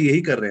बताए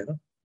यही कर रहे हैं ना,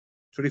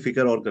 थोड़ी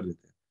फिक्र और कर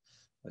लेते हैं,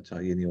 अच्छा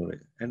ये नहीं हो रहा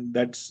है, and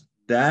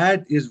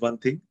that is one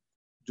thing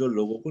जो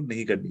लोगों को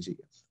नहीं करनी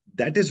चाहिए.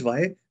 दैट इज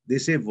व्हाई दे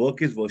से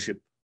वर्क इज वर्शिप.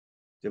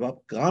 जब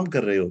आप काम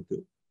कर रहे होते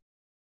हो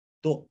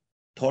तो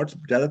थॉट्स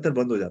ज्यादातर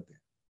बंद हो जाते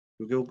हैं,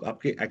 क्योंकि वो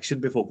आपके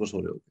एक्शन पे फोकस हो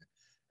रहे होते हैं.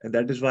 And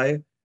that is why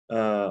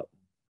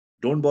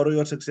don't borrow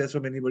your success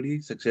from anybody.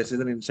 Success is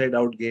an inside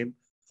out game.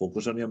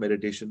 Focus on your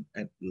meditation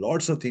and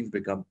lots of things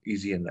become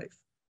easy in life.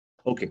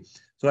 Okay,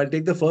 so I'll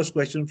take the first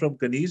question from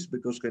Kaniz,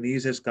 because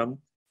Kaniz has come.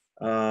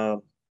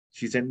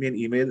 She sent me an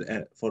email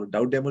for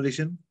doubt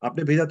demolition.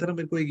 आपने भेजा था ना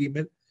मेरे को एक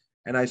email,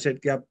 and I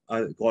said कि आप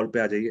call पे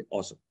आ जाइए.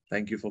 Awesome.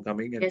 Thank you for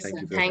coming, and Yes, thank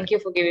sir. you for your Thank time. you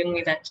for giving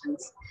me that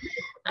chance.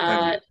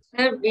 Thank you.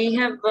 Sir, we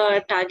have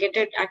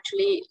targeted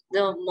actually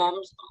the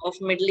moms of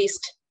Middle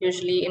East.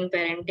 Usually in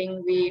parenting,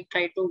 we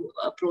try to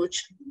approach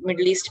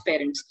Middle East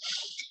parents.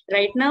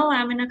 Right now,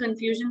 I'm in a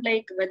confusion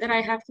like whether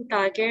I have to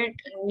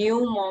target new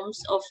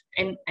moms of,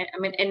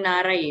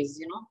 NRIs,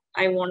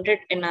 I wanted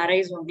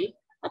NRIs only.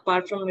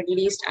 Apart from Middle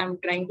East, I'm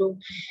trying to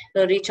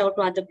reach out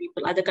to other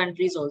people, other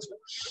countries also.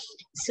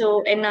 So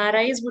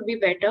NRIs would be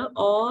better,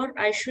 or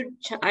I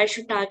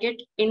should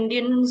target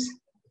Indians,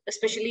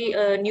 especially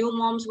new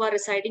moms who are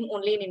residing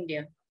only in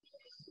India.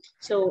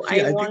 So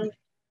See, I want.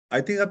 I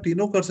think आप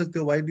तीनों कर सकते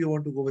हो. Why do you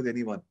want to go with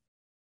anyone?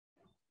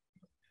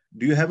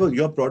 Do you have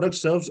your product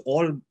serves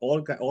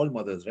all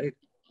mothers, right?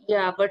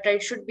 Yeah, but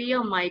it should be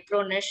a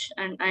micro niche,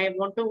 and I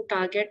want to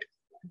target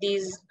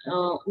these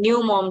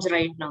new moms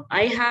right now.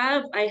 I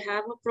have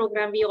a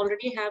program. We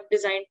already have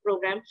designed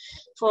program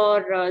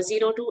for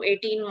 0 to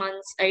 18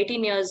 months,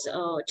 18 years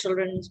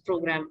children's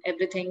program.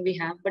 Everything we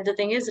have, but the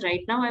thing is,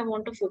 right now I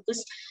want to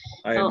focus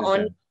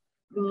on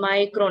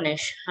micro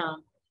niche.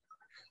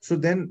 So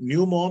then,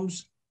 new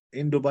moms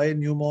in Dubai,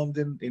 new moms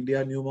in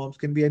India, new moms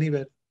can be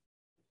anywhere.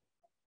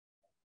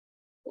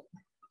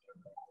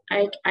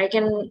 I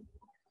can.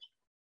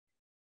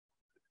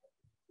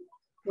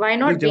 Why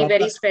not be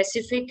very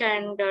specific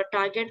and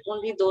target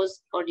only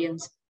those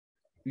audience?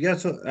 Yeah,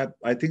 so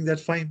I think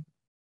that's fine,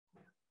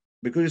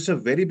 because it's a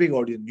very big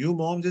audience. New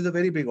moms is a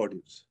very big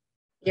audience.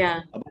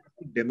 Yeah. अब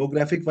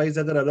demographic wise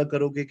अगर अलग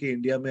करोगे कि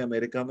India में,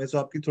 America में, तो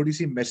आपकी थोड़ी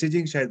सी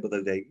मैसेजिंग शायद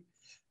बदल जाएगी.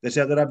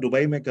 जैसे अगर आप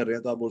दुबई में कर रहे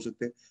हैं तो आप बोल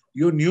सकते हैं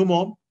you new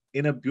mom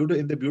in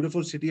the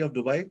beautiful city of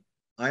Dubai.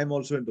 I am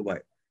also in Dubai.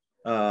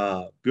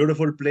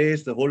 Beautiful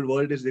place, the whole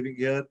world is living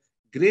here,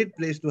 great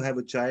place to have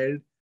a child,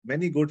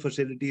 many good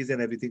facilities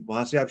and everything.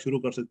 वहां से आप शुरू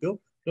कर सकते हो,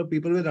 so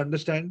people will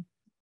understand,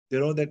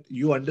 that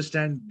you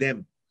understand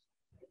them.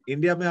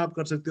 India में आप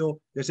कर सकते हो,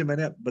 जैसे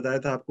मैंने बताया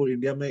था आपको,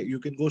 इंडिया में you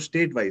can go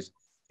state wise.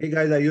 Hey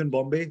guys, are you in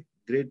Bombay?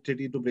 Great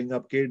city to bring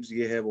up kids.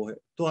 ये है वो है,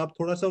 तो आप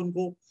थोड़ा सा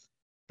उनको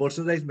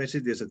personalized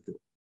message दे सकते हो.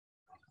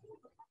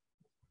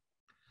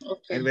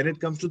 Okay. And when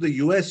it comes to the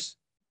US,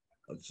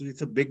 so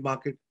it's a big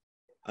market.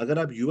 अगर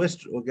आप US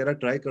वगैरह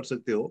try कर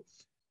सकते हो,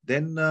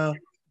 then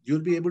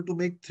you'll be able to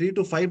make 3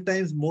 to 5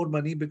 times more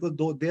money, because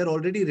though they are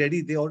already ready,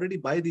 they already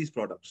buy these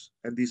products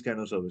and these kind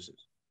of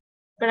services.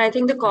 But I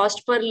think the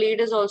cost per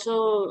lead is also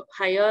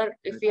higher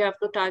if we have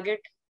to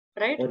target,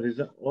 right?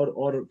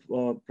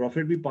 और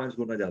profit भी 5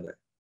 गुना ज्यादा है.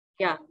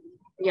 Yeah.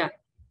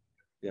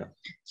 Yeah.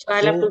 So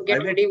I'll have to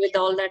get ready with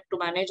all that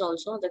to manage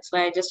also. That's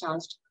why I just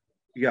asked.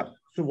 Yeah.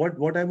 So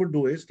what I would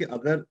do is कि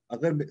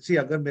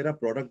अगर मेरा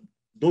product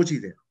दो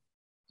चीजें,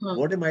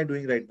 what am I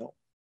doing right now?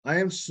 I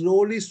am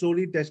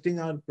slowly testing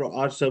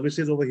our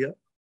services over here,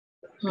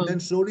 and then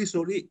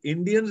slowly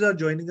Indians are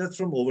joining us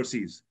from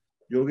overseas.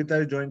 Yogita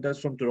has joined us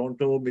from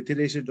Toronto.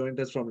 Mithilesh has joined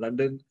us from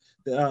London.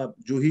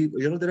 Juhi,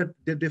 there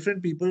are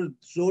different people.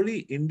 Slowly,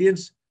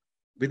 Indians,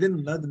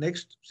 within the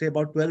next, say,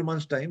 about 12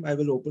 months' time, I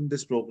will open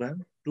this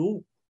program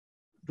to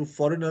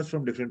foreigners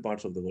from different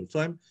parts of the world.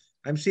 So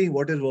I'm seeing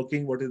what is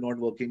working, what is not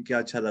working, क्या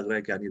अच्छा लग रहा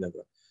है, क्या नहीं लग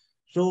रहा.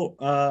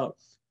 So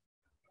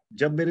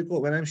जब मेरे को,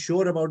 when I'm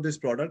sure about this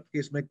product, कि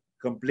इसमें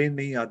complaint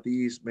नहीं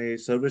आती, इसमें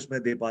service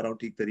मैं दे पा रहा हूँ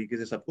ठीक तरीके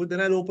से सब कुछ,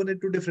 then I'll open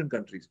it to different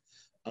countries.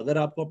 अगर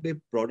आपको अपने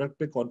product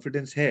पे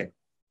confidence है,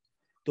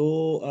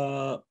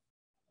 तो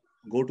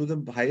go to the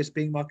highest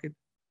paying market.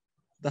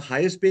 The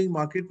highest paying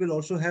market will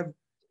also have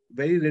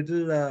very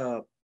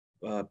little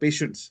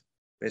patience.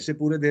 पैसे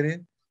पूरे दे रहे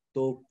हैं,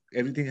 तो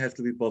everything has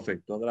to be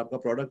perfect. तो अगर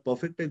आपका product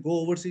perfect है, go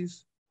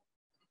overseas.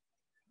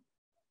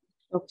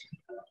 Okay.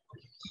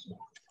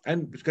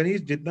 एंड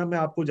कनीज, जितना मैं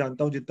आपको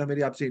जानता हूँ, जितना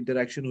मेरी आपसे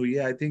इंटरेक्शन हुई है,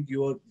 आई थिंक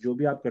जो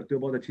भी आप करते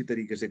हो बहुत अच्छी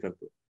तरीके से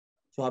करते हो.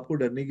 तो आपको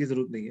डरने की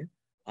जरूरत नहीं है.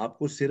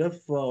 आपको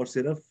सिर्फ और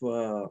सिर्फ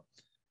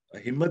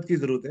हिम्मत की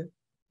जरूरत है.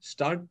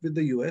 Start with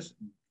the US.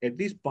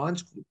 At least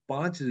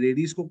पांच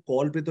लेडीज को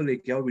कॉल पे तो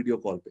लेके आओ, वीडियो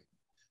कॉल पे.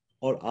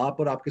 और आप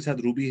और आपके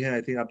साथ रूबी है,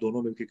 आई थिंक आप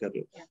दोनों मिलकर कर रहे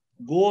हो.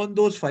 Go on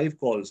those 5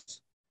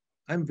 calls.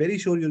 I am very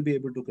sure you will be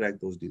able to crack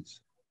those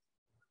deals.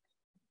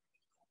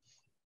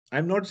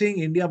 I'm not saying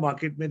India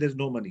market mein there's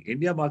no money.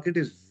 India market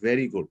is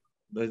very good.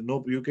 There's no,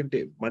 you can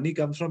take, money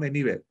comes from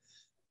anywhere.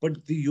 But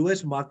the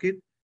US market,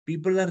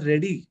 people are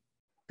ready.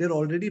 They're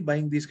already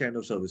buying these kind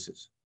of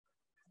services.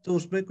 तो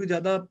उसमें कोई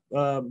ज्यादा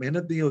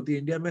मेहनत नहीं होती।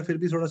 India में फिर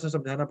भी थोड़ा सा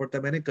समझाना पड़ता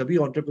है। मैंने कभी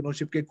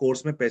एंटरप्रेन्योरशिप के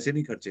कोर्स में पैसे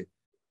नहीं खर्चे।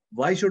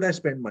 Why should I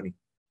spend money?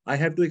 I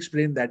have to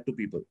explain that to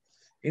people.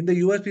 In the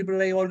US people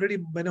like already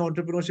मैंने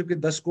एंटरप्रेन्योरशिप के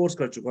 10 कोर्स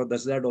कर चुका हूँ,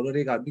 $10,000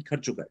 एक आदमी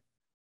खर्च चुका है।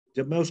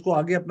 जब मैं उसको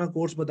आगे अपना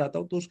कोर्स बताता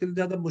हूँ तो उसके लिए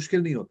ज्यादा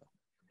मुश्किल नहीं होता,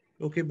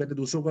 क्योंकि मैंने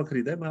दूसरों का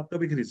खरीदा है, मैं आपका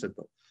भी खरीद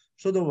सकता हूँ।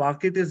 So the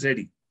market is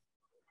ready,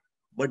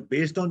 but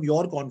based on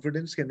your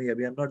confidence के नहीं,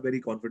 अभी I am not very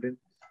confident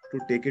to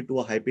take it to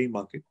a high paying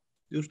market.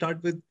 You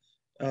start with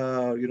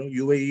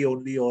UAE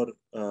only, or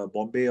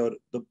Bombay, or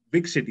the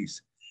big cities.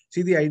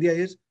 See, the idea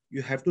is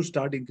you have to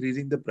start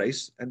increasing the price,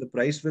 and the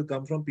price will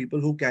come from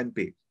people who can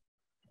pay.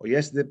 Oh,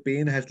 yes, the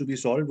pain has to be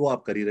solved. वो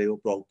आप कर ही रहे हो,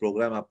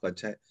 program आपका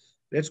अच्छा है.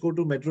 Let's go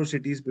to metro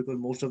cities, because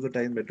most of the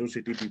time metro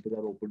city people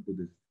are open to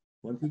this.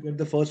 Once we get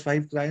the first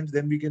 5 clients,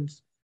 then we can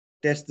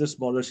test the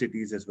smaller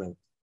cities as well.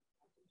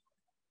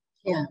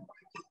 Yeah,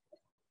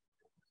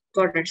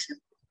 got it, sir.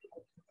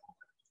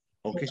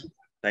 Okay,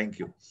 thank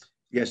you.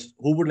 Yes,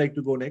 who would like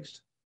to go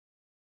next?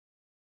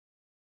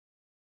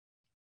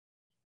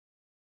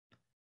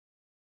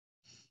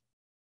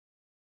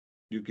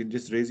 You can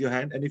just raise your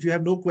hand, and if you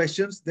have no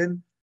questions, then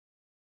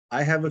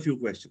I have a few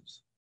questions.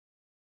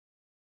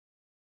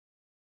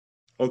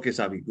 Okay,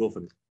 Savi, go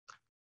for it.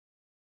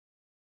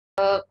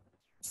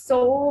 So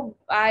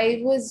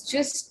I was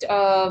just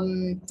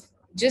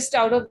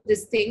out of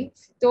this thing.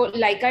 So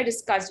like I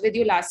discussed with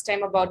you last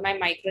time about my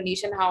micro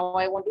niche and how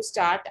I want to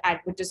start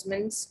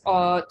advertisements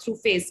through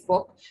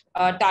Facebook,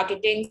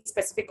 targeting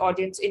specific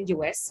audience in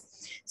US.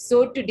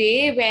 So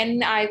today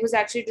when I was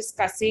actually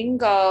discussing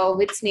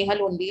with Snehal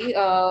only,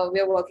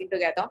 we are working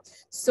together.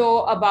 So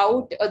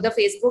about the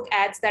Facebook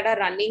ads that are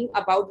running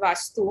about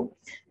Vastu.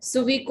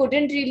 So we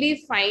couldn't really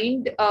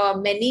find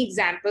many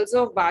examples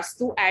of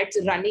Vastu ads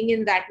running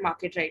in that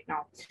market right now.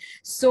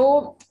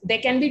 So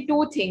there can be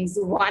two things.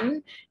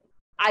 One,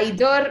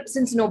 either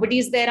since nobody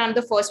is there on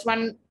the first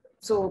one,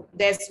 so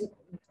there's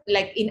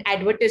like in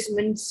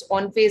advertisements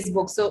on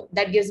Facebook, so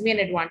that gives me an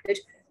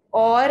advantage.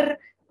 Or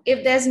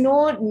if there's no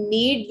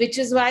need, which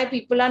is why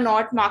people are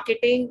not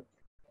marketing,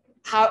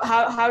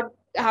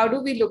 how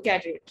do we look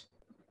at it?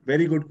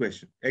 Very good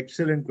question.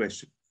 Excellent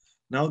question.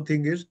 Now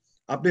thing is,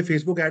 आपने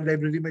Facebook ad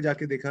library में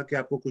जाके देखा कि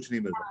आपको कुछ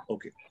नहीं मिल रहा.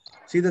 Okay.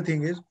 See, the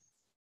thing is,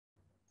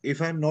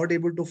 if I'm not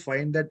able to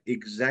find that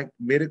exact,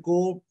 मेरे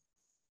को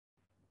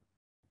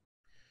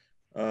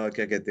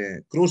क्या कहते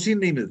हैं, क्रोसिन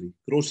नहीं मिल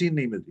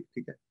रही,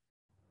 ठीक है.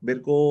 मेरे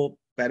को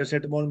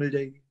पैरासेटामोल मिल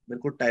जाएगी, मेरे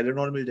को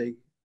टाइलेनॉल मिल जाएगी.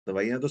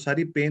 दवाइयां तो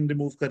सारी पेन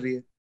रिमूव कर रही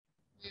है.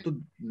 तो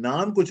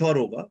नाम कुछ और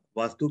होगा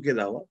वास्तु के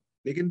अलावा,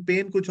 लेकिन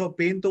पेन कुछ और,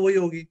 पेन तो वही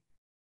होगी.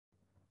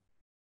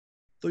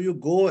 तो you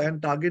go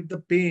and target the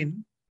pain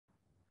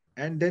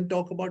and then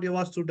talk about your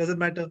vastu. Doesn't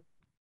matter.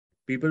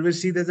 People will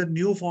see there's a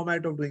new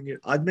format of doing it.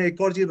 आज मैं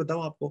एक और चीज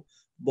बताऊं आपको,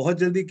 बहुत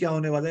जल्दी क्या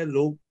होने वाला है.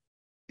 लोग,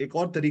 एक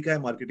और तरीका है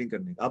मार्केटिंग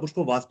करने का. आप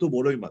उसको वास्तु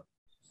बोलो ही मत,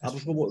 आप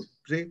उसको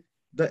से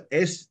the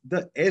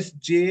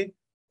SJ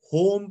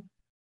home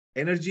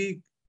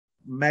energy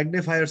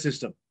magnifier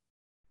system.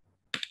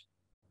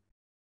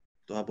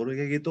 तो आप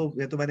बोलोगे ये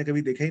तो मैंने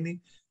कभी देखा ही नहीं.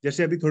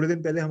 जैसे अभी थोड़े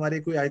दिन पहले हमारे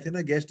कोई आए थे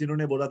ना गेस्ट,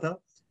 जिन्होंने बोला था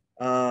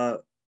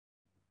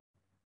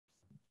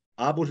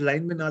आप उस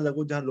लाइन में ना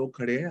लगो जहां लोग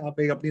खड़े हैं, आप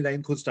एक अपनी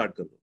लाइन खुद स्टार्ट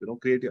कर लो,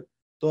 क्रिएट.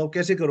 तो आप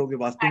कैसे करोगे?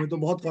 वास्तु में तो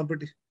बहुत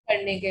कॉम्पिटिशन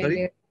करने के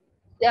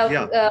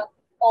लिए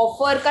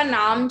ऑफर का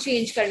नाम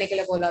चेंज करने के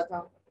लिए बोला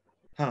था.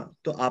 हाँ,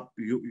 तो आप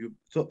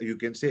you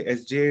can say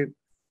SJ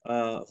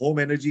home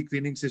energy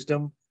cleaning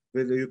system,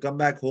 where you come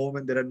back home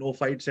and there are no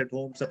fights at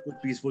home, सब कुछ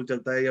पीसफुल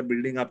चलता है, या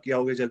बिल्डिंग आपकी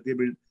आओगे चलती है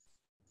build.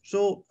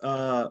 So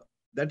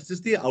that's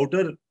just the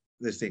outer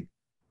this thing.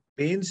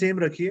 Pen same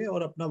रखिए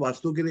और अपना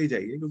वास्तु के लिए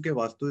जाइए, क्योंकि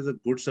vastu is a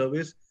good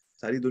service.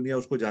 सारी दुनिया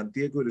उसको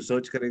जानती है, कोई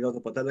रिसर्च करेगा तो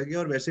पता लगेगा.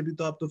 और वैसे भी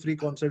तो आप तो फ्री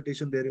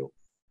कंसल्टेशन दे रहे हो,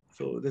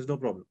 so there is no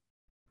problem.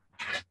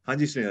 हाँ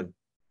जी Snehal.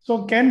 So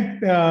can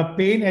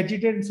pain,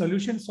 agitate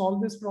solution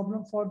solve this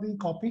problem for the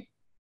copy?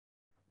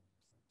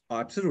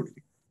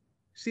 Absolutely.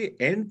 See,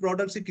 end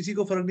product से किसी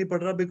को फर्क नहीं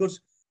पड़ रहा, because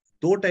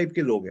दो टाइप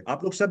के लोग हैं.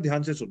 आप लोग सब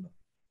ध्यान से सुनना,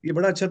 ये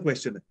बड़ा अच्छा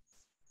क्वेश्चन है.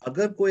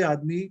 अगर कोई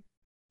आदमी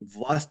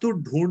वास्तु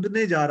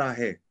ढूंढने जा रहा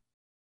है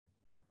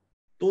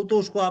तो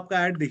उसको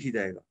आपका ऐड दिख ही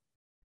जाएगा.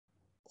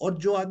 और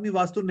जो आदमी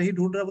वास्तु नहीं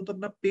ढूंढ रहा, वो तो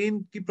अपना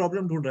पेन की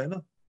प्रॉब्लम ढूंढ रहा है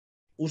ना,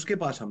 उसके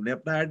पास हमने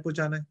अपना ऐड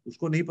पहुंचाना है.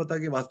 उसको नहीं पता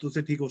कि वास्तु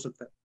से ठीक हो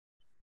सकता है.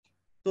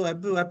 तो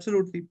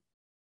एब्सोल्युटली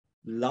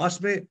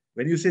लास्ट में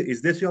व्हेन यू से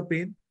is this your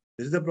pen,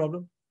 this is the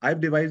problem, I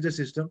have devised the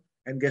system,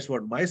 and guess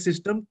what, my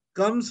system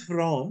comes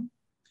from,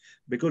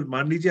 because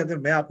मान लीजिए अगर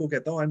मैं आपको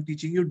कहता हूं I am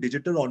teaching you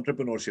digital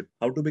entrepreneurship,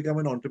 how to become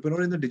an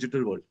entrepreneur in the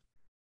digital world.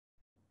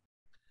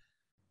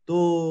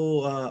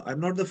 तो I am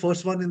not the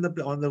first one in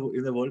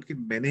the world कि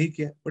मैंने ही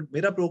किया, बट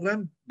मेरा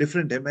प्रोग्राम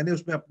डिफरेंट है. मैंने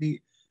उसमें अपनी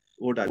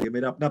वो डाली है,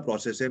 मेरा अपना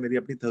प्रोसेस है, मेरी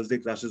अपनी थर्सडे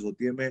क्लासेस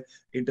होती है, मैं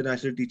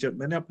इंटरनेशनल टीचर,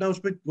 मैंने अपना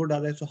उसमें वो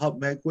डाला है. सो हाँ,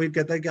 मैं, कोई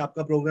कहता है कि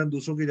आपका प्रोग्राम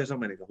दूसरों के जैसा,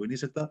 मैंने कहा हो ही नहीं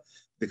सकता,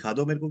 दिखा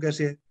दो मेरे को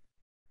कैसे है.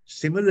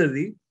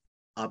 सिमिलरली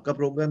आपका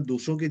प्रोग्राम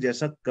दूसरों के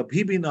जैसा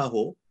कभी भी ना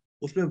हो,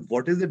 उसमें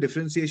what is the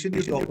differentiation,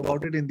 you talk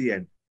about it in the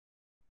end,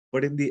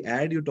 but in the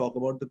add you talk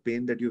about the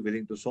pen that you are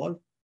willing to solve.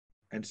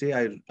 and say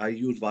I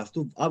use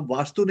Vastu. आप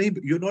वास्तु नहीं,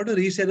 you're not a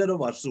reseller of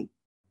Vastu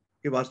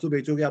कि वास्तु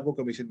बेचोगे आपको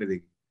commission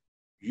मिलेगी.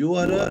 You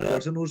are a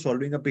person who is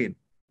solving a pain,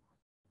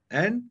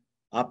 and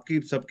आपकी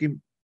सबकी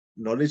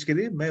knowledge के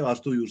लिए मैं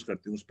वास्तु यूज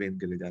करती हूँ उस पेन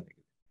के लिए जाने के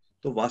लिए.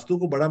 तो वास्तु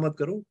को बड़ा मत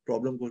करो,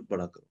 प्रॉब्लम को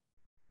बड़ा करो.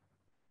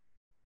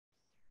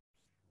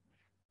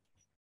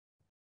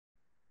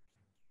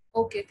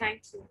 Okay,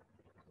 thank you.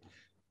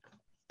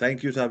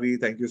 Thank you, Sabi.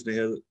 Thank you,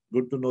 Snehal.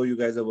 Good to know you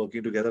guys are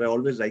working together. I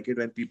always like it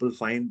when people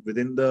find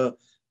within the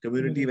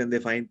community, when they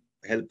find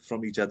help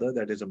from each other.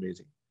 That is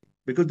amazing.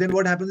 Because then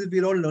what happens is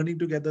we're all learning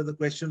together. The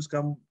questions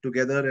come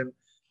together and,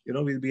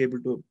 we'll be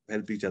able to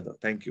help each other.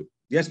 Thank you.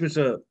 Yes,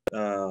 Mr.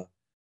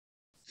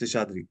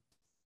 Seshadri.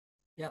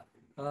 Yeah.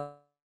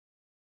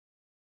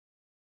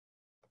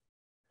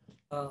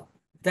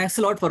 Thanks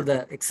a lot for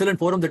the excellent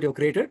forum that you've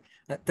created.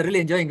 Thoroughly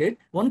enjoying it.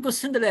 One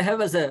question that I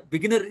have as a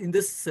beginner in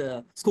this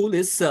school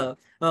is,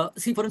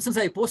 see, for instance,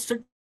 I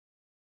posted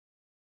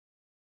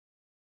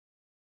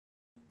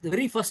the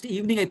very first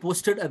evening, I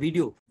posted a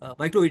video,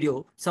 micro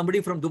video.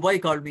 Somebody from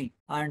Dubai called me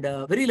and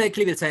very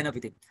likely will sign up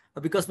with him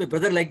because my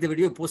brother liked the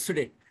video, posted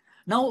it.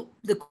 Now,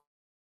 the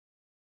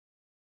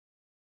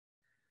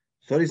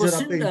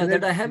question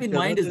that I have in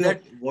mind is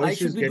that I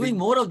should be doing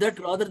more of that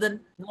rather than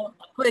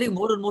acquiring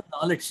more and more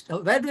knowledge. How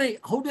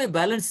do I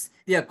balance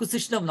the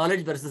acquisition of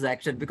knowledge versus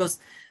action? Because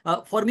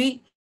for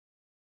me,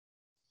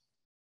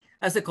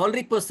 as a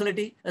choleric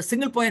personality, a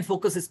single point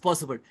focus is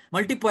possible.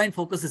 Multi-point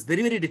focus is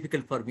very, very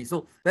difficult for me.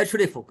 So where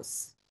should I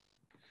focus?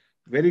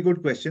 Very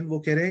good question. वो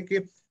कह रहे हैं कि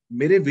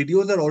मेरे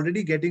videos are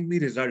already getting me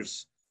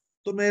results.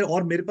 तो मैं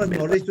और मेरे पास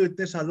knowledge तो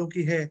इतने सालों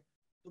की है,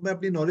 तो मैं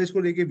अपनी knowledge को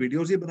लेके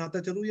videos ही बनाता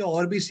चलूं या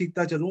और भी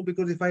सीखता चलूं,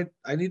 because if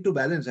I need to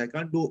balance, I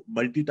can't do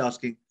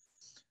multitasking.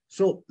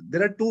 So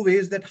there are two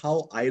ways that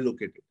how I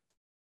look at it.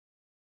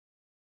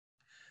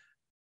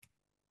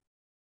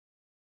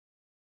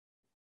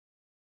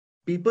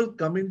 People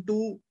come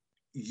into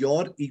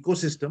your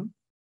ecosystem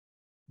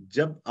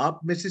जब आप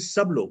में से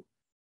सब लोग,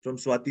 from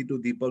Swati to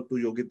Deepak to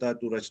Yogita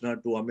to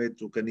Rachna to Amit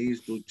to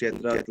Kanish to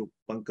Chaitra to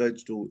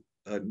Pankaj to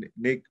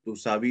Nick to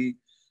Savi,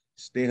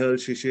 Snehal,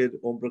 Shishir,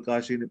 Om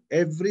Prakash,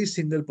 every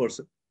single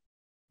person.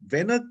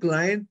 When a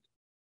client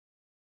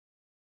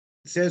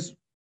says,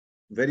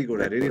 very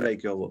good, I really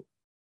like your work,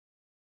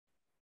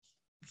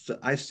 so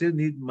I still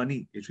need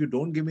money. If you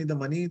don't give me the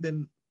money,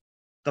 then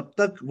तब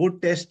तक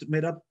वो test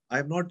मेरा, I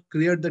have not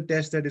cleared the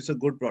test that it's a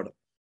good product.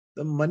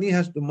 The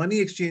money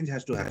exchange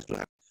has to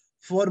happen.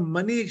 For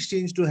money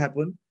exchange to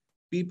happen,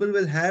 people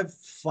will have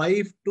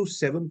 5 to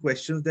 7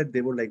 questions that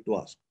they would like to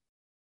ask.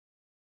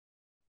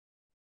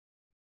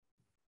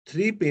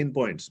 3 pain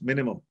points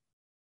minimum.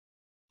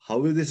 How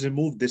will this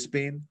remove this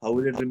pain? How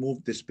will it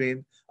remove this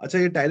pain? अच्छा,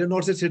 ये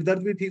Tylenol से सिर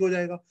दर्द भी ठीक हो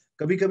जाएगा.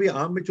 कभी-कभी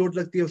आम में चोट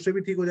लगती है, उससे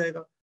भी ठीक हो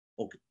जाएगा.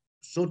 Okay.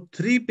 So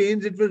 3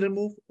 pains it will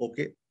remove.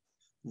 Okay.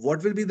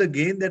 What will be the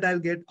gain that I'll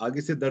get?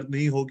 आगे से दर्द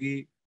नहीं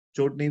होगी,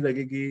 चोट नहीं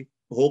लगेगी,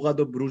 होगा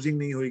तो ब्रूजिंग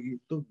नहीं होगी.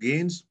 तो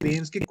गेन्स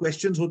पेन्स के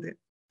क्वेश्चंस होते हैं.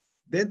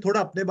 देन थोड़ा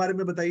अपने बारे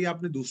में बताइए,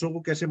 आपने दूसरों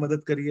को कैसे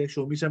मदद करी है.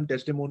 Show me some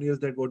testimonials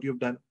that what you have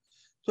done.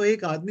 तो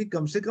एक आदमी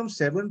कम से कम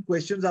 7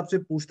 क्वेश्चंस आपसे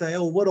पूछता है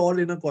overall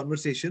in a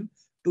conversation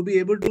to be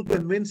able to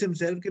convince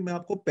himself कि मैं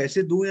आपको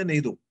पैसे दूं या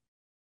नहीं दूं.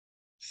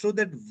 So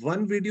that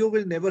one video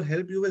will never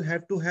help. You will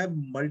have to have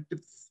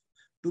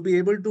to be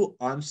able to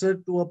answer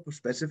to a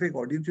specific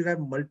audience. You have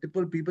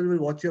multiple people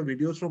will watch your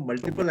videos from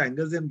multiple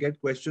angles and get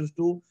questions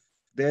to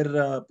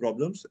their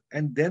problems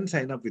and then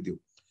sign up with you.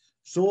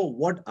 So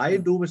what I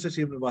do, Mr.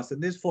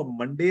 Srinivasan, is for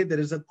Monday, there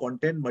is a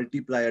content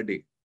multiplier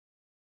day.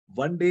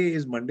 One day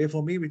is Monday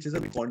for me, which is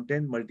a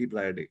content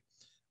multiplier day.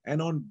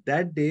 And on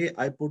that day,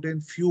 I put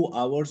in few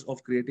hours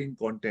of creating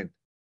content.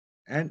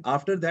 And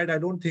after that, I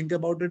don't think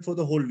about it for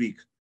the whole week.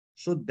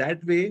 So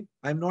that way,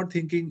 I'm not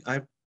thinking,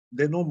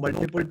 there are no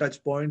multiple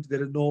touch points.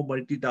 There is no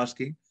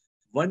multitasking.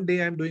 One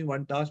day I'm doing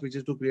one task, which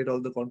is to create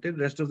all the content.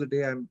 Rest of the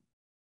day, I'm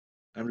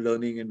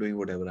learning and doing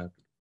whatever I have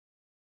to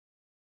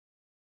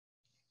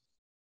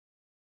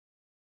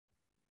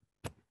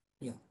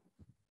do. Yeah,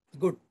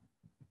 good.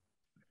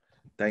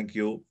 Thank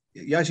you.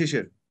 Yeah,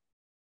 Shishir.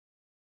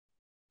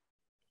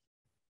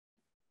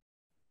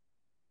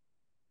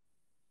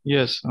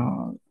 Yes.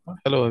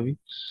 Hello, Avi.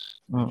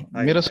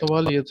 मेरा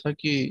सवाल ये था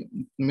कि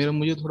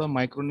मुझे थोड़ा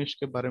micro niche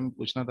के बारे में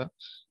पूछना था.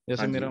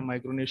 जैसे मेरा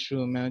माइक्रोनिश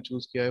मैंने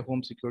चूज किया है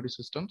home security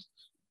systems.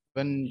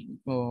 When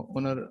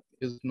owner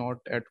is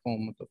not at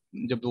home, मतलब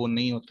जब वो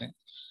नहीं होते हैं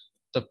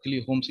तब के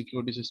लिए होम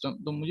सिक्योरिटी सिस्टम.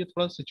 तो मुझे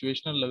थोड़ा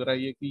सिचुएशनल लग रहा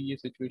है कि ये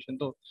सिचुएशन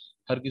तो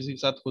हर किसी के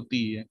साथ होती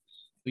ही है,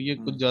 तो ये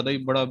कुछ ज्यादा ही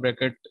बड़ा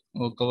ब्रैकेट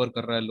कवर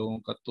कर रहा है लोगों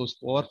का. तो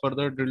उसको और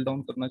फर्दर ड्रिल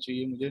डाउन करना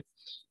चाहिए मुझे,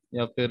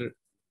 या फिर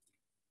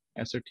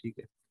ऐसे ठीक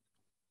है?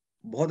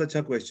 बहुत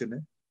अच्छा क्वेश्चन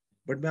है,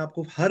 बट मैं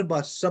आपको हर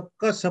बात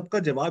सबका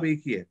जवाब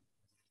एक ही है.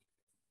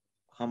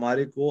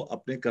 हमारे को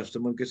अपने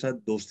कस्टमर के साथ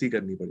दोस्ती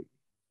करनी पड़ेगी.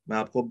 मैं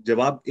आपको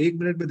जवाब 1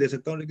 मिनट में दे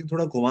सकता हूं, लेकिन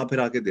थोड़ा घुमा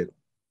फिरा के दे रहा हूं.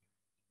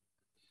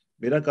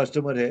 मेरा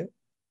कस्टमर है,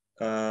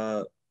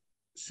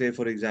 say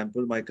for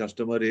example, my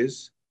customer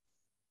is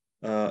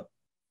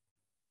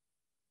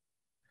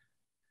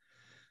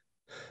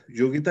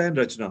Yogita and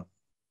Rachna.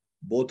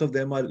 Both of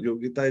them are,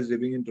 Yogita is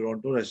living in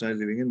Toronto, Rachna is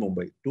living in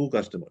Mumbai. Two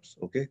customers,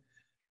 okay?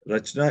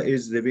 Rachna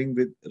is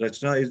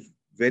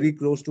very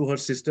close to her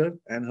sister,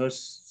 and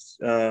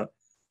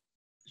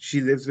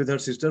she lives with her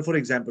sister. For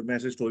example, मैं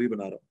ऐसे story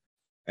बना रहा हूँ.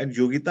 And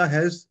Yogita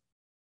has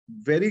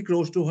very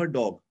close to her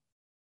dog.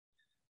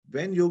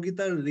 When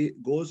Yogita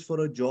goes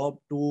for a job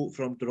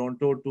from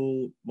Toronto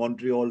to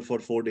Montreal for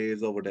 4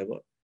 days or whatever,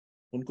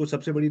 उनको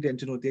सबसे बड़ी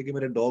tension होती है कि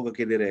मेरा डॉग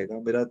अकेले रहेगा,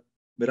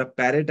 मेरा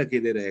पैरेट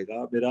अकेले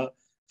रहेगा, मेरा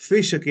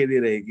फिश अकेले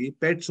रहेगी.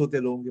 पेट्स होते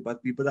हैं लोगों के पास.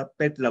 People are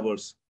pet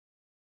lovers.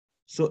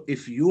 So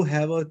if you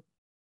have a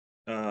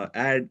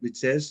ad which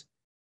says,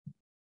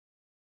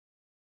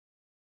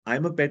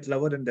 I'm a pet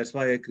lover and that's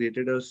why I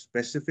created a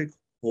specific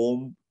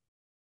home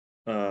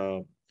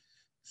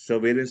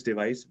surveillance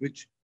device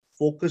which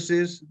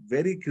focuses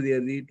very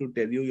clearly to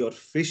tell you your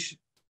fish,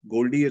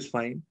 Goldie, is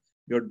fine,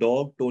 your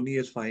dog, Tony,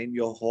 is fine,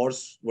 your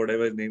horse,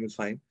 whatever his name, is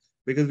fine,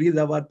 because we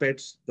love our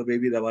pets the way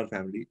we love our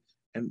family.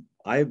 And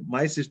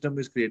my system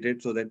is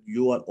created so that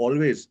you are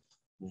always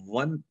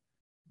 1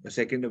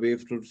 second away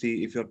to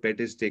see if your pet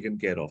is taken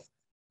care of.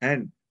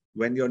 And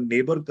when your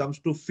neighbor comes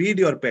to feed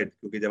your pet,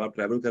 क्योंकि जब आप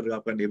travel कर रहे हो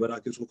आपका neighbor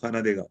आके उसको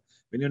खाना देगा.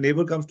 When your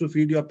neighbor comes to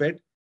feed your pet,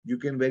 you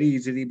can very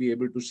easily be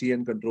able to see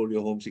and control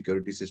your home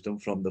security system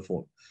from the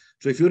phone.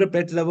 So if you're a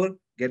pet lover,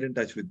 get in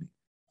touch with me.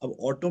 अब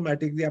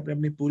automatically आपने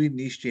अपनी पूरी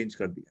niche change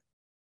कर दिया.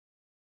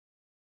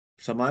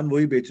 सामान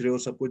वही बेच रहे हो,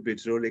 सब कुछ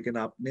बेच रहे हो, लेकिन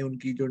आपने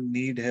उनकी जो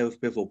need है उस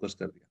पे focus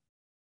कर दिया.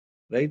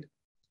 Right?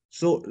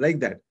 So like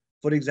that.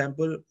 For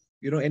example,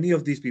 any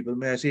of these people,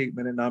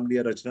 मैंने नाम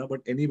लिया रचना,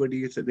 but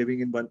anybody is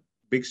living in one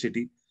big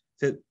city.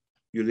 So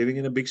you're living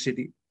in a big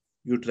city,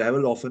 you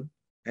travel often,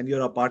 and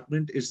your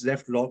apartment is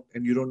left locked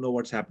and you don't know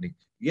what's happening.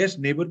 Yes,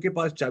 neighbor के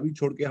पास चाबी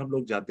छोड़ के हम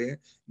लोग जाते हैं.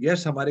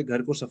 Yes, हमारे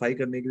घर को सफाई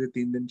करने के लिए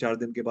 3 दिन 4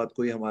 दिन के बाद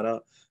कोई हमारा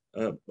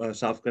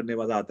साफ करने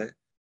वाला आता है.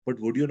 But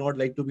would you not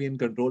like to be in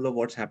control of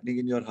what's happening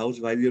in your house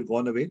while you're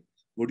gone away?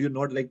 Would you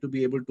not like to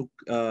be able to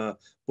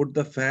put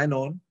the fan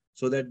on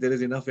so that there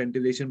is enough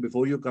ventilation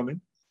before you come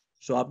in?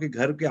 So आपके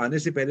घर के आने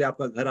से पहले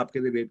आपका घर आपके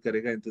लिए वेट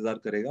करेगा, इंतजार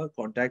करेगा.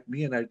 Contact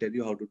me and I'll tell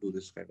you how to do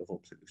this kind of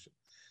home solution.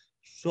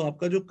 So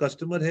आपका जो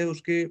कस्टमर है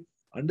उसके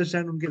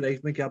अंडरस्टैंड उनकी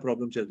लाइफ में क्या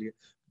प्रॉब्लम चल रही है.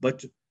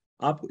 बट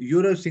आप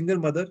यूर अ सिंगल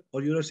मदर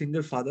और यूर अ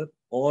सिंगल फादर,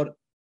 और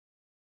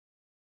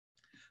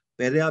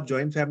पहले आप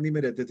जॉइंट फैमिली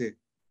में रहते थे,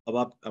 अब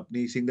आप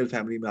अपनी सिंगल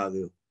फैमिली में आ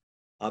गए हो.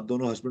 आप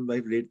दोनों हस्बैंड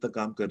वाइफ लेट तक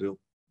काम कर रहे हो.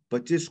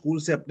 बच्चे स्कूल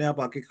से अपने आप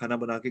आके खाना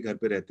बना के घर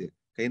पे रहते हैं.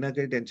 कहीं ना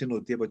कहीं टेंशन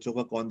होती है बच्चों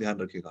का कौन ध्यान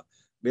रखेगा.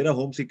 मेरा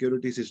होम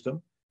सिक्योरिटी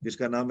सिस्टम,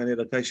 जिसका नाम मैंने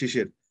रखा है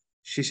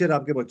शिशिर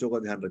आपके बच्चों का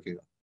ध्यान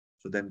रखेगा.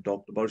 So then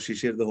talked about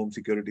Shishir, the home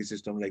security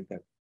system, like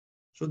that.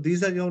 So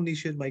these are your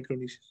niches, micro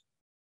niches.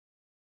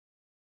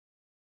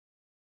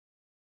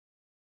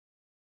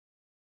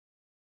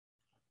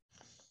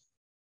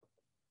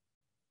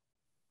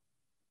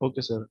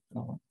 Okay sir,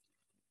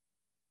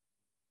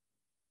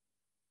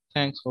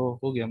 thanks.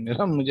 हो गया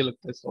मेरा, मुझे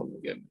लगता है सॉल्व हो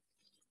गया.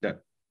 Done.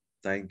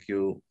 Thank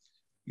you.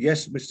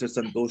 Yes, Mr.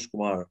 Santosh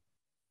Kumar.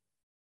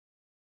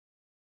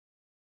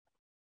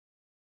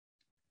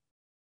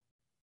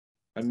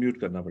 Unmute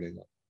करना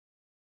पड़ेगा.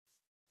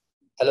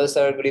 Hello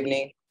sir, good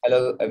evening. Hello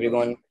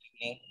everyone, good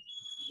evening.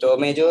 तो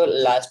मैं जो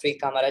लास्ट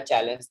वीक का हमारा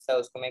चैलेंज था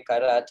उसको मैं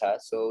कर रहा था.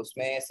 सो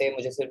उसमें से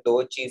मुझे सिर्फ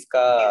 2 चीज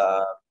का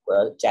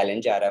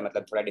चैलेंज आ रहा है,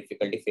 मतलब थोड़ा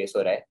डिफिकल्टी फेस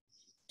हो रहा है.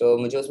 तो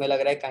मुझे उसमें लग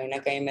रहा है कहीं ना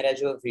कहीं मेरा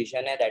जो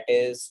विजन है दैट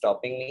इज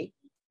स्टॉपिंग मी,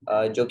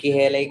 जो कि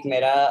है लाइक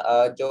मेरा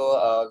जो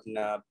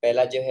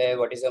पहला जो है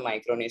व्हाट इज अ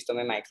माइक्रोनिश. तो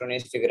मैं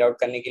माइक्रोनिश फिगर आउट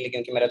करने के लिए,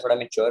 क्योंकि मेरा थोड़ा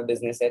मैच्योर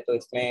बिजनेस है, तो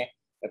इसमें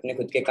अपने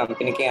खुद के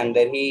कंपनी के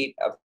अंदर ही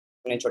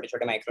अपने छोटे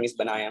छोटे माइक्रोनिश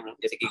बनाया हूँ.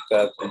 जैसे कि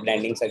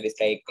ब्रांडिंग सर्विस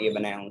का एक ये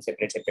बनाया हूँ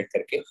सेपरेट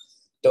करके.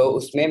 तो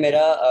उसमें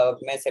मेरा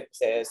मैं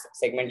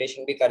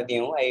सेगमेंटेशन भी कर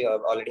दिया हूँ. I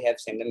already have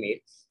send the mail.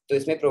 तो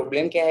इसमें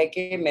प्रॉब्लम क्या है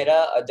कि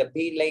मेरा जब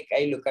भी like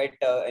I look at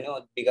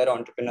bigger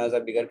entrepreneurs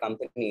और bigger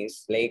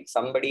companies, like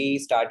somebody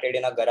started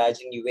in a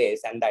garage in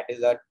US and that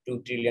is a $2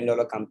 trillion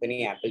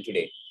company, Apple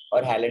today,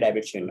 or Harley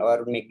Davidson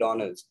or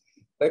McDonald's.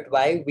 But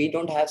why we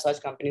don't have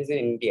such companies in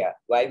India?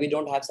 Why we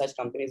don't have such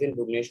companies in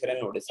Bhubaneswar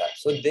and Odisha?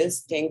 So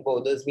this thing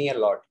bothers me a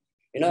lot.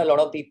 A lot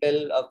of people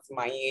of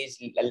my age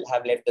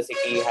have left the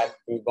city, have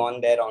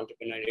gone their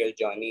entrepreneurial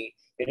journey,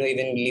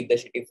 even leave the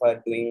city for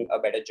doing a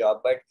better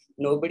job, but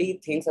nobody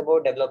thinks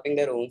about developing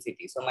their own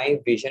city. So my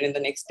vision in the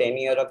next 10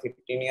 year or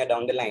 15 year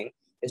down the line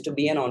is to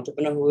be an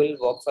entrepreneur who will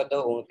work for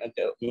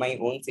my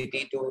own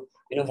city to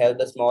help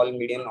the small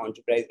medium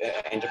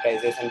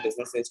enterprises and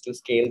businesses to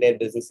scale their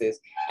businesses,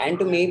 and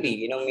to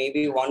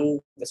maybe one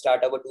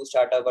startup or 2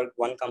 startup or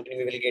 1 company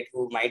we will get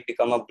who might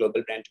become a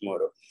global brand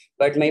tomorrow.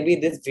 But maybe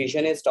this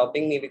vision is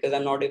stopping me because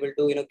I'm not able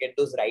to get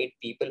those right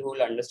people who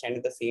will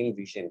understand the same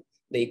vision.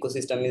 The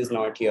ecosystem is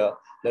not here,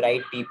 the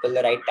right people,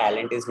 the right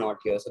talent is not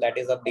here. So that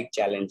is a big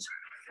challenge.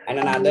 And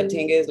another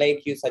thing is, like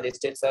you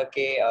suggested, sir,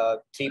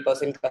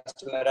 3%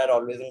 customer are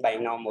always in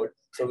buying now mode.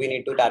 So we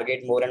need to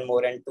target more and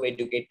more and to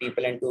educate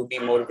people and to be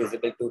more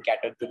visible to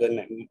cater to the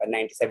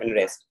 97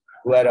 rest.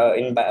 who are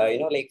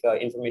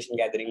information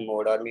gathering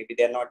mode, or maybe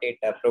they're not yet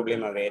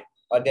problem aware,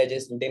 or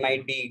they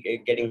might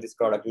be getting this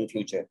product in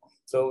future.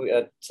 So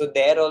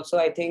there also,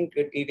 I think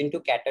even to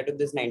cater to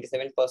this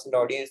 97%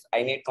 audience,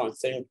 I need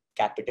constant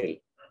capital,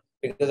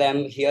 because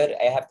I'm here,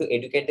 I have to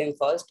educate them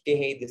first. Okay,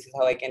 hey, this is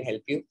how I can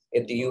help you.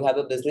 If you have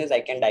a business,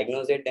 I can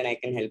diagnose it, then I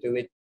can help you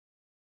with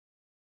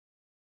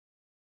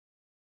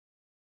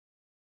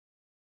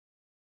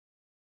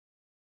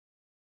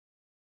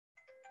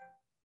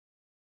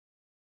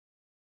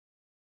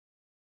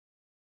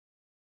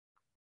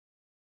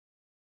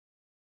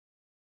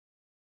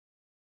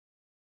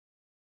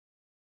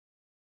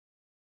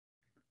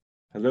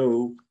hello,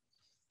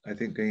 I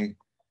think कहीं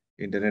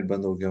internet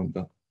बंद हो गया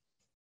उनका.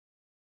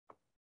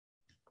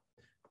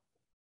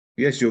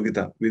 Yes,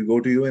 Yogita, we'll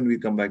go to you and we'll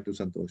come back to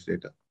Santosh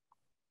later.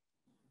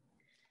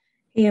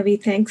 Hey, Avi,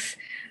 thanks.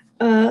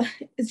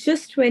 It's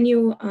just when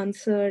you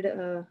answered,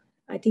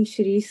 I think,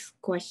 Shiri's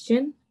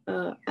question,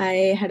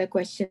 I had a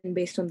question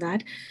based on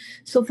that.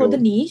 So for the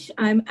niche,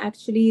 I'm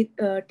actually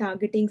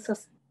targeting.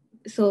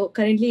 So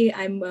currently,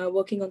 I'm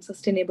working on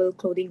sustainable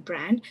clothing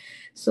brand.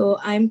 So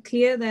I'm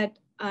clear that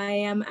I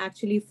am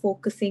actually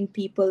focusing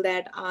people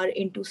that are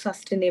into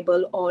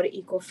sustainable or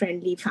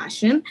eco-friendly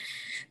fashion.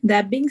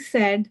 That being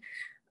said,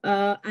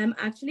 I'm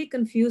actually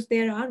confused.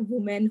 There are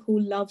women who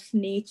loves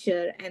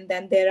nature, and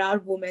then there are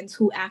women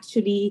who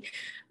actually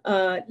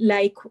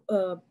like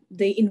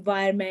the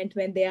environment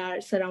when they are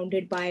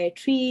surrounded by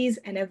trees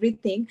and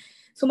everything.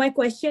 So my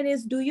question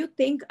is, do you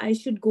think I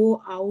should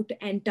go out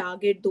and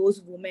target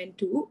those women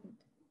too?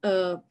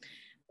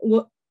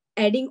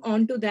 Adding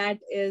on to that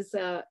is,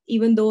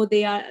 even though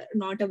they are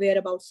not aware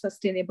about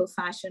sustainable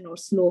fashion or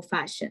slow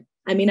fashion,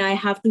 I mean, I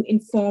have to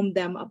inform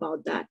them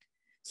about that.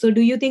 So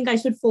do you think I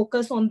should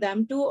focus on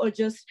them too, or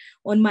just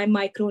on my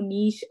micro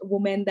niche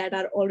women that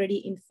are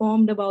already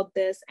informed about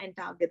this and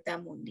target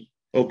them only?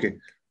 Okay,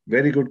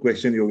 very good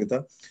question,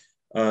 Yogita.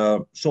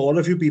 So all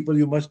of you people,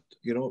 you must,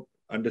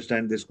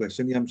 understand this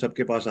question. ये हम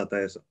सबके पास आता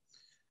है ऐसा.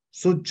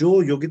 So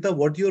Joe, Yogita,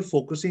 what you're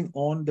focusing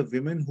on, the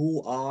women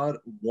who are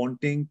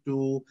wanting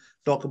to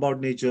talk about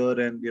nature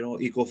and,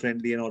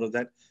 eco-friendly and all of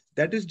that,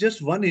 that is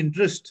just one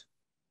interest.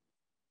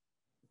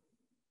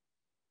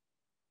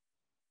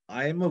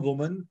 I am a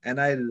woman and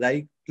I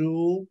like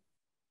to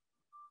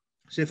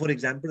say, for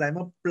example, I'm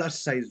a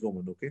plus size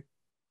woman, okay?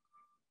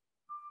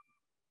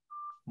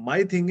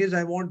 My thing is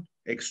I want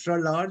extra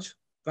large,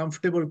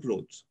 comfortable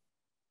clothes.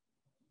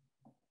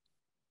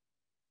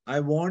 I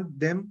want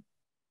them.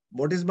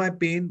 What is my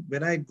pain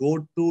when I go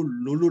to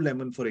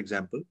Lululemon, for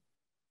example?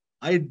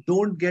 I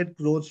don't get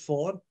clothes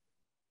for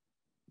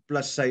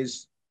plus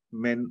size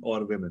men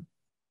or women.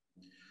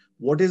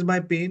 What is my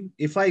pain?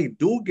 If I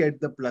do get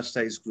the plus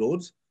size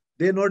clothes,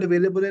 they're not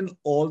available in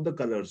all the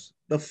colors.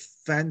 The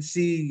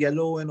fancy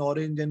yellow and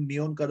orange and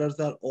neon colors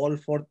are all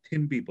for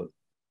thin people.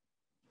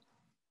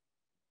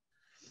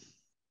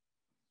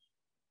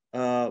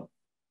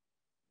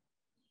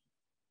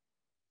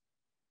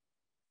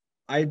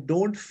 I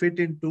don't fit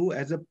into,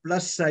 as a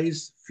plus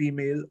size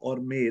female or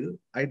male,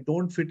 I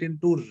don't fit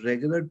into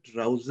regular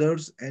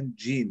trousers and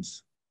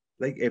jeans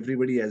like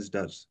everybody else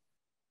does.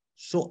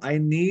 So I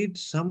need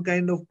some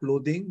kind of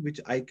clothing which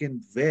I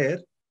can wear,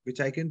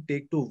 which I can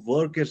take to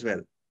work as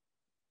well.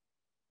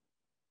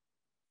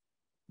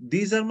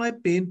 These are my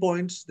pain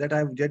points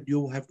that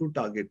you have to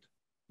target.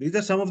 These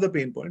are some of the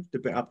pain points.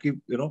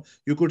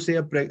 You could say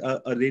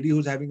a lady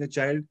who's having a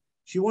child,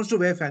 she wants to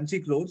wear fancy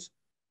clothes,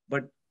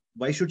 but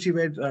why should she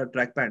wear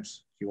track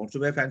pants? She wants to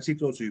wear fancy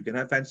clothes, so you can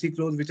have fancy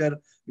clothes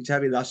which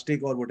have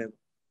elastic or whatever.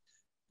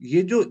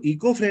 ये जो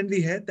eco friendly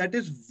है, that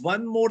is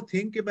one more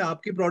thing कि मैं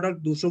आपकी product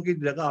दूसरों की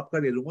जगह आपका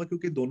ले लूंगा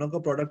क्योंकि दोनों का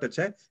प्रोडक्ट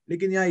अच्छा है,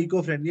 लेकिन यहाँ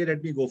इको फ्रेंडली है,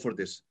 let me go for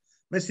this.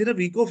 मैं सिर्फ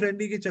इको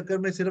फ्रेंडली के चक्कर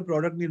में सिर्फ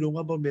प्रोडक्ट नहीं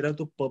लूंगा, पर मेरा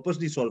तो पर्पस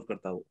नहीं सॉल्व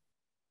करता वो.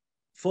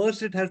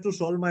 First it has to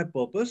solve my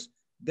purpose,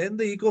 then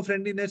the eco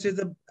friendliness is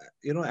the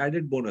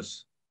added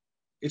bonus.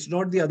 It's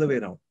not the other way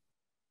around.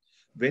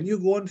 When you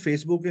go on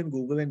Facebook and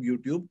Google and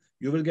YouTube,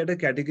 you will get a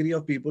category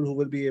of people who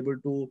will be able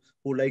to,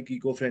 who like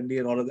eco-friendly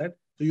and all of that.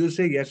 So you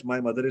say, yes, my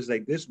mother is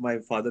like this, my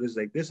father is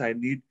like this, I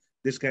need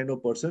this kind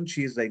of person,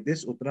 she is like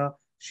this, Utna,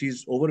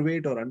 she's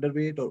overweight or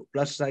underweight or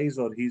plus size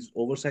or he's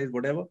oversized,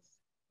 whatever.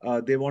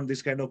 They want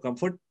this kind of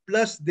comfort.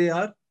 Plus they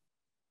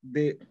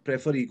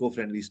prefer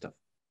eco-friendly stuff.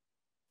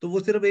 तो वो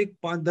सिर्फ एक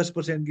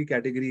 5-10% की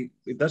category,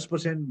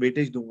 10%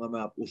 weightage दूंगा मैं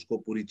आप उसको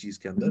पूरी चीज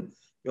के अंदर.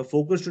 Your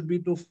focus should be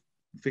to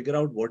figure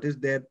out what is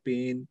there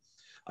pen.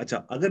 अच्छा,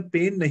 अगर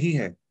पेन नहीं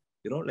है,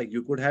 like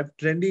you could have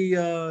trendy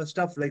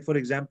stuff, like for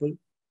example,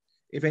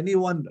 if any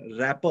one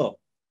rapper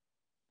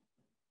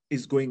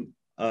is going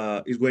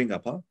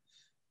up,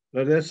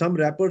 there are some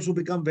rappers who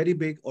become very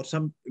big, or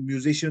some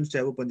musicians,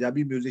 चाहे वो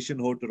Punjabi musician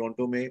हो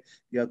Toronto में,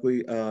 या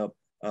कोई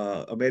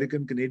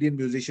अमेरिकन कैनेडियन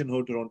म्यूजिशियन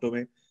हो Toronto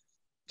में,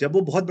 जब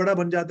वो बहुत बड़ा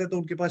बन जाता है तो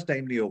उनके पास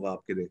टाइम नहीं होगा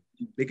आपके लिए.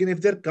 लेकिन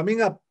if they're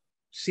coming up,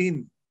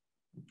 scene,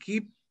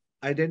 keep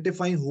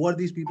identifying who are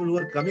these people who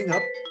are coming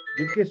up,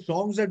 जिनके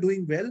songs are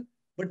doing well,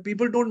 but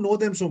people don't know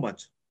them so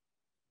much.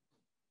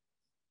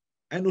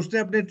 And उसने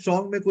अपने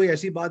सॉन्ग में कोई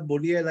ऐसी बात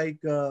बोली है लाइक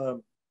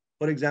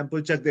फॉर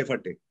एग्जांपल चक दे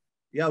फटे,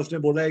 या उसने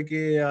बोला है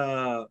कि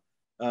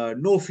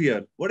no fear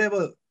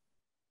whatever,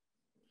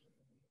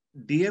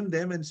 DM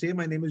them and say,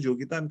 my name is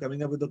Yogita, I'm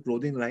coming up with a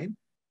clothing line,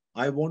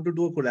 I want to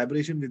do a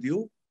collaboration with you,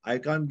 I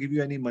can't give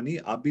you any money,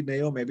 आप भी नए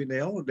हो मैं भी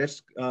नया हूँ,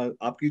 let's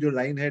आपकी जो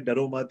लाइन है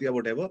डरो मत या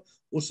व्हाटएवर,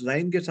 उस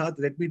लाइन के साथ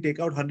let me take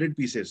out 100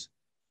 pieces,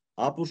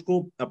 आप उसको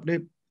अपने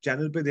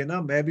चैनल पे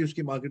देना, मैं भी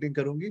उसकी मार्केटिंग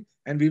करूंगी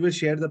and we will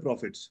share the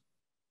profits.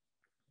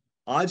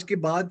 आज के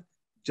बाद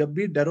जब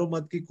भी डरो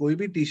मत की कोई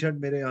भी टी शर्ट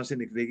मेरे यहाँ से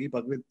निकलेगी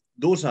अगले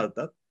 2 साल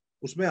तक,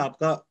 उसमें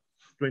आपका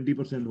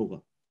 20%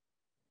 होगा।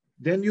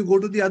 Then you go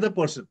to the other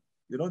person.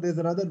 You know, there's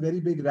another very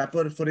big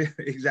rapper, for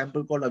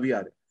example, called Avi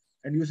Arya.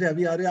 And you say,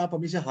 Avi Arya, आप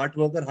हमेशा हार्ड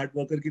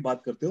वर्कर की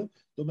बात करते हो,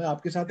 तो मैं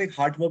आपके साथ एक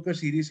हार्ड वर्कर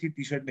सीरीज की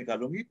टी शर्ट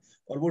निकालूंगी,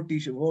 और वो टी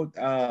शर्ट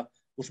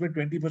उसमें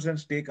 20%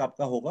 स्टेक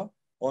आपका होगा,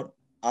 और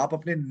आप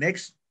अपने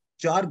नेक्स्ट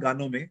 4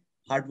 गानों में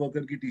हार्ड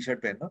वर्कर की टी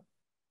शर्ट पहनना,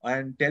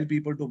 and tell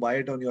people to buy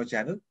it on your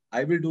channel.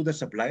 I will do the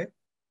supply.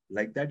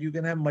 Like that, you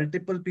can have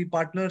multiple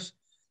partners.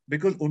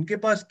 Because उनके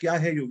पास क्या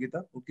है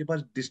योगिता, उनके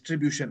पास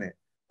डिस्ट्रीब्यूशन है,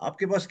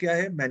 आपके पास क्या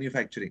है,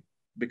 manufacturing.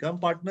 Become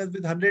partners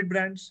with 100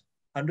 brands,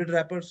 100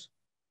 rappers,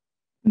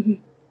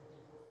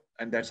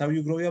 and that's how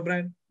you grow your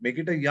brand. Make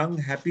it a young,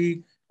 happy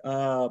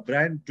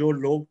brand जो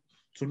लोग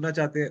सुनना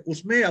चाहते हैं।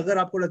 उसमें अगर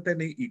आपको लगता है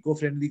नहीं इको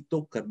फ्रेंडली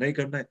तो करना ही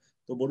करना है,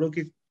 तो बोलो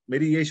कि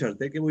मेरी ये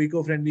शर्त है कि वो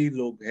इको फ्रेंडली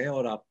लोग हैं,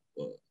 और आप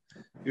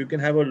you can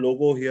have a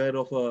logo here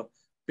of a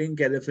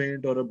pink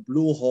elephant or a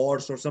blue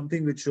horse or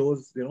something which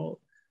shows, you know,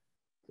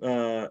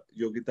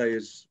 Yogita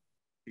is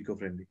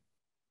eco-friendly.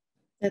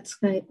 That's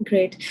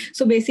great.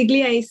 So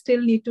basically, I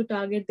still need to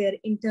target their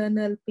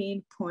internal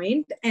pain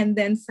point and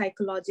then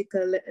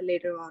psychological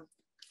later on.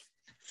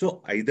 So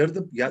either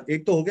the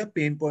एक तो हो गया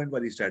pain point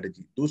वाली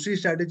strategy. दूसरी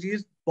strategy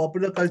is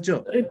popular culture.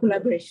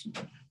 Collaboration.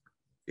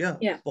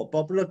 Yeah.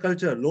 Popular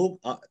culture. लोग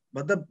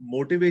मतलब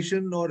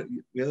motivation और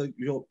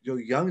जो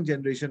young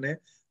generation है,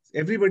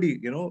 everybody,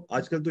 you know,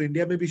 आजकल तो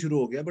इंडिया में भी शुरू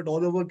हो गया, but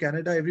all over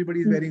Canada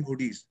everybody is wearing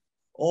hoodies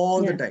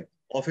all the time.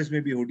 Office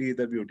में भी हुडी,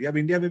 इधर भी हुडी, अब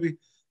इंडिया में भी।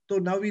 तो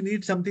नाउ वी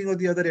नीड समथिंग और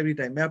द अदर एवरी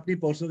टाइम। मैं अपनी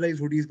पर्सनलाइज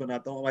हुडीज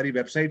बनाता हूँ, हमारी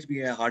वेबसाइट्स भी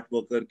हैं, हार्ट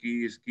वर्कर की,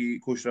 इसकी,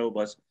 खुश रहो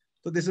बस।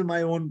 तो this is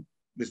my own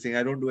this thing,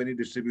 I don't do any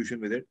distribution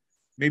with it.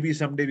 May be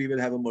someday we will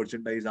have a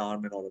merchandise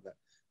arm and all of that,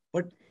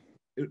 but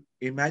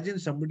imagine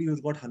somebody who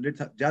has got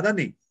 100, ज्यादा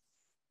नहीं,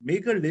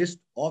 make a list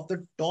of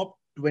the top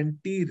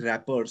 20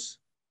 rappers,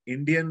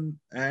 Indian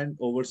and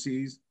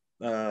overseas,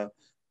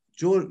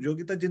 जो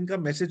योगिता जिनका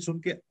message सुन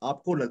के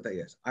आपको लगता है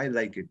yes I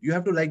like it, you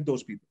have to like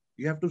those people.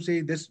 You have to say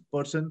this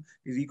person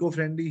is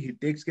eco-friendly, he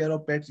takes care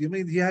of pets. You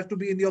mean he has to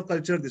be in your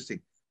culture, this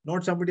thing.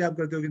 Not somebody आप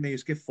करते हो कि नहीं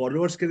इसके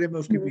followers के लिए मैं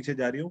उसके पीछे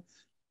जा रही हूँ,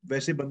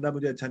 वैसे बंदा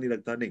मुझे अच्छा नहीं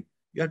लगता, नहीं.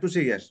 You have to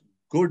say yes,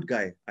 good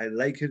guy, I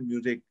like his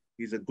music,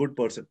 he's a good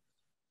person.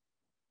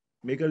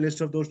 Make a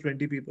list of those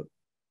 20 people.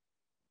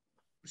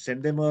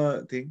 Send them a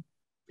thing.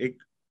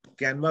 एक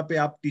कैनवा पे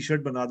आप टी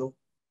शर्ट बना दो,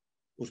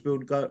 उस पे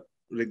उनका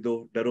लिख दो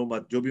डरो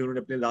मत, जो भी उन्होंने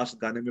अपने लास्ट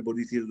गाने में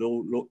बोली थी,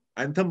 लोग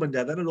एंथम बन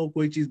जाता है ना, लोग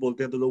कोई चीज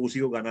बोलते हैं तो लोग उसी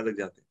को गाना लग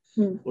जाते हैं.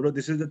 बोलो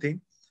this is the thing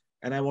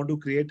and I want to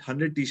create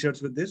 100 T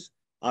shirts with this.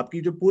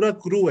 आपकी जो पूरा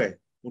क्रू है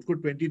उसको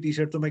 20 टी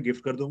शर्ट तो मैं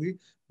गिफ्ट कर दूंगी,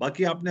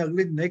 बाकी आपने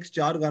अगले नेक्स्ट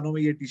 4 गानों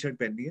में ये टी शर्ट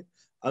पहननी है.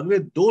 अगले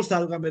 2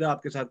 साल का मेरा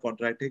आपके साथ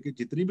कॉन्ट्रैक्ट है कि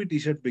जितनी भी टी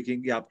शर्ट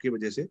बिकेंगी आपकी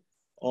वजह से,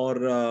 और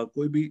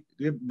कोई भी,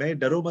 मैं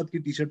डरो मत की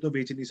टी शर्ट तो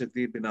बेच नहीं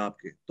सकती बिना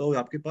आपके, तो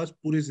आपके पास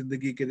पूरी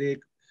जिंदगी के लिए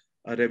एक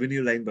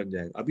रेवेन्यू लाइन बन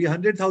जाएगा. अभी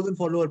 100,000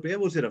 फॉलोअर पे है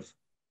वो, सिर्फ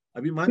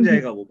अभी मान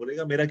जाएगा, वो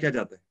बोलेगा मेरा क्या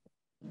जाता है.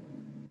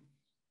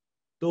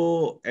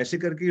 तो ऐसे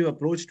करके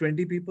अप्रोच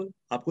 20 पीपल,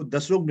 आपको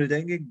 10 लोग मिल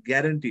जाएंगे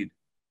गारंटीड.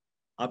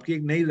 आपकी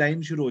एक नई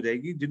लाइन शुरू हो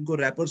जाएगी जिनको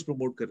रैपर्स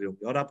प्रमोट कर रहे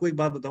होंगे. और आपको एक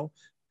बात बताऊं,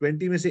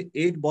 20 में से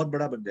एक बहुत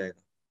बड़ा बन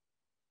जाएगा.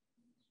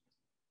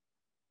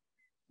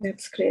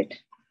 That's great.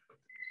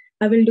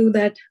 I will do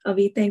that,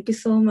 Avi. Thank you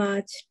so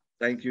much.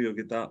 Thank you,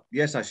 Yogita.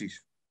 Yes, Ashish.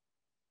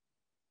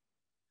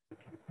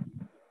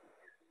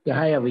 Yeah,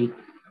 hi, Avi.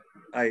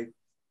 Hi.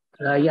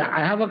 Yeah, I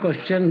have a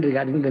question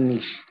regarding the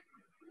niche.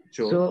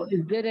 Sure. So,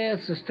 is there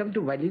a system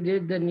to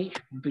validate the niche,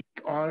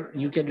 or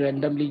you can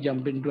randomly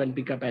jump into and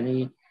pick up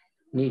any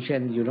niche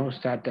and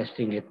start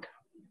testing it?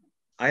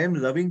 I am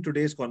loving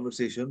today's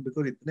conversation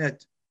because इतने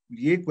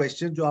ये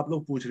question जो आप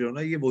लोग पूछ रहे हो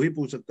ना, ये वही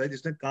पूछ सकता है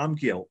जिसने काम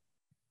किया हो.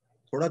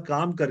 थोड़ा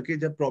काम करके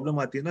जब प्रॉब्लम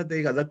आती है ना, तो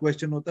एक अलग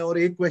क्वेश्चन होता है, और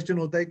एक क्वेश्चन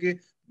होता है कि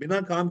बिना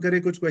काम करे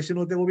कुछ क्वेश्चन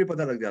होते हैं, वो भी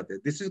पता लग जाते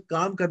हैं. दिस इज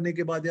काम करने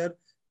के बाद यार,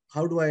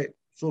 how do I,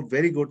 so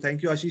very good.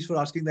 Thank you Ashish for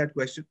asking that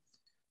question.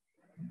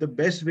 The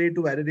best way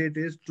to validate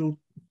is to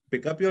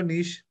pick up your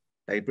niche,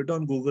 type it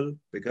on Google,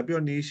 pick up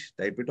your niche,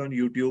 type it on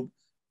YouTube,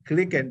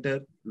 click enter,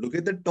 look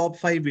at the top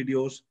 5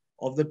 videos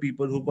of the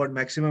people who got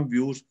maximum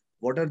views.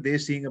 What are they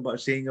saying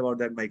about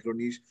that micro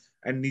niche?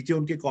 And नीचे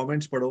उनके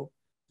comments पढ़ो.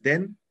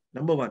 Then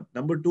number 1,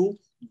 number 2,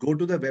 go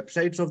to the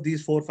websites of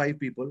these 4-5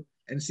 people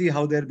and see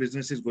how their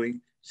business is going.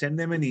 Send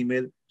them an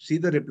email, see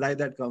the reply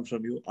that comes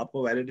from you.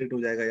 आपको validate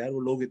हो जाएगा यार, वो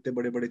लोग इतने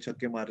बड़े बड़े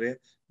छक्के मार रहे हैं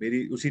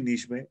मेरी उसी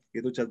नीश में,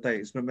 ये तो चलता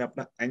है, इसमें मैं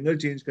अपना एंगल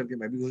चेंज करके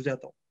मैं भी घुस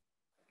जाता हूँ.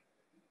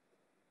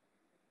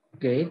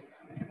 Okay.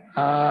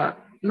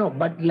 No,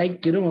 but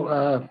like,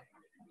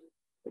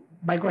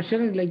 my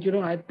question is like,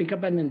 I pick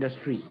up an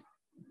industry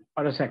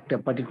or a sector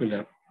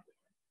particular,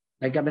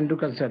 like I'm into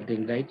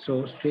consulting, right?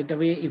 So straight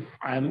away, if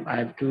I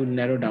have to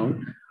narrow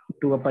down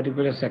to a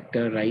particular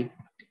sector, right?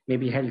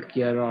 Maybe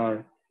healthcare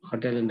or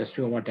hotel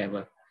industry or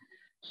whatever.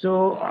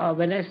 So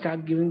when I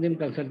start giving them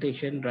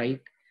consultation,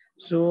 right?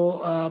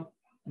 So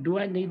do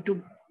I need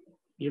to,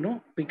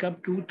 pick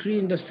up 2, 3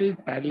 industries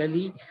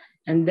parallelly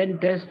and then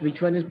test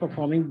which one is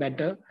performing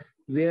better,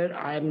 where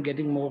I am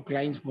getting more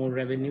clients, more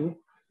revenue,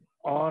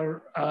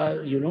 or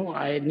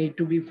I need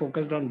to be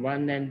focused on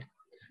one and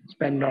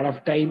spend a lot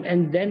of time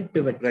and then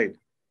pivot. Right.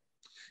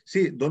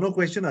 See, दोनों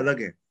question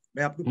अलग है.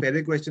 मैं आपको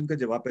पहले question का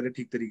जवाब पहले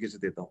ठीक तरीके से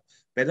देता हूँ.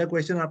 पहला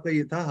क्वेश्चन आपका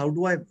ये था, how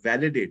do I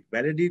validate.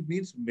 Validate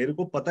means मेरे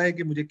को पता है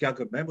कि मुझे क्या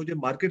करना है, मुझे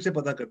मार्केट से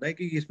पता करना है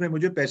कि इसमें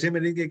मुझे पैसे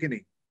मिलेंगे कि नहीं.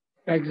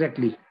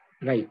 Exactly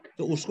right.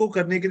 तो उसको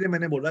करने के लिए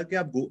मैंने बोला कि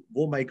आप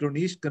वो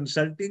micro niche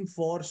consulting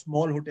for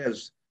small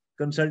hotels,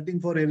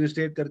 consulting for real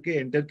estate करके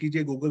एंटर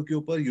कीजिए गूगल के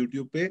ऊपर,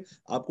 यूट्यूब पे.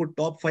 आपको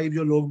टॉप 5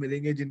 जो लोग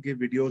मिलेंगे जिनके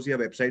वीडियोस या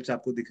वेबसाइट्स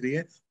आपको दिख रही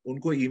है,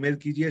 उनको ईमेल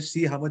कीजिए.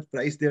 See how much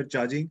price they are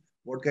charging,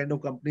 what kind of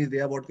companies they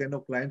are, what kind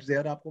of clients they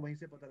are. आपको वहीं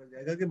से पता लग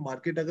जाएगा कि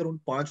मार्केट अगर उन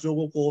 5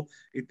 लोगों को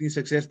इतनी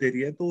सक्सेस दे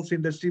रही है तो उस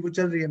इंडस्ट्री वो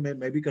चल रही है,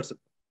 मैं भी कर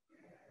सकता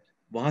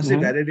हूँ. वहां से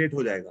वैलिडेट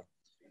हो जाएगा.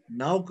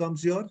 Now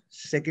comes your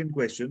second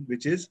question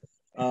which is,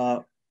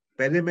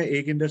 पहले मैं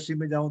एक इंडस्ट्री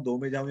में जाऊं, 2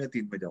 में जाऊं या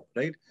 3 में जाऊं,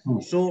 right?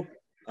 So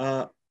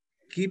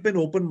keep an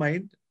open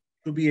mind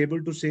to be able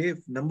to से,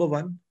 नंबर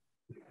 1,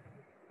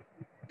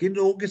 किन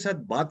लोगों के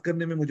साथ बात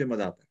करने में मुझे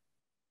मजा आता है,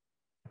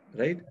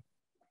 राइट?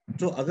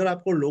 तो अगर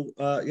आपको लोग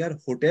यार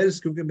होटल्स,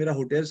 क्योंकि मेरा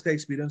होटल्स का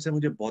एक्सपीरियंस है,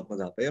 मुझे बहुत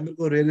मजा आता है, या मेरे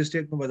को रियल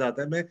एस्टेट में मजा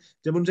आता है. मैं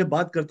जब उनसे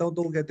बात करता हूँ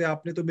तो वो कहते हैं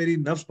आपने तो मेरी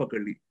नब्ज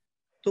पकड़ ली.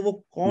 तो वो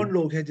कौन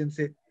लोग हैं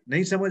जिनसे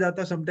नहीं समझ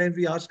आता? Sometimes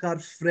we ask our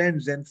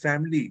friends and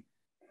family,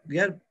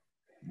 यार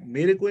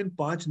मेरे को इन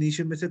 5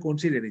 नीशन में से कौन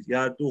सी लेनी चाहिए.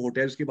 यार तू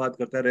होटल्स की बात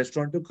करता है,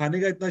 रेस्टोरेंट, तो खाने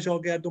का इतना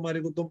शौक है यार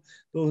तुम्हारे को, तुम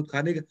तो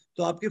खाने का,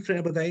 तो आपके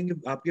फ्रेंड बताएंगे,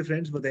 आपके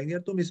फ्रेंड्स बताएंगे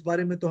यार तुम इस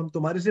बारे में तो हम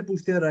तुम्हारे से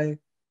पूछते रहे.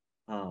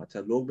 हाँ अच्छा,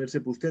 लोग मेरे से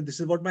पूछते हैं,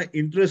 this is what my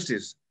interest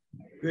is.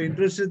 Your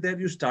interest is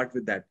there, you start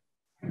with that,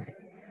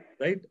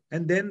 right?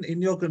 And then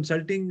in your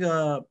consulting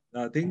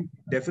thing,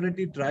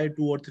 definitely try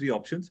 2 or 3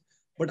 options.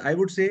 But I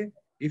would say,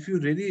 if you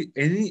really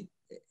any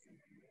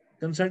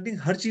consulting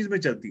हर चीज में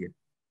चलती है,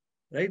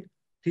 right?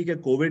 ठीक है,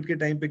 Covid के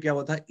time पे क्या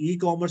हुआ था, ई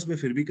कॉमर्स में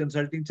फिर भी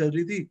कंसल्टिंग चल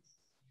रही थी.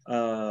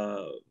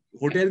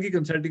 होटल की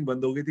कंसल्टिंग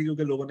बंद हो गई थी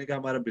क्योंकि लोगों ने कहा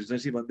हमारा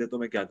बिजनेस ही बंद है तो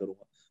मैं क्या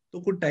करूंगा. तो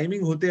कुछ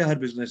टाइमिंग होते हैं हर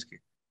बिजनेस के.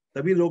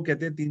 तभी लोग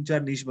कहते हैं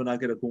 3-4 नीश बना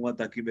के रखूंगा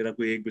ताकि मेरा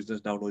कोई एक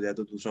बिजनेस डाउन हो जाए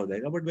तो दूसरा हो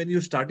जाएगा. But when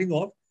you starting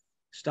of,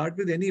 start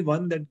with any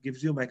one that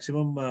gives you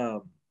maximum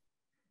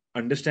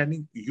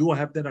understanding. You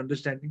have that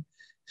understanding.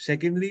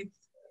 Secondly,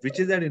 which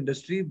is that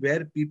industry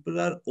where people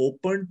are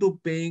open to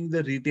paying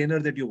the retainer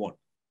that you want.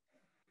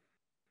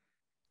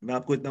 मैं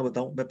आपको इतना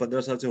बताऊं, मैं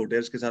 15 साल से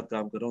hotels के साथ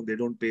काम कर रहा हूं. They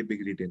don't pay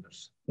big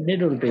retainers. They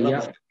don't pay,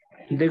 yeah.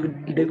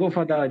 They go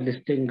for the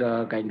listing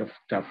kind of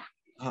stuff.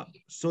 हाँ,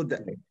 so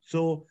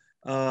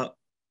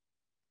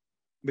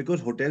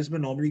because hotels में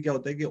normally क्या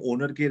होता है कि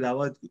ओनर के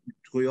अलावा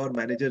कोई और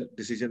मैनेजर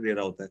डिसीजन ले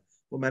रहा होता है.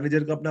 वो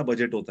मैनेजर का अपना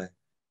बजट होता है.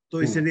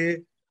 तो इसलिए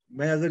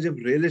मैं अगर जब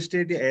रियल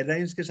एस्टेट या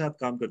एयरलाइंस के साथ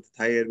काम करता,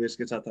 थाई एयरवेज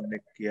के साथ हमने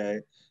किया है,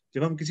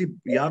 जब हम किसी,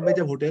 या मैं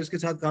जब होटल्स के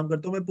साथ काम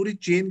करता हूँ, मैं पूरी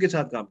चेन के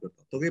साथ काम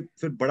करता हूँ, तो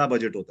फिर बड़ा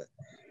बजट होता है.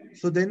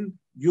 So then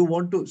you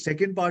want to,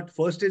 second part,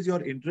 first is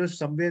your interest,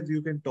 somewhere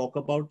you can talk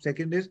about.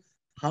 Second is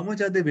how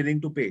much are they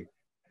willing to पे.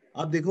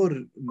 आप देखो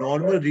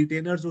नॉर्मल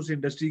रिटेनर्स उस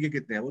इंडस्ट्री के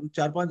कितने हैं, वो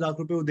 4-5 लाख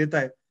रुपए वो देता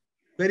है,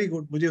 वेरी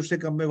गुड, मुझे उससे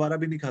कम में वारा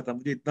भी नहीं खाता,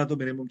 मुझे इतना तो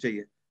मिनिमम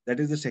चाहिए. That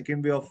is the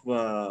second way of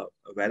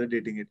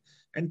validating it.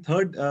 And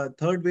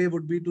third way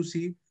would be to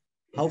see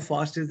how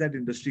fast is that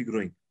industry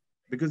growing.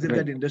 Because if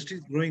that industry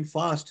is growing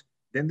fast,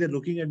 then they're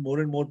looking at more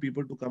and more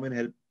people to come and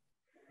help.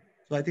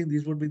 So I think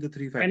these would be the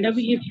 3 factors. And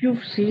if you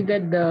see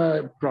that the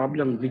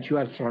problem which you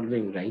are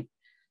solving, right,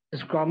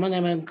 is common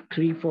among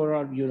 3, 4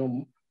 or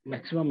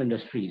maximum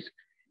industries,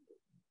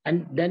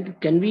 and then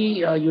can we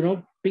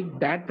pick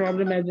that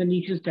problem as a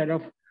niche instead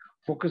of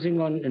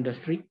focusing on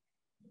industry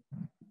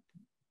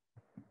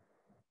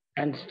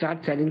and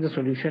start selling the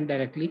solution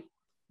directly?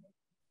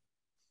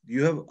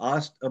 You have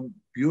asked a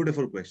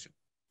beautiful question.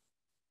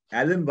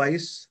 Alan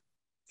Weiss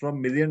from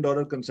 $1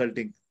 Million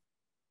Consulting.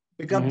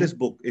 Pick up this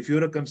book. If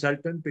you're a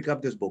consultant, pick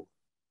up this book.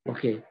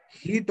 Okay.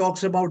 He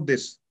talks about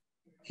this.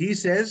 He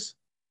says,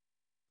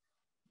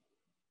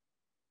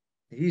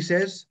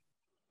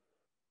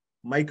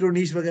 micro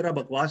नीश वगैरह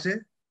बकवास है.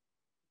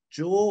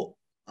 जो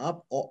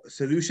आप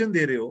solution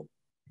दे रहे हो,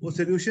 वो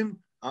solution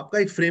आपका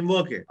एक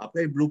फ्रेमवर्क है,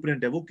 आपका एक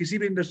ब्लूप्रिंट है, वो किसी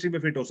भी इंडस्ट्री में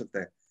फिट हो सकता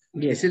है.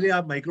 इसीलिए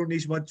आप माइक्रो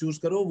नीश मत चूज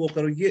करो, वो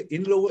करो. ये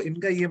इन लोगों,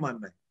 इनका ये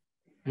मानना है.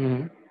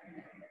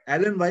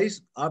 एलन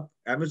वाइस, आप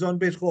Amazon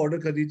पे इसको ऑर्डर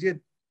कर दीजिए.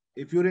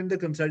 If you're in the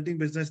consulting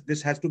business,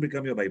 this has to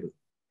become your Bible.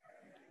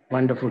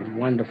 Wonderful,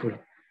 wonderful.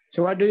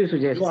 So what do you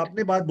suggest? जो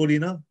आपने बात बोली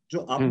ना, जो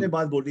आपने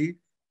बात बोली,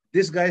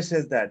 this guy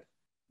says that.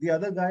 The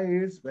other guy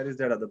is, where is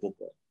that other book?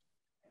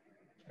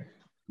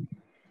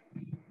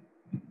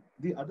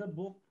 The other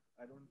book,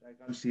 I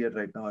can't see it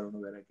right now. I don't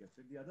know where I kept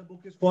it. The other book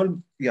is called,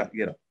 yeah,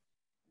 here.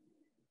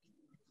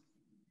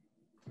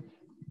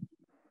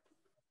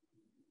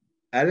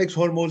 Alex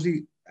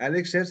Hormozy.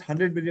 Alex says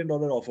 $100 million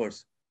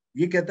offers.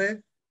 ये कहता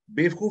है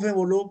बेवकूफ है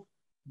वो लोग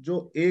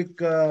जो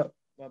एक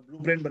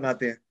blueprint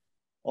बनाते हैं,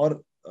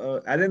 और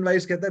एलन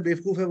वाइस कहता है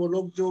बेवकूफ है वो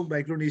लोग जो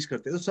माइक्रो नीश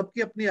करते हैं। तो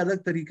सबकी अपनी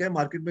अलग तरीका है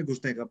मार्केट में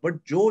घुसने का, बट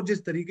जो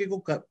जिस तरीके को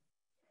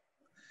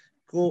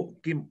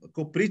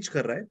प्रीच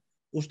कर रहा है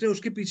उसने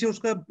उसके पीछे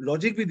उसका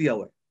लॉजिक भी दिया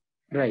हुआ है।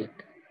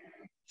 Right.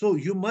 So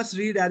you must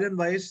read Elon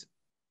vice,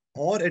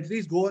 और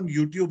at least go on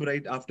YouTube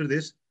right after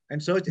this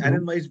and search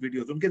Elon vice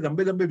videos. उनके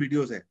लंबे लंबे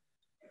वीडियोस हैं।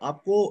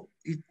 आपको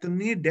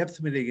इतनी डेप्थ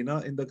मिलेगी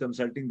ना इन द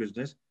कंसल्टिंग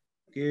बिजनेस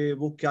कि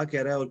वो क्या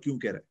कह रहा है और क्यों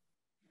कह रहा है।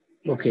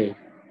 Okay.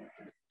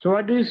 So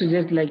what do you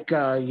suggest? Like,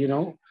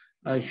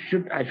 I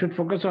should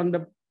focus on the,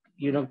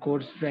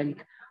 core strength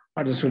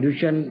or the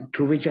solution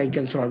through which I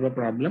can solve a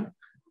problem,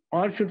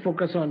 or should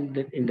focus on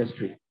the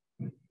industry?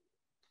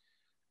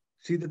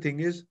 See, the thing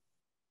is,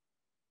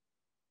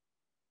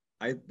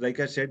 like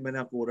I said, मैंने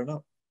आपको बोला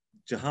ना,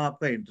 जहां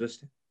आपका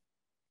interest है,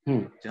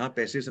 जहां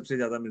पैसे सबसे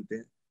ज्यादा मिलते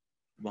हैं,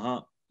 वहां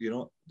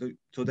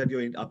so that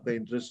आपका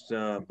इंटरेस्ट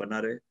बना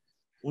रहे,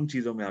 उन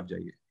चीजों में आप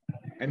जाइए।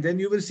 And then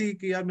you will see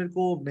कि यार मेरे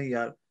को नहीं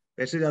यार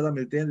पैसे ज्यादा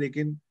मिलते हैं,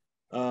 लेकिन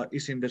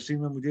इस इंडस्ट्री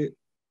में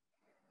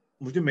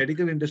मुझे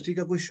मेडिकल इंडस्ट्री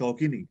का कोई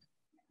शौक ही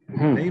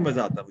नहीं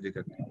मजा आता मुझे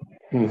करने,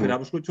 तो फिर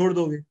आप उसको छोड़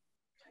दोगे।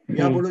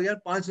 या बोलो यार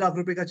 5 लाख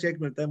रुपए का चेक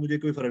मिलता है, मुझे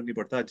कोई फर्क नहीं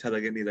पड़ता, अच्छा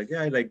लगे नहीं लगे,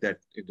 I like that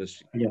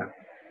industry.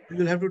 You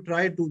will have to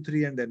try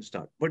 2-3 and then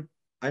start. But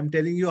I am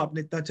telling you,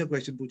 आपने इतना अच्छा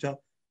क्वेश्चन पूछा,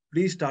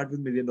 please start with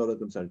 $1 million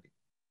consulting.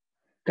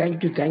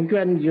 Thank you,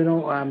 and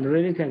I'm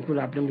really thankful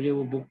आपने मुझे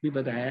वो book भी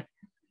बताया,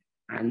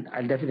 and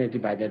I'll definitely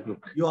buy that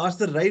book. You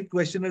asked the right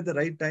question at the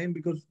right time,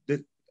 because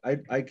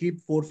I keep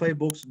 4-5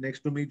 books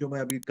next to me जो मैं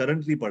अभी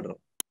currently पढ़ रहा हूँ,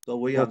 तो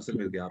वही आंसर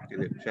मिल गया आपके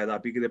लिए, शायद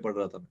आप ही के लिए पढ़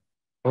रहा था मैं।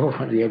 Oh,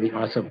 really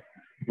awesome,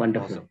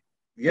 wonderful. Awesome.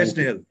 Yes,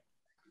 Nehal.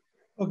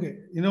 Okay,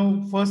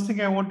 first thing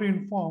I want to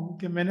inform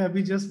कि मैंने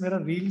अभी just मेरा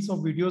reels और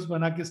videos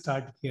बना के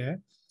start किया है,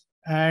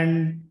 and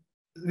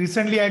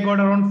recently I got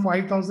around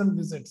 5,000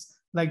 visits,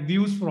 like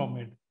views from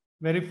it,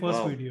 very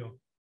first video.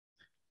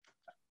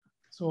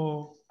 So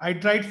I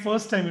tried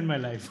first time in my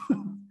life.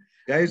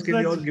 Guys, can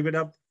you all give it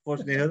up for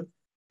Nehal?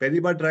 पहली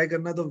बार try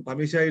करना तो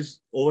हमेशा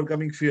is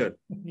overcoming fear.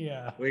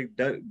 Yeah. वो एक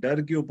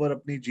डर के ऊपर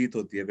अपनी जीत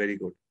होती है। Very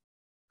good.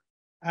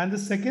 And the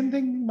second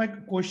thing, my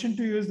question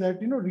to you is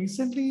that,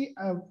 recently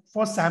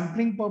for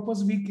sampling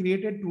purpose, we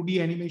created 2D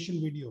animation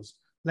videos,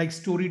 like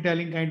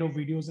storytelling kind of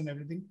videos and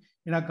everything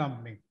in our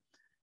company.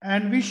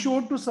 And we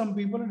showed to some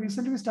people, and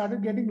recently we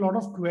started getting a lot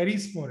of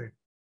queries for it.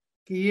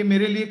 कि ये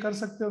मेरे लिए कर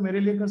सकते हो, मेरे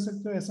लिए कर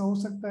सकते हो, ऐसा हो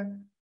सकता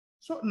है.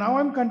 So now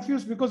I'm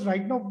confused, because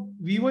right now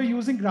we were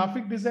using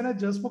graphic designer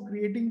just for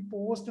creating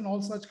posts and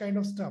all such kind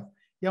of stuff,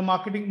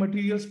 marketing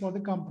materials for the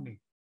company.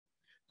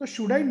 So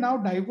should I now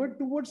divert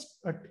towards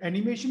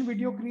animation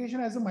video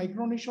creation as a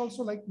micro niche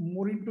also, like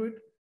more into it?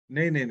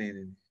 No.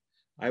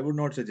 I would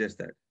not suggest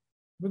that.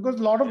 Because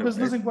a lot of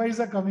business inquiries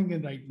are coming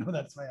in right now.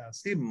 That's why I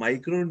asked. See,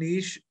 micro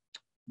niche,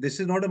 this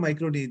is not a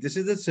micro niche. This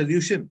is a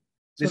solution.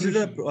 This is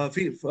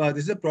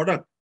a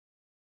product.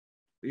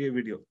 ये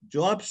video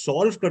जो आप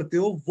solve करते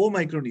हो वो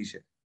micro नीश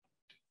है।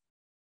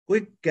 कोई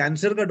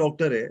cancer का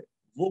doctor है,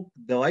 वो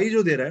दवाई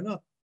जो दे रहा है ना,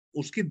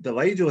 उसकी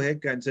दवाई जो है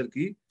कैंसर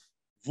की,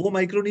 वो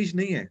माइक्रो नीश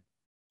नहीं है।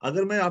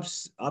 अगर मैं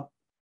आप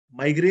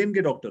माइग्रेन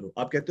के डॉक्टर हो,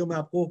 आप कहते हो मैं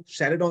आपको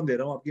सैरेडॉन दे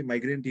रहा हूँ, आपकी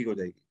माइग्रेन ठीक हो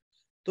जाएगी,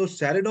 तो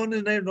सैरेडॉन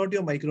is not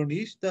your micro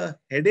niche, the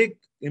headache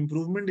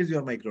improvement is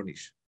your micro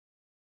नीश।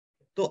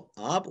 तो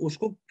आप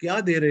उसको क्या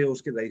दे रहे हो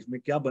उसके लाइफ में,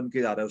 क्या बन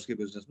के जा रहा है उसके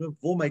बिजनेस में,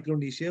 वो माइक्रो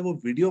नीश है, वो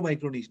वीडियो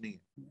माइक्रो नीश नहीं है।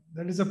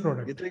 That is a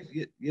product.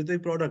 ये तो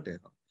एक प्रोडक्ट है,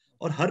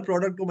 और हर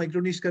प्रोडक्ट को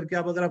माइक्रो नीश करके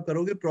अगर आप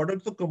करोगे,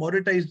 प्रोडक्ट तो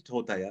कमोडिटाइज्ड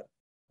होता है यार।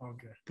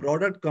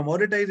 प्रोडक्ट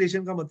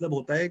कमोडिटाइजेशन का मतलब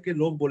होता है कि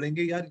लोग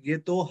बोलेंगे यार ये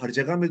तो हर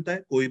जगह मिलता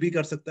है, कोई भी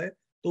कर सकता है,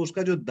 तो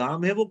उसका जो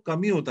दाम है वो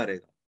कम ही होता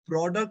रहेगा।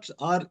 Products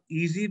are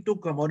easy to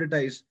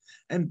commoditise,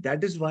 and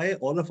that is why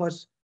all of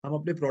us, हम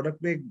अपने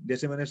प्रोडक्ट में,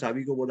 जैसे मैंने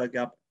सावी को बोला कि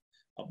आप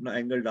अपना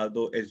एंगल डाल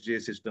दो, एसजे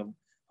सिस्टम,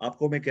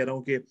 आपको मैं कह रहा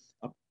हूँ कि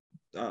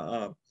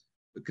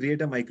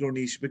create a micro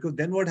niche, because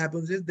then what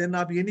happens is, then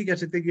आप ये नहीं कह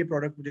सकते कि ये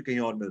प्रोडक्ट मुझे कहीं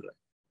और मिल रहा है,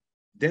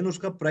 देन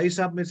उसका प्राइस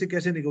आप में से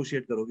कैसे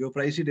नेगोशिएट करोगे, वो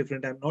प्राइस ही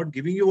डिफरेंट है। I am not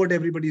giving you what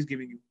everybody is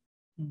giving you,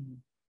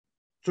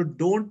 so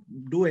don't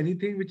do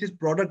anything which is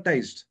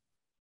प्रोडक्टाइज्ड।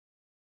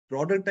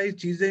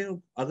 प्रोडक्टाइज चीजें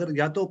अगर,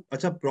 या तो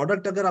अच्छा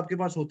प्रोडक्ट अगर आपके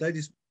पास होता है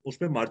जिस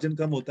उसमें मार्जिन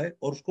कम होता है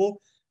और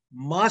उसको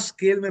मास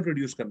स्केल में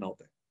प्रोड्यूस करना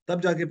होता है,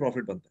 तब जाके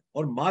प्रॉफिट बनता है,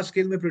 और मास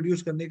स्केल में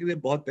प्रोड्यूस करने के लिए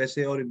बहुत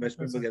पैसे और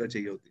इन्वेस्टमेंट वगैरह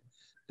चाहिए होती है।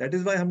 दैट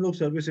इज व्हाई हम लोग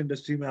सर्विस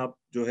इंडस्ट्री में, आप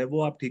जो है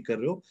वो आप ठीक कर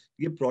रहे हो,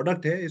 ये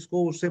प्रोडक्ट है,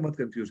 इसको उससे मत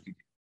कंफ्यूज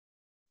कीजिए।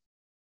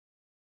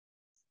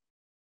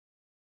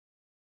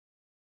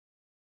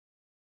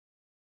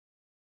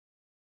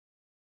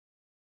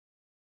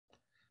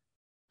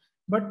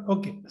 But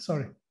okay,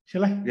 sorry,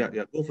 shall I?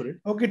 Yeah, go for it.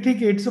 Okay,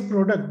 ठीक है, it's a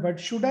product, but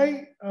should I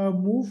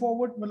move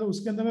forward, मतलब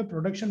उसके अंदर मैं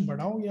प्रोडक्शन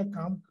बढ़ाऊं या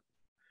काम,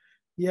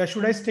 या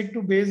should I stick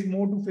to base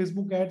more to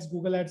Facebook ads,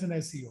 Google ads and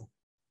SEO?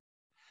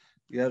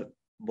 यार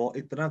बहुत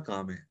इतना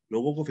काम है,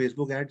 लोगों को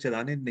फेसबुक एड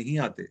चलाने नहीं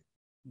आते.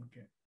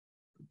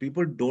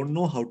 People don't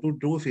know how to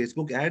do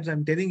Facebook ads.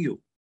 I'm telling you,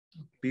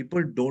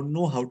 people don't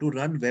know how to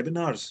run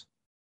webinars.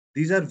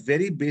 These are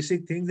very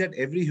basic things that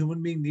every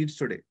human being needs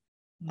today.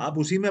 आप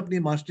उसी में अपनी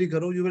mastery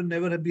करो, you will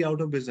never be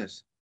out of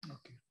business.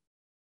 Okay.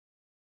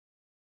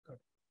 Good.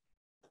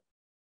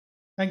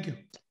 Thank you.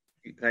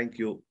 Thank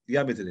you.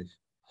 Yeah, Mithilesh.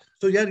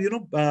 So यार, you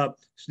know,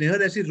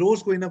 Snehal, ऐसी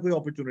रोज कोई ना कोई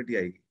अपॉर्चुनिटी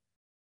आएगी.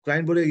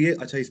 क्लाइंट बोले ये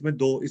अच्छा, इसमें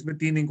 2, इसमें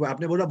 3 इंक्वायरी.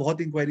 आपने बोला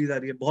बहुत इंक्वायरीज आ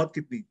रही है, बहुत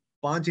कितनी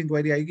 5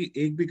 इंक्वायरी आएगी,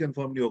 एक भी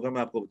कंफर्म नहीं होगा.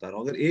 मैं आपको बता रहा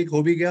हूँ, अगर एक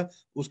हो भी गया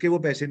उसके वो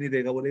पैसे नहीं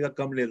देगा, बोलेगा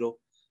कम ले लो.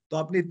 तो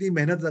आपने इतनी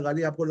मेहनत लगा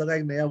ली, आपको लगा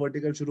एक नया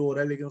वर्टिकल शुरू हो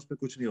रहा है, लेकिन उसमें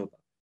कुछ नहीं होता.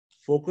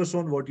 Focus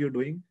on what you are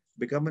doing,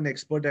 become an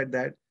expert at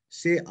that.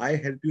 से I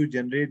help you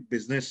generate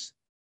business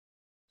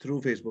through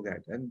Facebook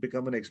ads and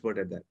become an expert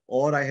at that,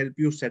 or I help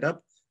you set up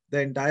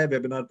the entire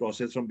webinar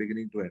process from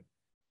beginning to end.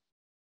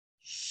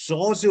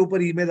 100 से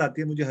ऊपर email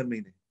आती है मुझे हर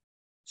महीने,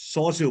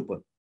 100 से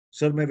ऊपर.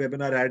 Sir मैं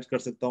वेबिनार एड्स कर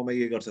सकता हूँ, मैं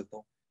ये कर सकता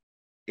हूँ.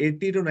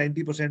 80 to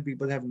 90%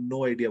 people have no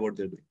idea what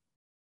they're doing.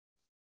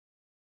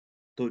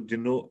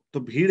 तो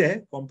भीड़ है,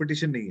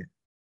 कंपटीशन नहीं है.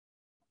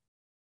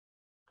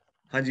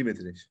 हाँ जी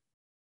Mithilesh.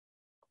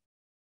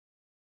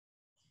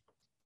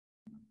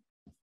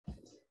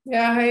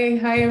 Yeah,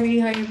 hi Avi,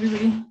 hi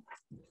everybody.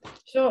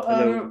 So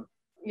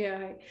yeah,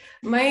 hi.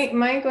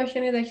 My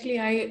question is actually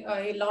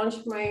I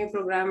launched my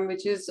program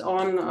which is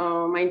on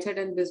mindset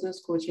and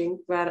business coaching,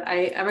 where I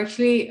am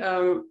actually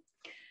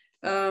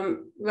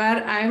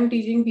where I am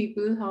teaching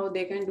people how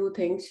they can do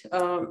things.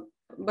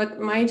 But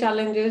my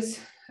challenge is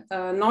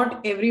not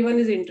everyone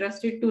is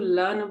interested to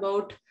learn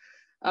about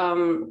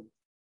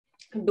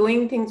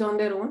doing things on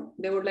their own.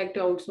 They would like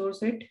to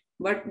outsource it,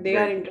 but they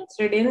are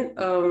interested in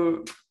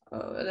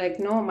like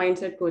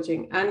mindset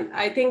coaching. And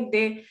I think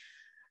they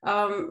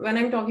when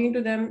I'm talking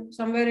to them,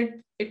 somewhere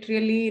it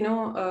really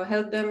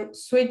help them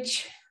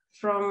switch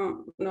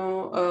from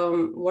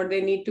what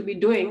they need to be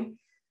doing.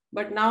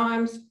 But now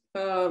I'm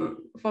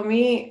for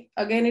me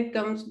again it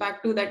comes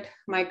back to that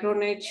micro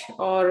niche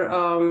or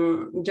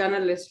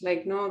journalist,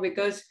 like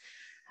because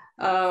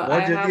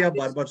बहुत जल्दी आप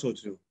बार-बार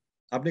सोच रहे हो.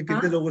 आपने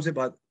कितने लोगों से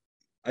बात,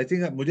 आई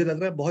थिंक मुझे लग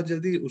रहा है बहुत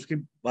जल्दी उसके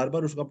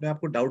बार-बार उसको अपने आप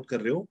को डाउट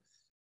कर रहे हो.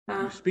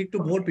 Speak to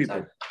more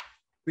people.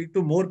 Speak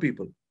to more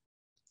people.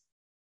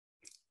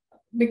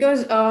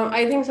 Because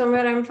I think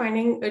somewhere I'm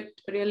finding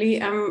it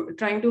really, I'm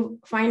trying to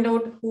find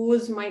out who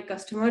is my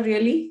customer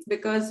really,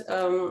 because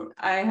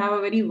I have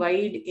a very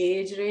wide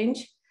age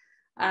range,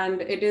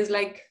 and it is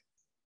like,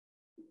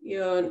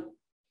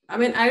 I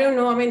mean, I don't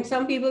know. I mean,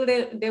 some people,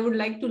 they would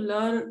like to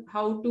learn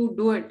how to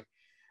do it.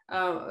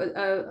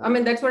 I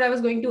mean, that's what I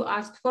was going to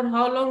ask. For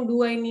how long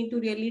do I need to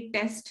really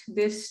test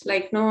this?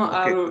 Like,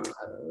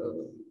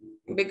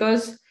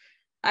 because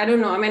I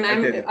don't know. I mean,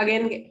 I'm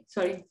again,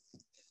 sorry.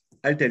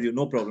 I'll tell you,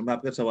 no problem. मैं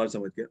आपका सवाल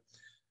समझ गया.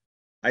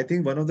 I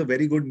think one of the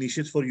very good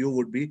niches for you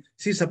would be,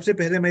 see, सबसे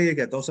पहले मैं ये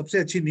कहता हूँ, सबसे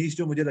अच्छी नीश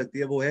जो मुझे लगती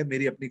है वो है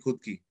मेरी अपनी खुद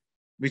की.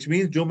 Which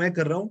means जो मैं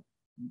कर रहा हूँ,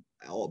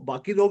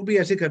 बाकी लोग भी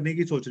ऐसे करने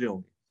की सोच रहे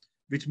होंगे.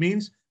 Which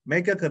means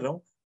मैं क्या कर रहा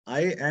हूँ?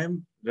 I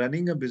am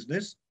running a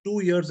business.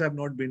 2 years I have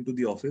not been to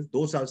the office.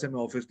 2 साल से मैं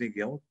ऑफिस नहीं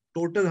गया हूँ.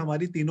 टोटल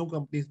हमारी तीनों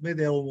कंपनीज में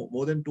there are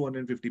more than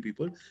 250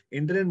 people.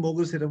 Internet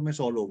Mughal सिर्फ में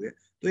 100 लोग हैं.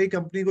 तो एक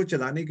कंपनी को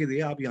चलाने के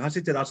लिए आप यहाँ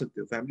से चला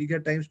सकते हो, फैमिली के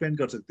टाइम स्पेंड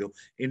कर सकते हो,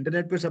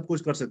 इंटरनेट पे सब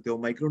कुछ कर सकते हो,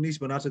 माइक्रो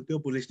नीश बना सकते हो,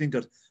 पोजिशनिंग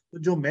कर. तो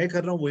जो मैं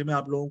कर रहा हूँ वही मैं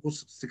आप लोगों को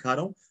सिखा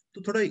रहा हूँ.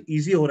 तो थोड़ा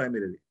इजी हो रहा है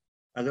मेरे लिए.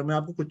 अगर मैं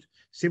आपको कुछ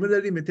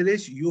similarly,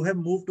 Mithilesh, you have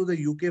moved to the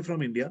UK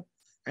from India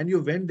and you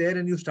went there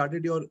and you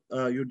started your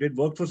you did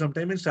work for some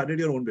time and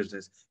started your own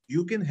business.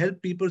 You can help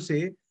people say,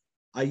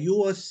 are you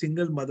a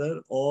single mother,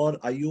 or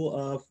are you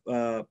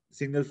a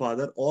single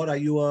father, or are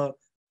you a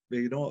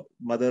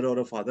mother or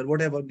a father,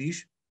 whatever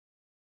niche.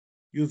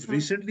 You've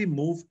recently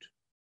moved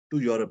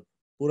to Europe,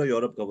 pura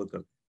Europe cover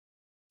kar.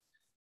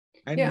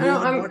 And yeah,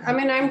 no, I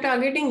mean, I'm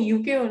targeting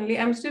UK only.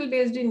 I'm still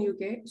based in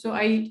UK, so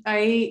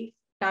I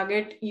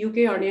target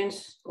UK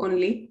audience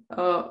only.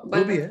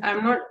 But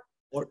I'm not.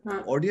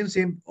 Audience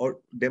same और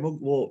demo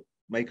वो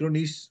micro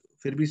नीश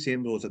फिर भी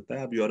same हो सकता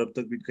है. आप Europe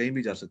तक भी कहीं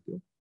भी जा सकते हो.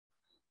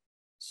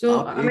 So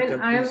आप एक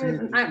कंट्री से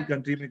दूसरी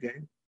कंट्री में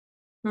गए,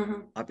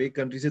 आप एक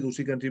कंट्री से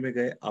दूसरी कंट्री में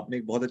गए, आपने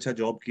एक बहुत अच्छा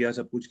जॉब किया,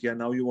 सब कुछ किया.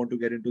 Now you want to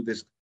get into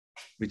this.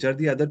 Which are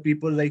the other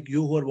people like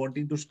you who are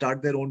wanting to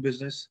start their own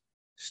business,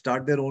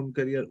 start their own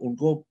career.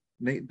 उनको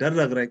नहीं डर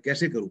लग रहा है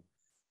कैसे करूं.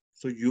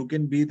 So you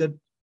can be the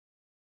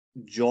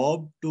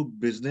job to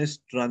business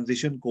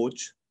transition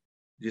coach,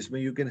 जिसमें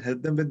you can help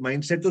them with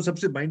mindset. तो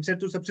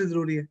सबसे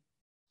जरूरी है.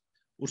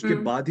 उसके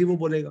बाद ही वो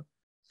बोलेगा.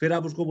 फिर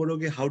आप उसको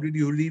बोलोगे how did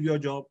you leave your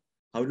job,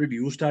 how did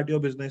you start your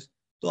business.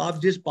 तो आप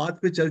जिस पाथ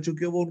पे चल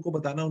चुके हो वो उनको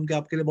बताना उनके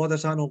आपके लिए बहुत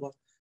आसान होगा.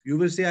 You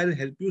will say I will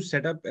help you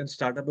set up and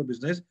start up a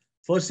business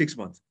for 6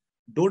 months.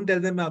 Don't tell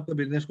them मैं आपका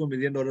बिजनेस को $1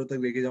 million तक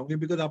लेके जाऊंगी,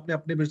 बिकॉज आपने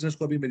अपने बिजनेस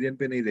को अभी $1 million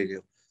पे नहीं ले गए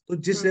हो. तो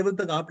जिस लेवल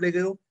तक आप ले गए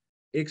हो,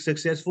 एक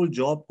सक्सेसफुल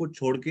जॉब को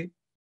छोड़ के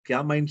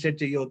क्या माइंडसेट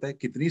चाहिए होता है,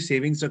 कितनी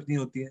सेविंग्स रखनी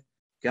होती है,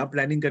 क्या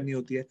प्लानिंग करनी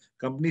होती है?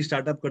 कंपनी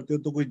स्टार्टअप करते हो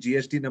तो कोई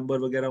जीएसटी नंबर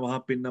वगैरह, वहां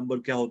पिन नंबर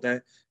क्या होता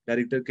है,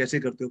 डायरेक्टर कैसे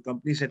करते हो?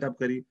 कंपनी सेटअप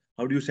करी,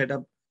 how do you set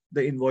up the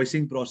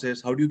invoicing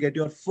process, how do you get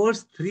your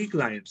first 3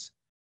 clients,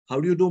 how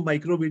do you do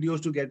micro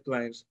videos to get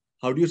clients,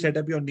 how do you set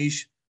up your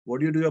niche, what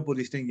do you do your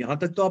positioning, यहाँ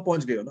तक तो आप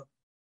पहुंच गए हो ना।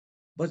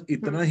 बस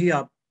इतना ही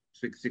आप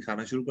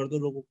सिखाना शुरू कर दो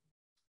लोगों को।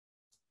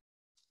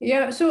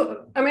 Yeah, so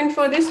I mean,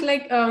 for this,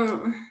 like,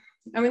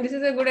 I mean, this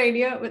is a good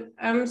idea, but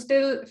I'm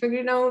still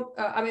figuring out.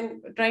 I mean,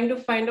 trying to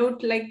find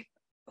out like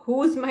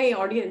who's my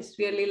audience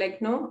really. Like,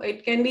 no,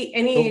 it can be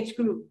any age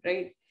group,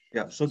 right?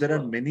 Yeah. So there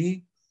are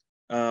many,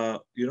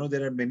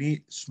 there are many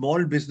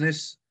small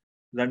business,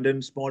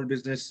 London small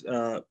business,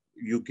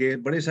 UK,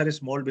 बड़े सारे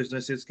small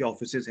businesses के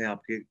offices हैं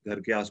आपके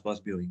घर के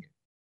आसपास भी होंगे।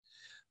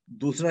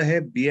 दूसरा है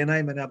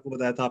BNI, मैंने आपको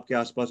बताया था आपके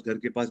आसपास घर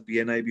के पास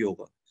BNI भी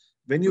होगा।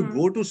 When you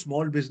go to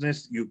small business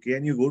UK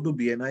and you go to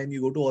BNI and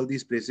you go to all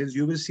these places,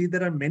 you will see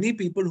there are many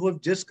people who have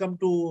just come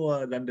to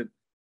London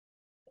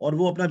और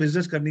वो अपना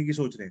business करने की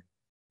सोच रहे हैं,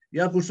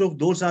 या कुछ लोग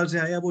 2 साल से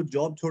आए, या वो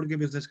जॉब छोड़ के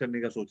बिजनेस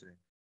करने का सोच रहे हैं।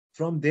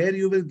 From there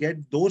you will get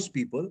those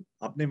people।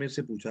 आपने मेरे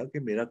से पूछा कि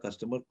मेरा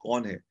कस्टमर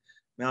कौन है,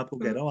 मैं आपको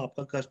कह रहा हूँ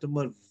आपका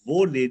कस्टमर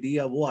वो लेडी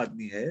या वो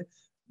आदमी है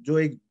जो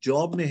एक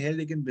जॉब में है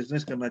लेकिन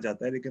बिजनेस करना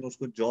चाहता है, लेकिन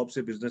उसको जॉब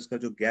से बिजनेस का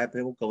जो गैप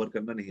है वो कवर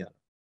करना नहीं आ रहा।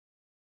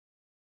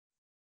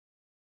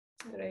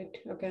 Right.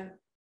 Okay.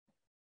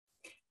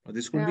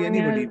 This could be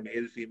anybody,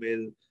 male,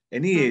 female,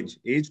 any age.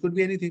 Age could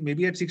be anything.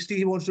 Maybe at 60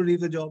 he wants to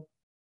leave the job.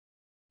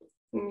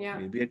 Yeah.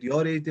 Maybe at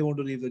your age they want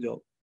to leave the job.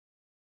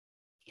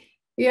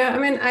 Yeah, I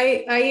mean,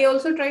 I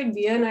also tried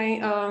BNI.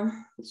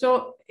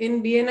 So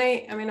in BNI,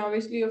 I mean,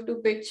 obviously you have to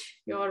pitch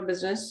your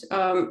business,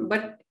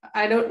 but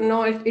I don't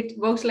know if it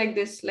works like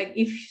this. Like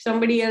if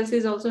somebody else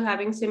is also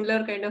having similar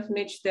kind of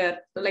niche there,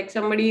 so like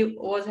somebody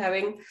was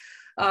having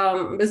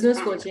business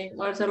coaching,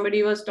 or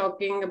somebody was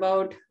talking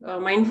about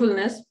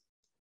mindfulness.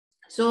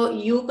 So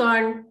you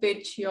can't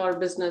pitch your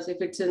business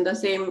if it's in the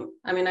same.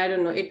 I mean, I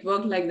don't know. It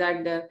worked like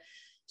that there.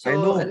 So I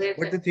know,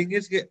 but the thing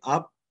is कि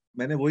आप,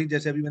 मैंने वही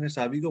जैसे अभी मैंने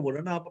सावी को बोला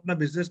ना, आप अपना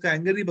बिजनेस का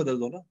एंगल ही बदल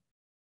दो ना।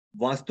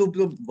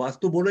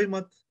 वास्तु बोलो ही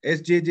मत।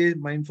 SJJ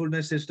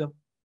माइंडफुलनेस सिस्टम,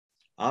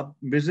 आप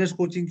बिजनेस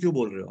कोचिंग क्यों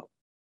बोल रहे हो? आप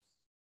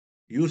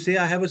यू से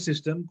I have a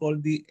system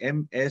called the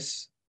MS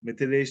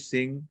Mithilesh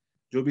Singh,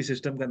 जो भी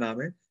सिस्टम का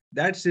नाम है,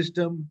 that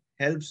system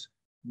helps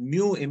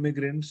new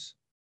immigrants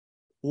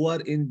who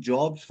are in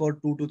jobs for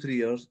 2 to 3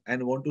 years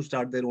and want to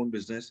start their own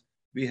business.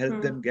 We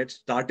help them get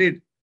started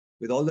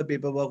with all the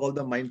paperwork, all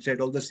the mindset,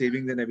 all the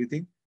savings and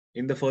everything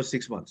in the first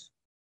 6 months.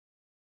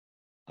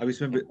 अब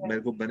इसमें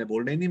मैंने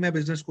बोलना ही नहीं मैं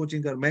business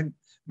coaching कर,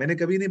 मैंने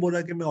कभी नहीं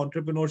बोला कि मैं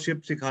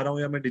एंटरप्रेन्योरशिप सिखा रहा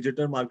हूँ या मैं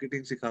डिजिटल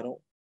मार्केटिंग सिखा रहा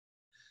हूँ।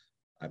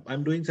 I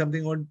am doing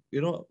something on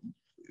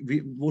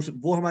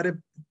वो हमारे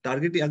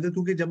टारगेट, अगर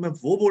क्योंकि जब मैं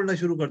वो बोलना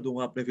शुरू कर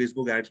दूंगा अपने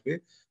फेसबुक एड्स पे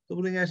तो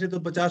बोलेंगे ऐसे तो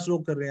 50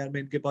 लोग कर रहे हैं यार,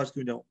 मैं इनके पास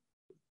क्यों जाऊं?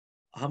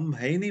 हम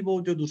है ही नहीं वो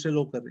जो दूसरे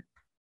लोग कर रहे हैं।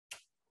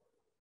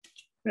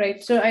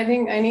 Right. So I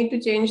think I need to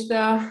change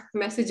the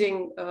messaging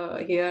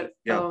here.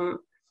 Yeah.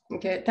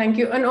 Okay. Thank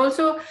you. And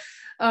also,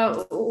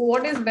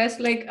 what is best?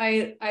 Like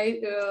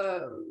I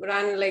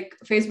run like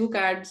Facebook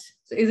ads.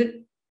 So is it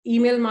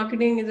email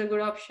marketing is a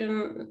good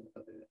option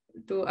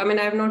to? I mean,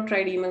 I have not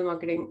tried email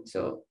marketing.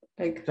 So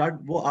like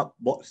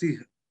see,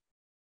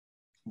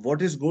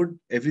 what is good?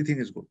 Everything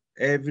is good.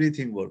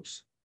 Everything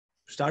works.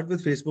 Start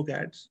with Facebook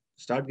ads.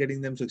 Start getting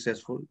them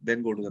successful,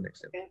 then go to the next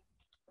step. Okay.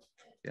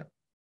 Yeah.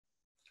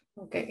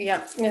 Okay.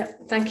 Yeah. Yeah.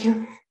 Thank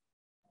you.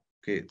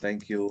 Okay.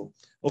 Thank you.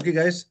 Okay,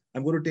 guys,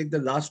 I'm going to take the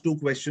last 2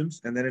 questions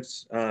and then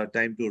it's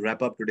time to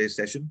wrap up today's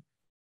session.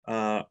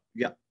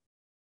 Yeah.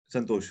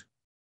 Santosh.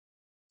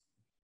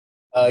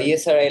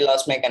 Yes, sir. I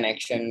lost my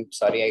connection.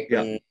 Sorry, I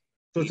couldn't. Yeah.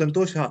 So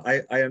Santosh,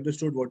 I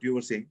understood what you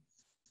were saying.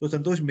 So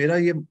Santosh, mera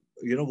ye,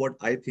 what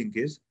I think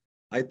is,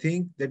 I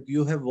think that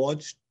you have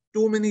watched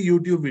too many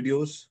YouTube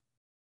videos,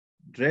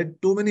 read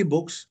too many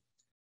books,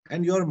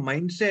 and your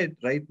mindset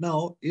right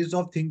now is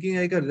of thinking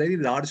like a very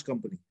large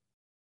company.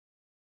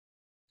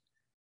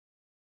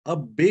 A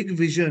big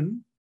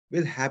vision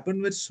will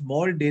happen with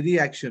small daily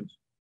actions.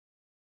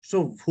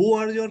 So who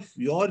are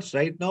yours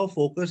right now?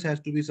 Focus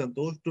has to be,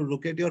 Santosh, to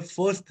look at your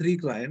first 3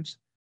 clients,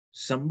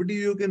 somebody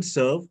you can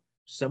serve,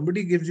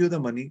 somebody gives you the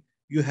money,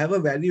 you have a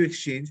value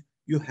exchange,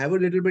 you have a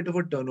little bit of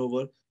a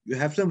turnover, you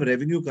have some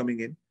revenue coming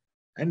in,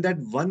 and that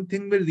one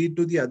thing will lead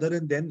to the other,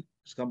 and then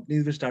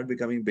companies will start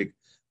becoming big.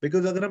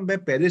 Because अगर मैं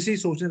पहले से ही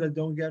सोचने लग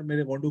जाऊं कि यार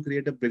मैं want to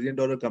create a $1 billion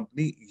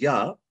company,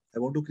 yeah, I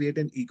want to create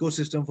an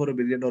ecosystem for a $1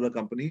 billion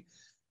company,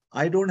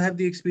 I don't have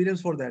the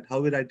experience for that. How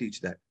will I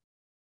teach that?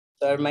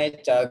 Sir, my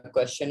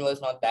question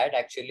was not that.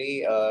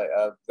 Actually,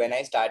 when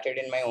I started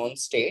in my own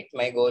state,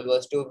 my goal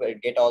was to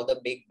get all the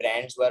big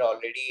brands who are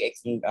already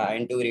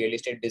into real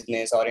estate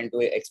business or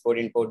into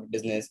export-import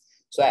business.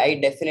 So I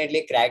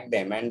definitely cracked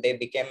them and they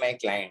became my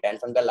client. And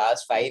from the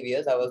last 5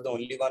 years, I was the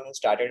only one who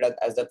started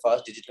as the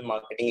first digital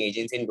marketing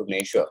agency in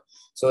Bhubaneswar.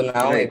 So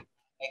now like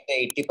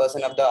the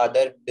 80% of the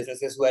other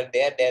businesses who are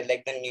there, they're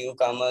like the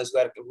newcomers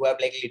who have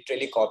like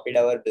literally copied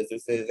our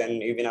businesses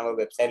and even our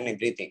website and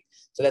everything.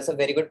 So that's a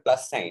very good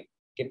plus sign.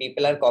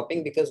 people are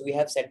copying because we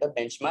have set the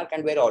benchmark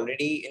and we're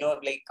already,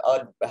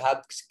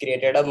 have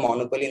created a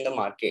monopoly in the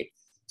market.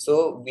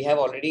 So we have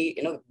already,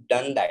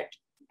 done that.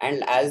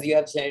 And as you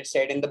have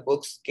said in the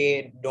books,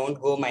 don't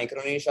go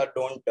micro niche or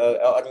don't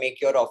or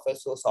make your offer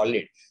so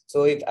solid.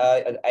 So if,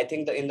 I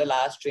think in the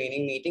last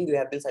training meeting, you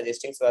have been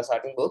suggesting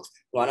certain books.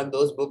 One of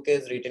those books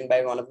is written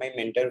by one of my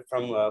mentors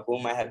from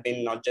whom I have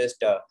been not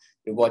just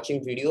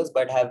watching videos,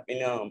 but have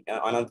been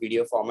on a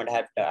video format,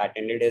 have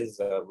attended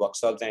his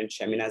workshops and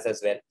seminars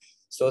as well.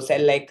 So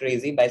Sell Like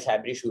Crazy by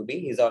Sabri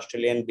Shubi. He's an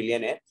Australian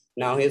billionaire.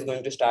 Now he's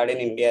going to start in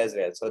India as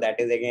well. So that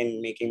is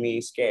again making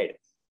me scared,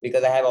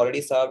 because I have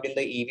already served in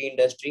the EV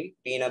industry,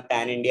 been a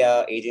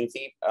pan-India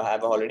agency. I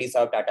have already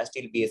served Tata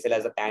Steel BSL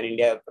as a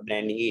pan-India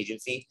branding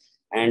agency,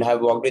 and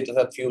have worked with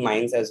a few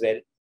mines as well.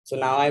 So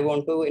now I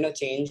want to,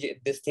 change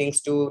these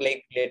things to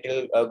like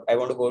little, I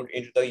want to go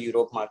into the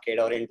Europe market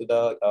or into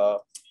the,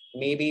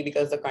 maybe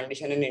because the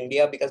condition in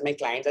India, because my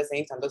clients are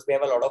saying, sometimes we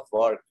have a lot of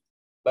work,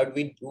 but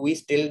we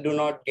still do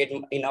not get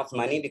enough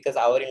money because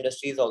our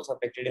industry is also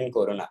affected in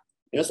Corona.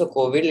 So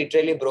COVID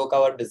literally broke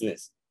our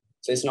business.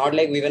 So it's not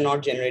like we were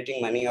not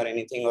generating money or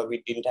anything, or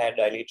we didn't have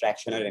any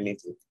traction or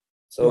anything.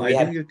 So no,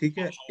 I think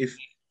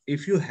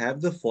if you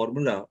have the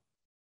formula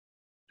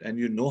and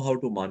you know how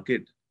to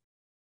market,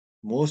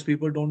 most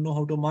people don't know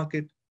how to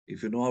market.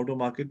 If you know how to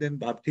market, then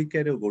आप ठीक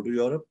कह रहे हो, go to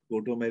Europe,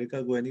 go to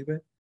America, go anywhere.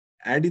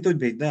 Ad ही तो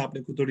भेजना है,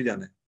 आपने खुद थोड़ी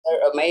जाना है.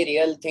 My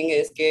real thing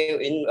is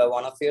that in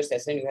one of your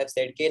sessions you have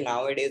said that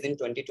nowadays in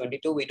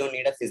 2022 we don't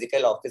need a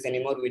physical office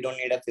anymore, we don't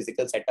need a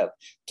physical setup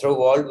through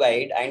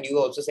worldwide. And you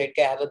also said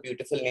that I have a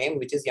beautiful name,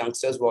 which is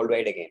Youngsters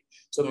Worldwide again.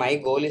 So my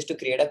goal is to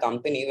create a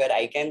company where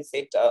I can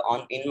sit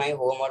in my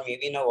home, or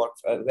maybe in a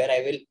where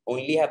I will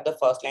only have the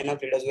first line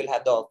of leaders will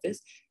have the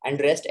office, and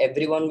rest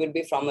everyone will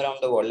be from around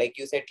the world. Like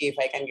you said, if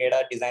I can get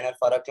a designer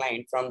for a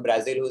client from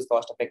Brazil who is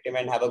cost effective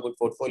and have a good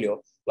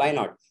portfolio, why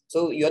not?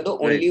 So you're the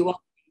only one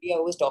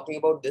who is talking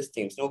about these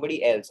things,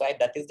 nobody else. So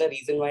that is the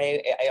reason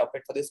why I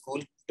opted for the school,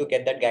 to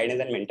get that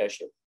guidance and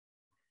mentorship.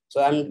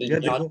 So I'm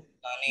not learning.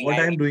 What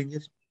I am doing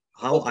is,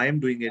 how I am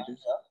doing it is,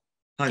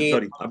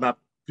 sorry,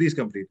 please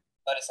complete.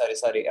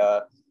 Sorry.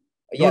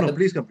 No,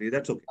 please complete.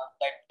 That's okay.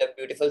 The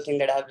beautiful thing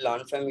that I have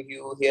learned from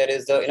you here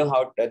is the,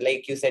 how,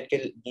 like you said,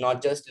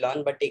 not just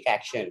learn, but take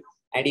action.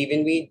 And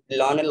even we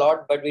learn a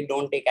lot, but we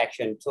don't take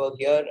action. So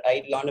here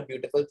I learned a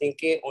beautiful thing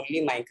कि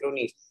only micro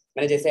niche.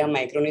 मैंने जैसे हम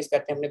micro निश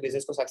करते हैं अपने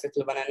business को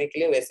successful बनाने के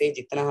लिए, वैसे ही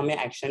जितना हमें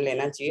एक्शन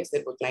लेना चाहिए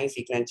सिर्फ उतना ही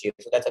सीखना चाहिए.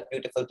 So that's a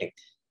beautiful thing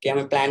कि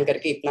हमें प्लान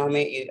करके इतना,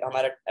 हमें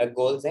हमारा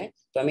गोल्स है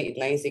तो हमें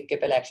इतना ही सीख के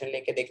पहले एक्शन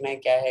लेके देखना है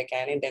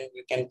क्या नहीं, then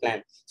we can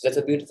plan. So that's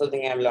a beautiful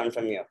thing I have learned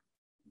from you.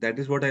 That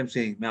is what I am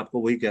saying. मैं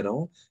आपको वही कह रहा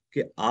हूँ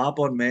कि आप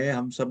और मैं,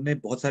 हम सब ने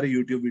बहुत सारे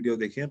यूट्यूब वीडियो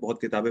देखे हैं,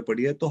 बहुत किताबें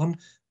पढ़ी है, तो हम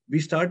वी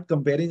स्टार्ट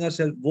कंपेयरिंग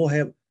आवरसेल्फ. वो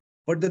है,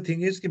 बट द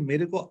थिंग इज कि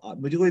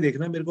मुझे कोई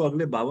देखना है, मेरे को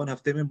अगले 52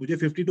 हफ्ते में मुझे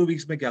 52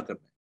 वीक्स में क्या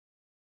करना है.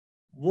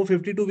 वो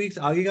 52 वीक्स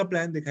आगे का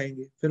प्लान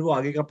दिखाएंगे, फिर वो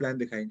आगे का प्लान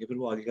दिखाएंगे, फिर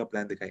वो आगे का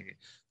प्लान दिखाएंगे.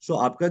 सो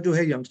आपका जो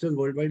है youngsters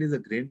world wide is a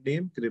great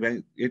name.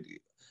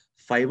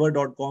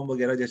 fiverr.com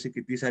वगैरह जैसे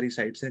कितनी सारी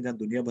साइट्स हैं जहां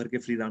दुनिया भर के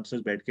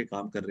फ्रीलांसर्स बैठ के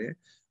काम कर रहे हैं.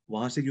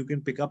 वहां से you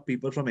can pick up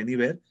people from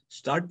anywhere.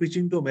 Start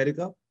pitching to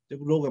America.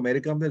 जब लोग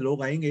अमेरिका में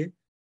लोग आएंगे,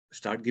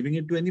 start giving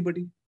it to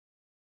anybody.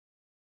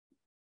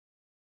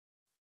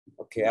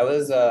 Okay, I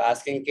was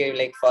asking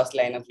like first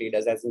line of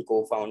leaders, as in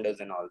co-founders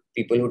and all,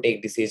 people who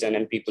take decision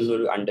and people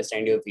who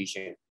understand your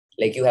vision.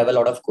 Like you have a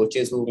lot of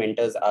coaches who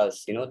mentors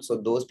us, so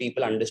those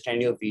people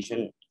understand your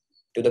vision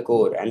to the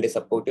core and they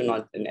support you,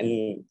 not,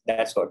 and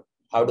that's what,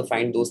 how to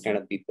find those kind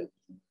of people,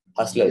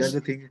 hustlers.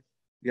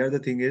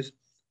 The thing is,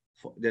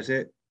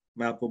 जैसे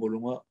मैं आपको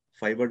बोलूंगा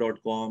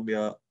fiverr.com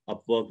या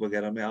Upwork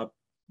वगैरह में आप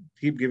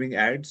keep giving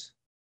ads,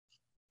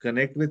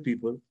 connect with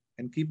people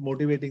and keep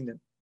motivating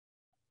them.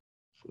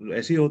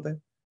 ऐसे ही होता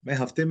है. मैं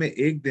हफ्ते में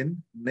एक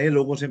दिन नए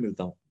लोगों से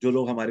मिलता हूँ, जो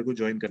लोग हमारे को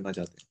ज्वाइन करना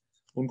चाहते हैं.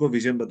 उनको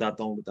विजन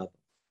बताता हूँ.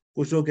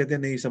 कुछ लोग कहते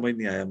हैं नहीं समझ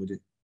नहीं आया मुझे,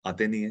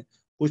 आते नहीं है.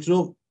 कुछ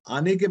लोग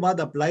आने के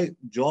बाद अप्लाई,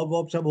 जॉब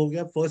वॉब सब हो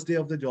गया, first day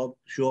of the job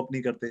show up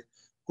नहीं करते.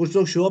 कुछ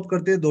लोग शो अप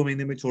करते हैं, 2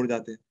 महीने में छोड़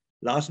जाते हैं.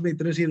 लास्ट में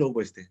इतने से ही लोग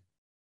बचते हैं.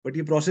 बट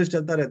ये प्रोसेस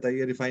चलता रहता है,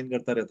 ये रिफाइन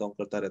करता रहता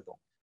हूँ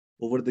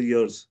ओवर द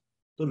इयर्स.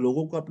 तो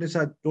लोगों को अपने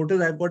साथ,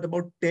 total I have got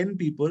about 10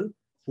 people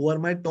who are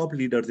my top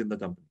leaders in the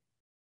company.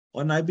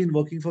 And I've been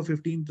working for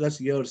 15 plus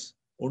years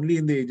only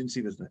in the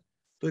agency business.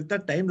 तो इतना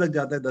टाइम लग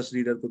जाता है 10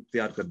 लीडर को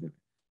तैयार करने में.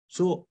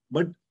 So,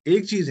 but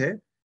एक चीज है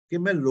कि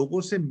मैं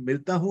लोगों से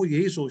मिलता हूँ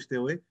यही सोचते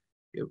हुए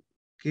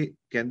कि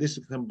can this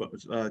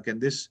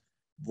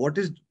what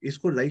is,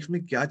 इसको लाइफ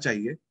में क्या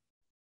चाहिए,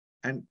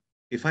 and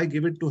if I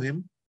give it to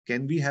him,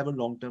 can we have a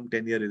long-term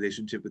 10-year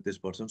relationship with this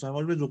person? So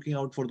I'm always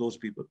looking out for those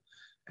people.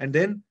 And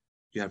then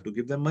you have to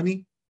give them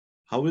money.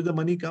 How will the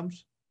money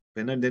comes?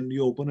 Then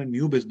you open a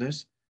new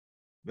business,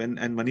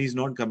 and money is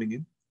not coming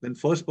in, then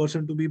first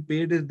person to be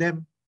paid is them.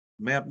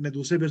 मैं अपने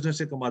दूसरे business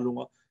से कमा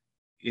लूंगा.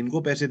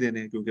 इनको पैसे देने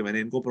हैं क्योंकि मैंने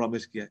इनको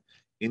प्रॉमिस किया है.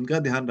 इनका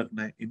ध्यान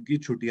रखना है, इनकी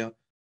छुट्टियां.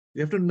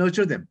 You have to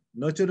nurture them,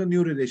 nurture a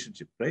new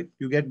relationship, right?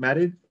 You get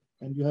married,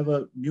 and you have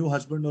a new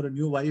husband or a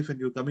new wife and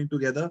you're coming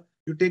together,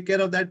 you take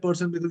care of that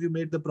person because you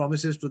made the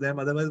promises to them.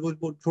 Otherwise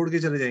वो छोड़ के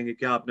चले जाएंगे,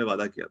 क्या आपने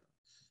वादा किया था.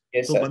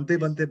 Yes, तो sir.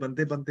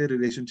 बनते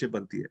relationship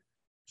बनती है.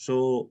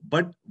 So,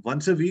 but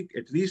once a week,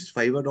 at least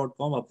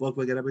fiverr.com, Upwork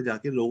वगैरह पे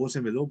जाके लोगों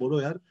से मिलो,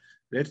 बोलो यार,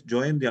 let's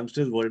join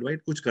youngsters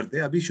worldwide, कुछ करते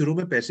हैं. अभी शुरू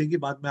में पैसे की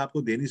बात मैं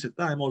आपको दे नहीं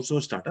सकता. I am also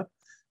a startup,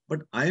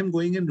 but I am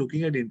going and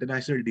looking at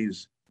international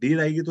deals. Deal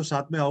आएगी तो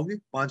साथ में आओगे,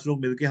 5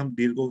 लोग मिलके हम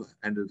डील को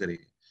हैंडल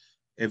करेंगे.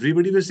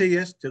 Everybody will say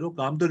yes, चलो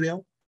काम तो ले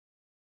आओ.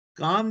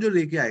 काम जो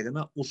लेके आएगा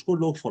ना, उसको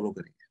लोग फॉलो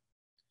करेंगे.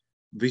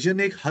 विजन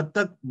एक हद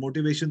तक,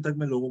 मोटिवेशन तक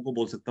मैं लोगों को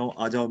बोल सकता हूँ,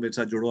 आ जाओ मेरे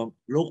साथ जुड़ो.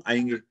 लोग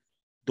आएंगे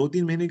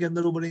 2-3 महीने के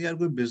अंदर वो बोलेंगे यार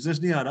कोई बिजनेस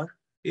नहीं आ रहा,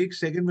 1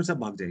 सेकंड में सब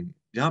भाग जाएंगे.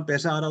 जहां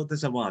पैसा आ रहा होता है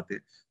सब वहां आते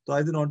हैं. तो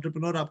एज एन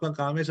एंटरप्रेन्योर आपका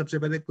काम है सबसे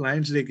पहले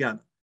क्लाइंट्स लेके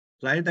आना.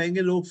 क्लाइंट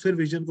आएंगे, लोग फिर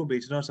विजन को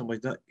बेचना और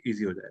समझना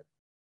इजी हो जाएगा.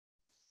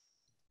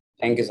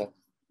 Thank you, sir.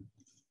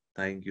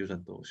 Thank you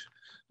Santosh.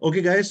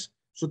 Okay guys,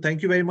 so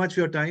thank you very much for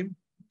your time.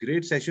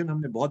 Great session.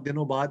 हमने बहुत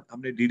दिनों बाद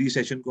हमने डीडी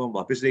सेशन को हम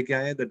वापस लेके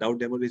आए हैं. The doubt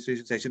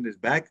demonstration session is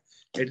back.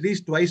 At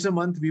least twice a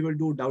month we will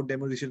do doubt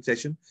demolition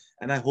session,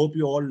 and I hope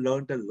you all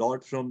learned a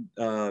lot from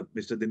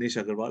Mr. Dinesh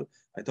Agarwal.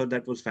 I thought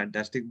that was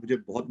fantastic. मुझे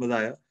बहुत मजा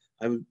आया.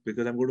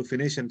 Because I'm going to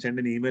finish and send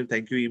an email,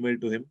 thank you email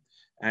to him,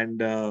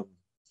 and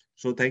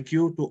so thank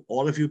you to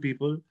all of you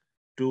people,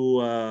 to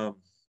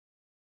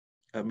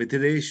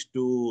Mithilesh,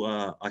 to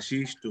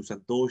Ashish, to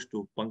Santosh,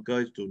 to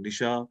Pankaj, to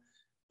Nisha,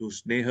 to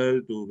Snehal,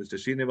 to Mr.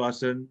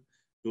 Srinivasan,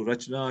 to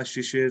Rachna,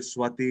 Shishir,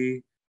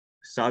 Swati,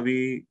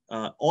 Savi,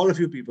 all of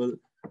you people.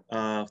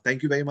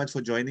 Thank you very much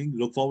for joining.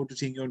 Look forward to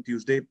seeing you on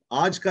Tuesday.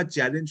 आज का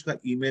challenge का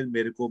email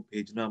मेरे को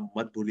भेजना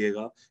मत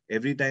भूलिएगा.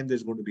 Every time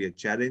there's going to be a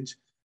challenge,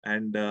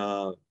 and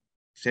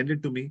send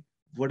it to me.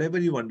 Whatever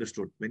you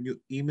understood when you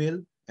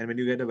email, and when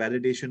you get a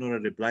validation or a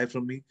reply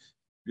from me,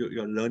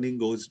 your learning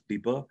goes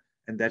deeper,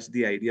 and that's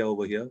the idea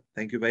over here.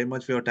 Thank you very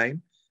much for your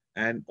time.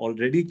 And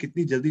already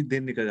कितनी जल्दी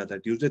दिन निकल जाता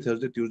है. Tuesday,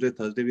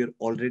 Thursday. We are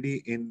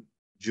already in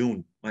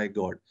June. My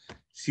God.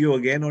 See you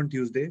again on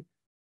Tuesday.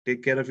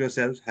 Take care of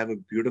yourselves. Have a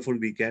beautiful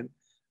weekend.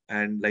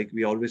 And like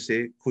we always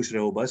say, खुश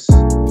रहो बस.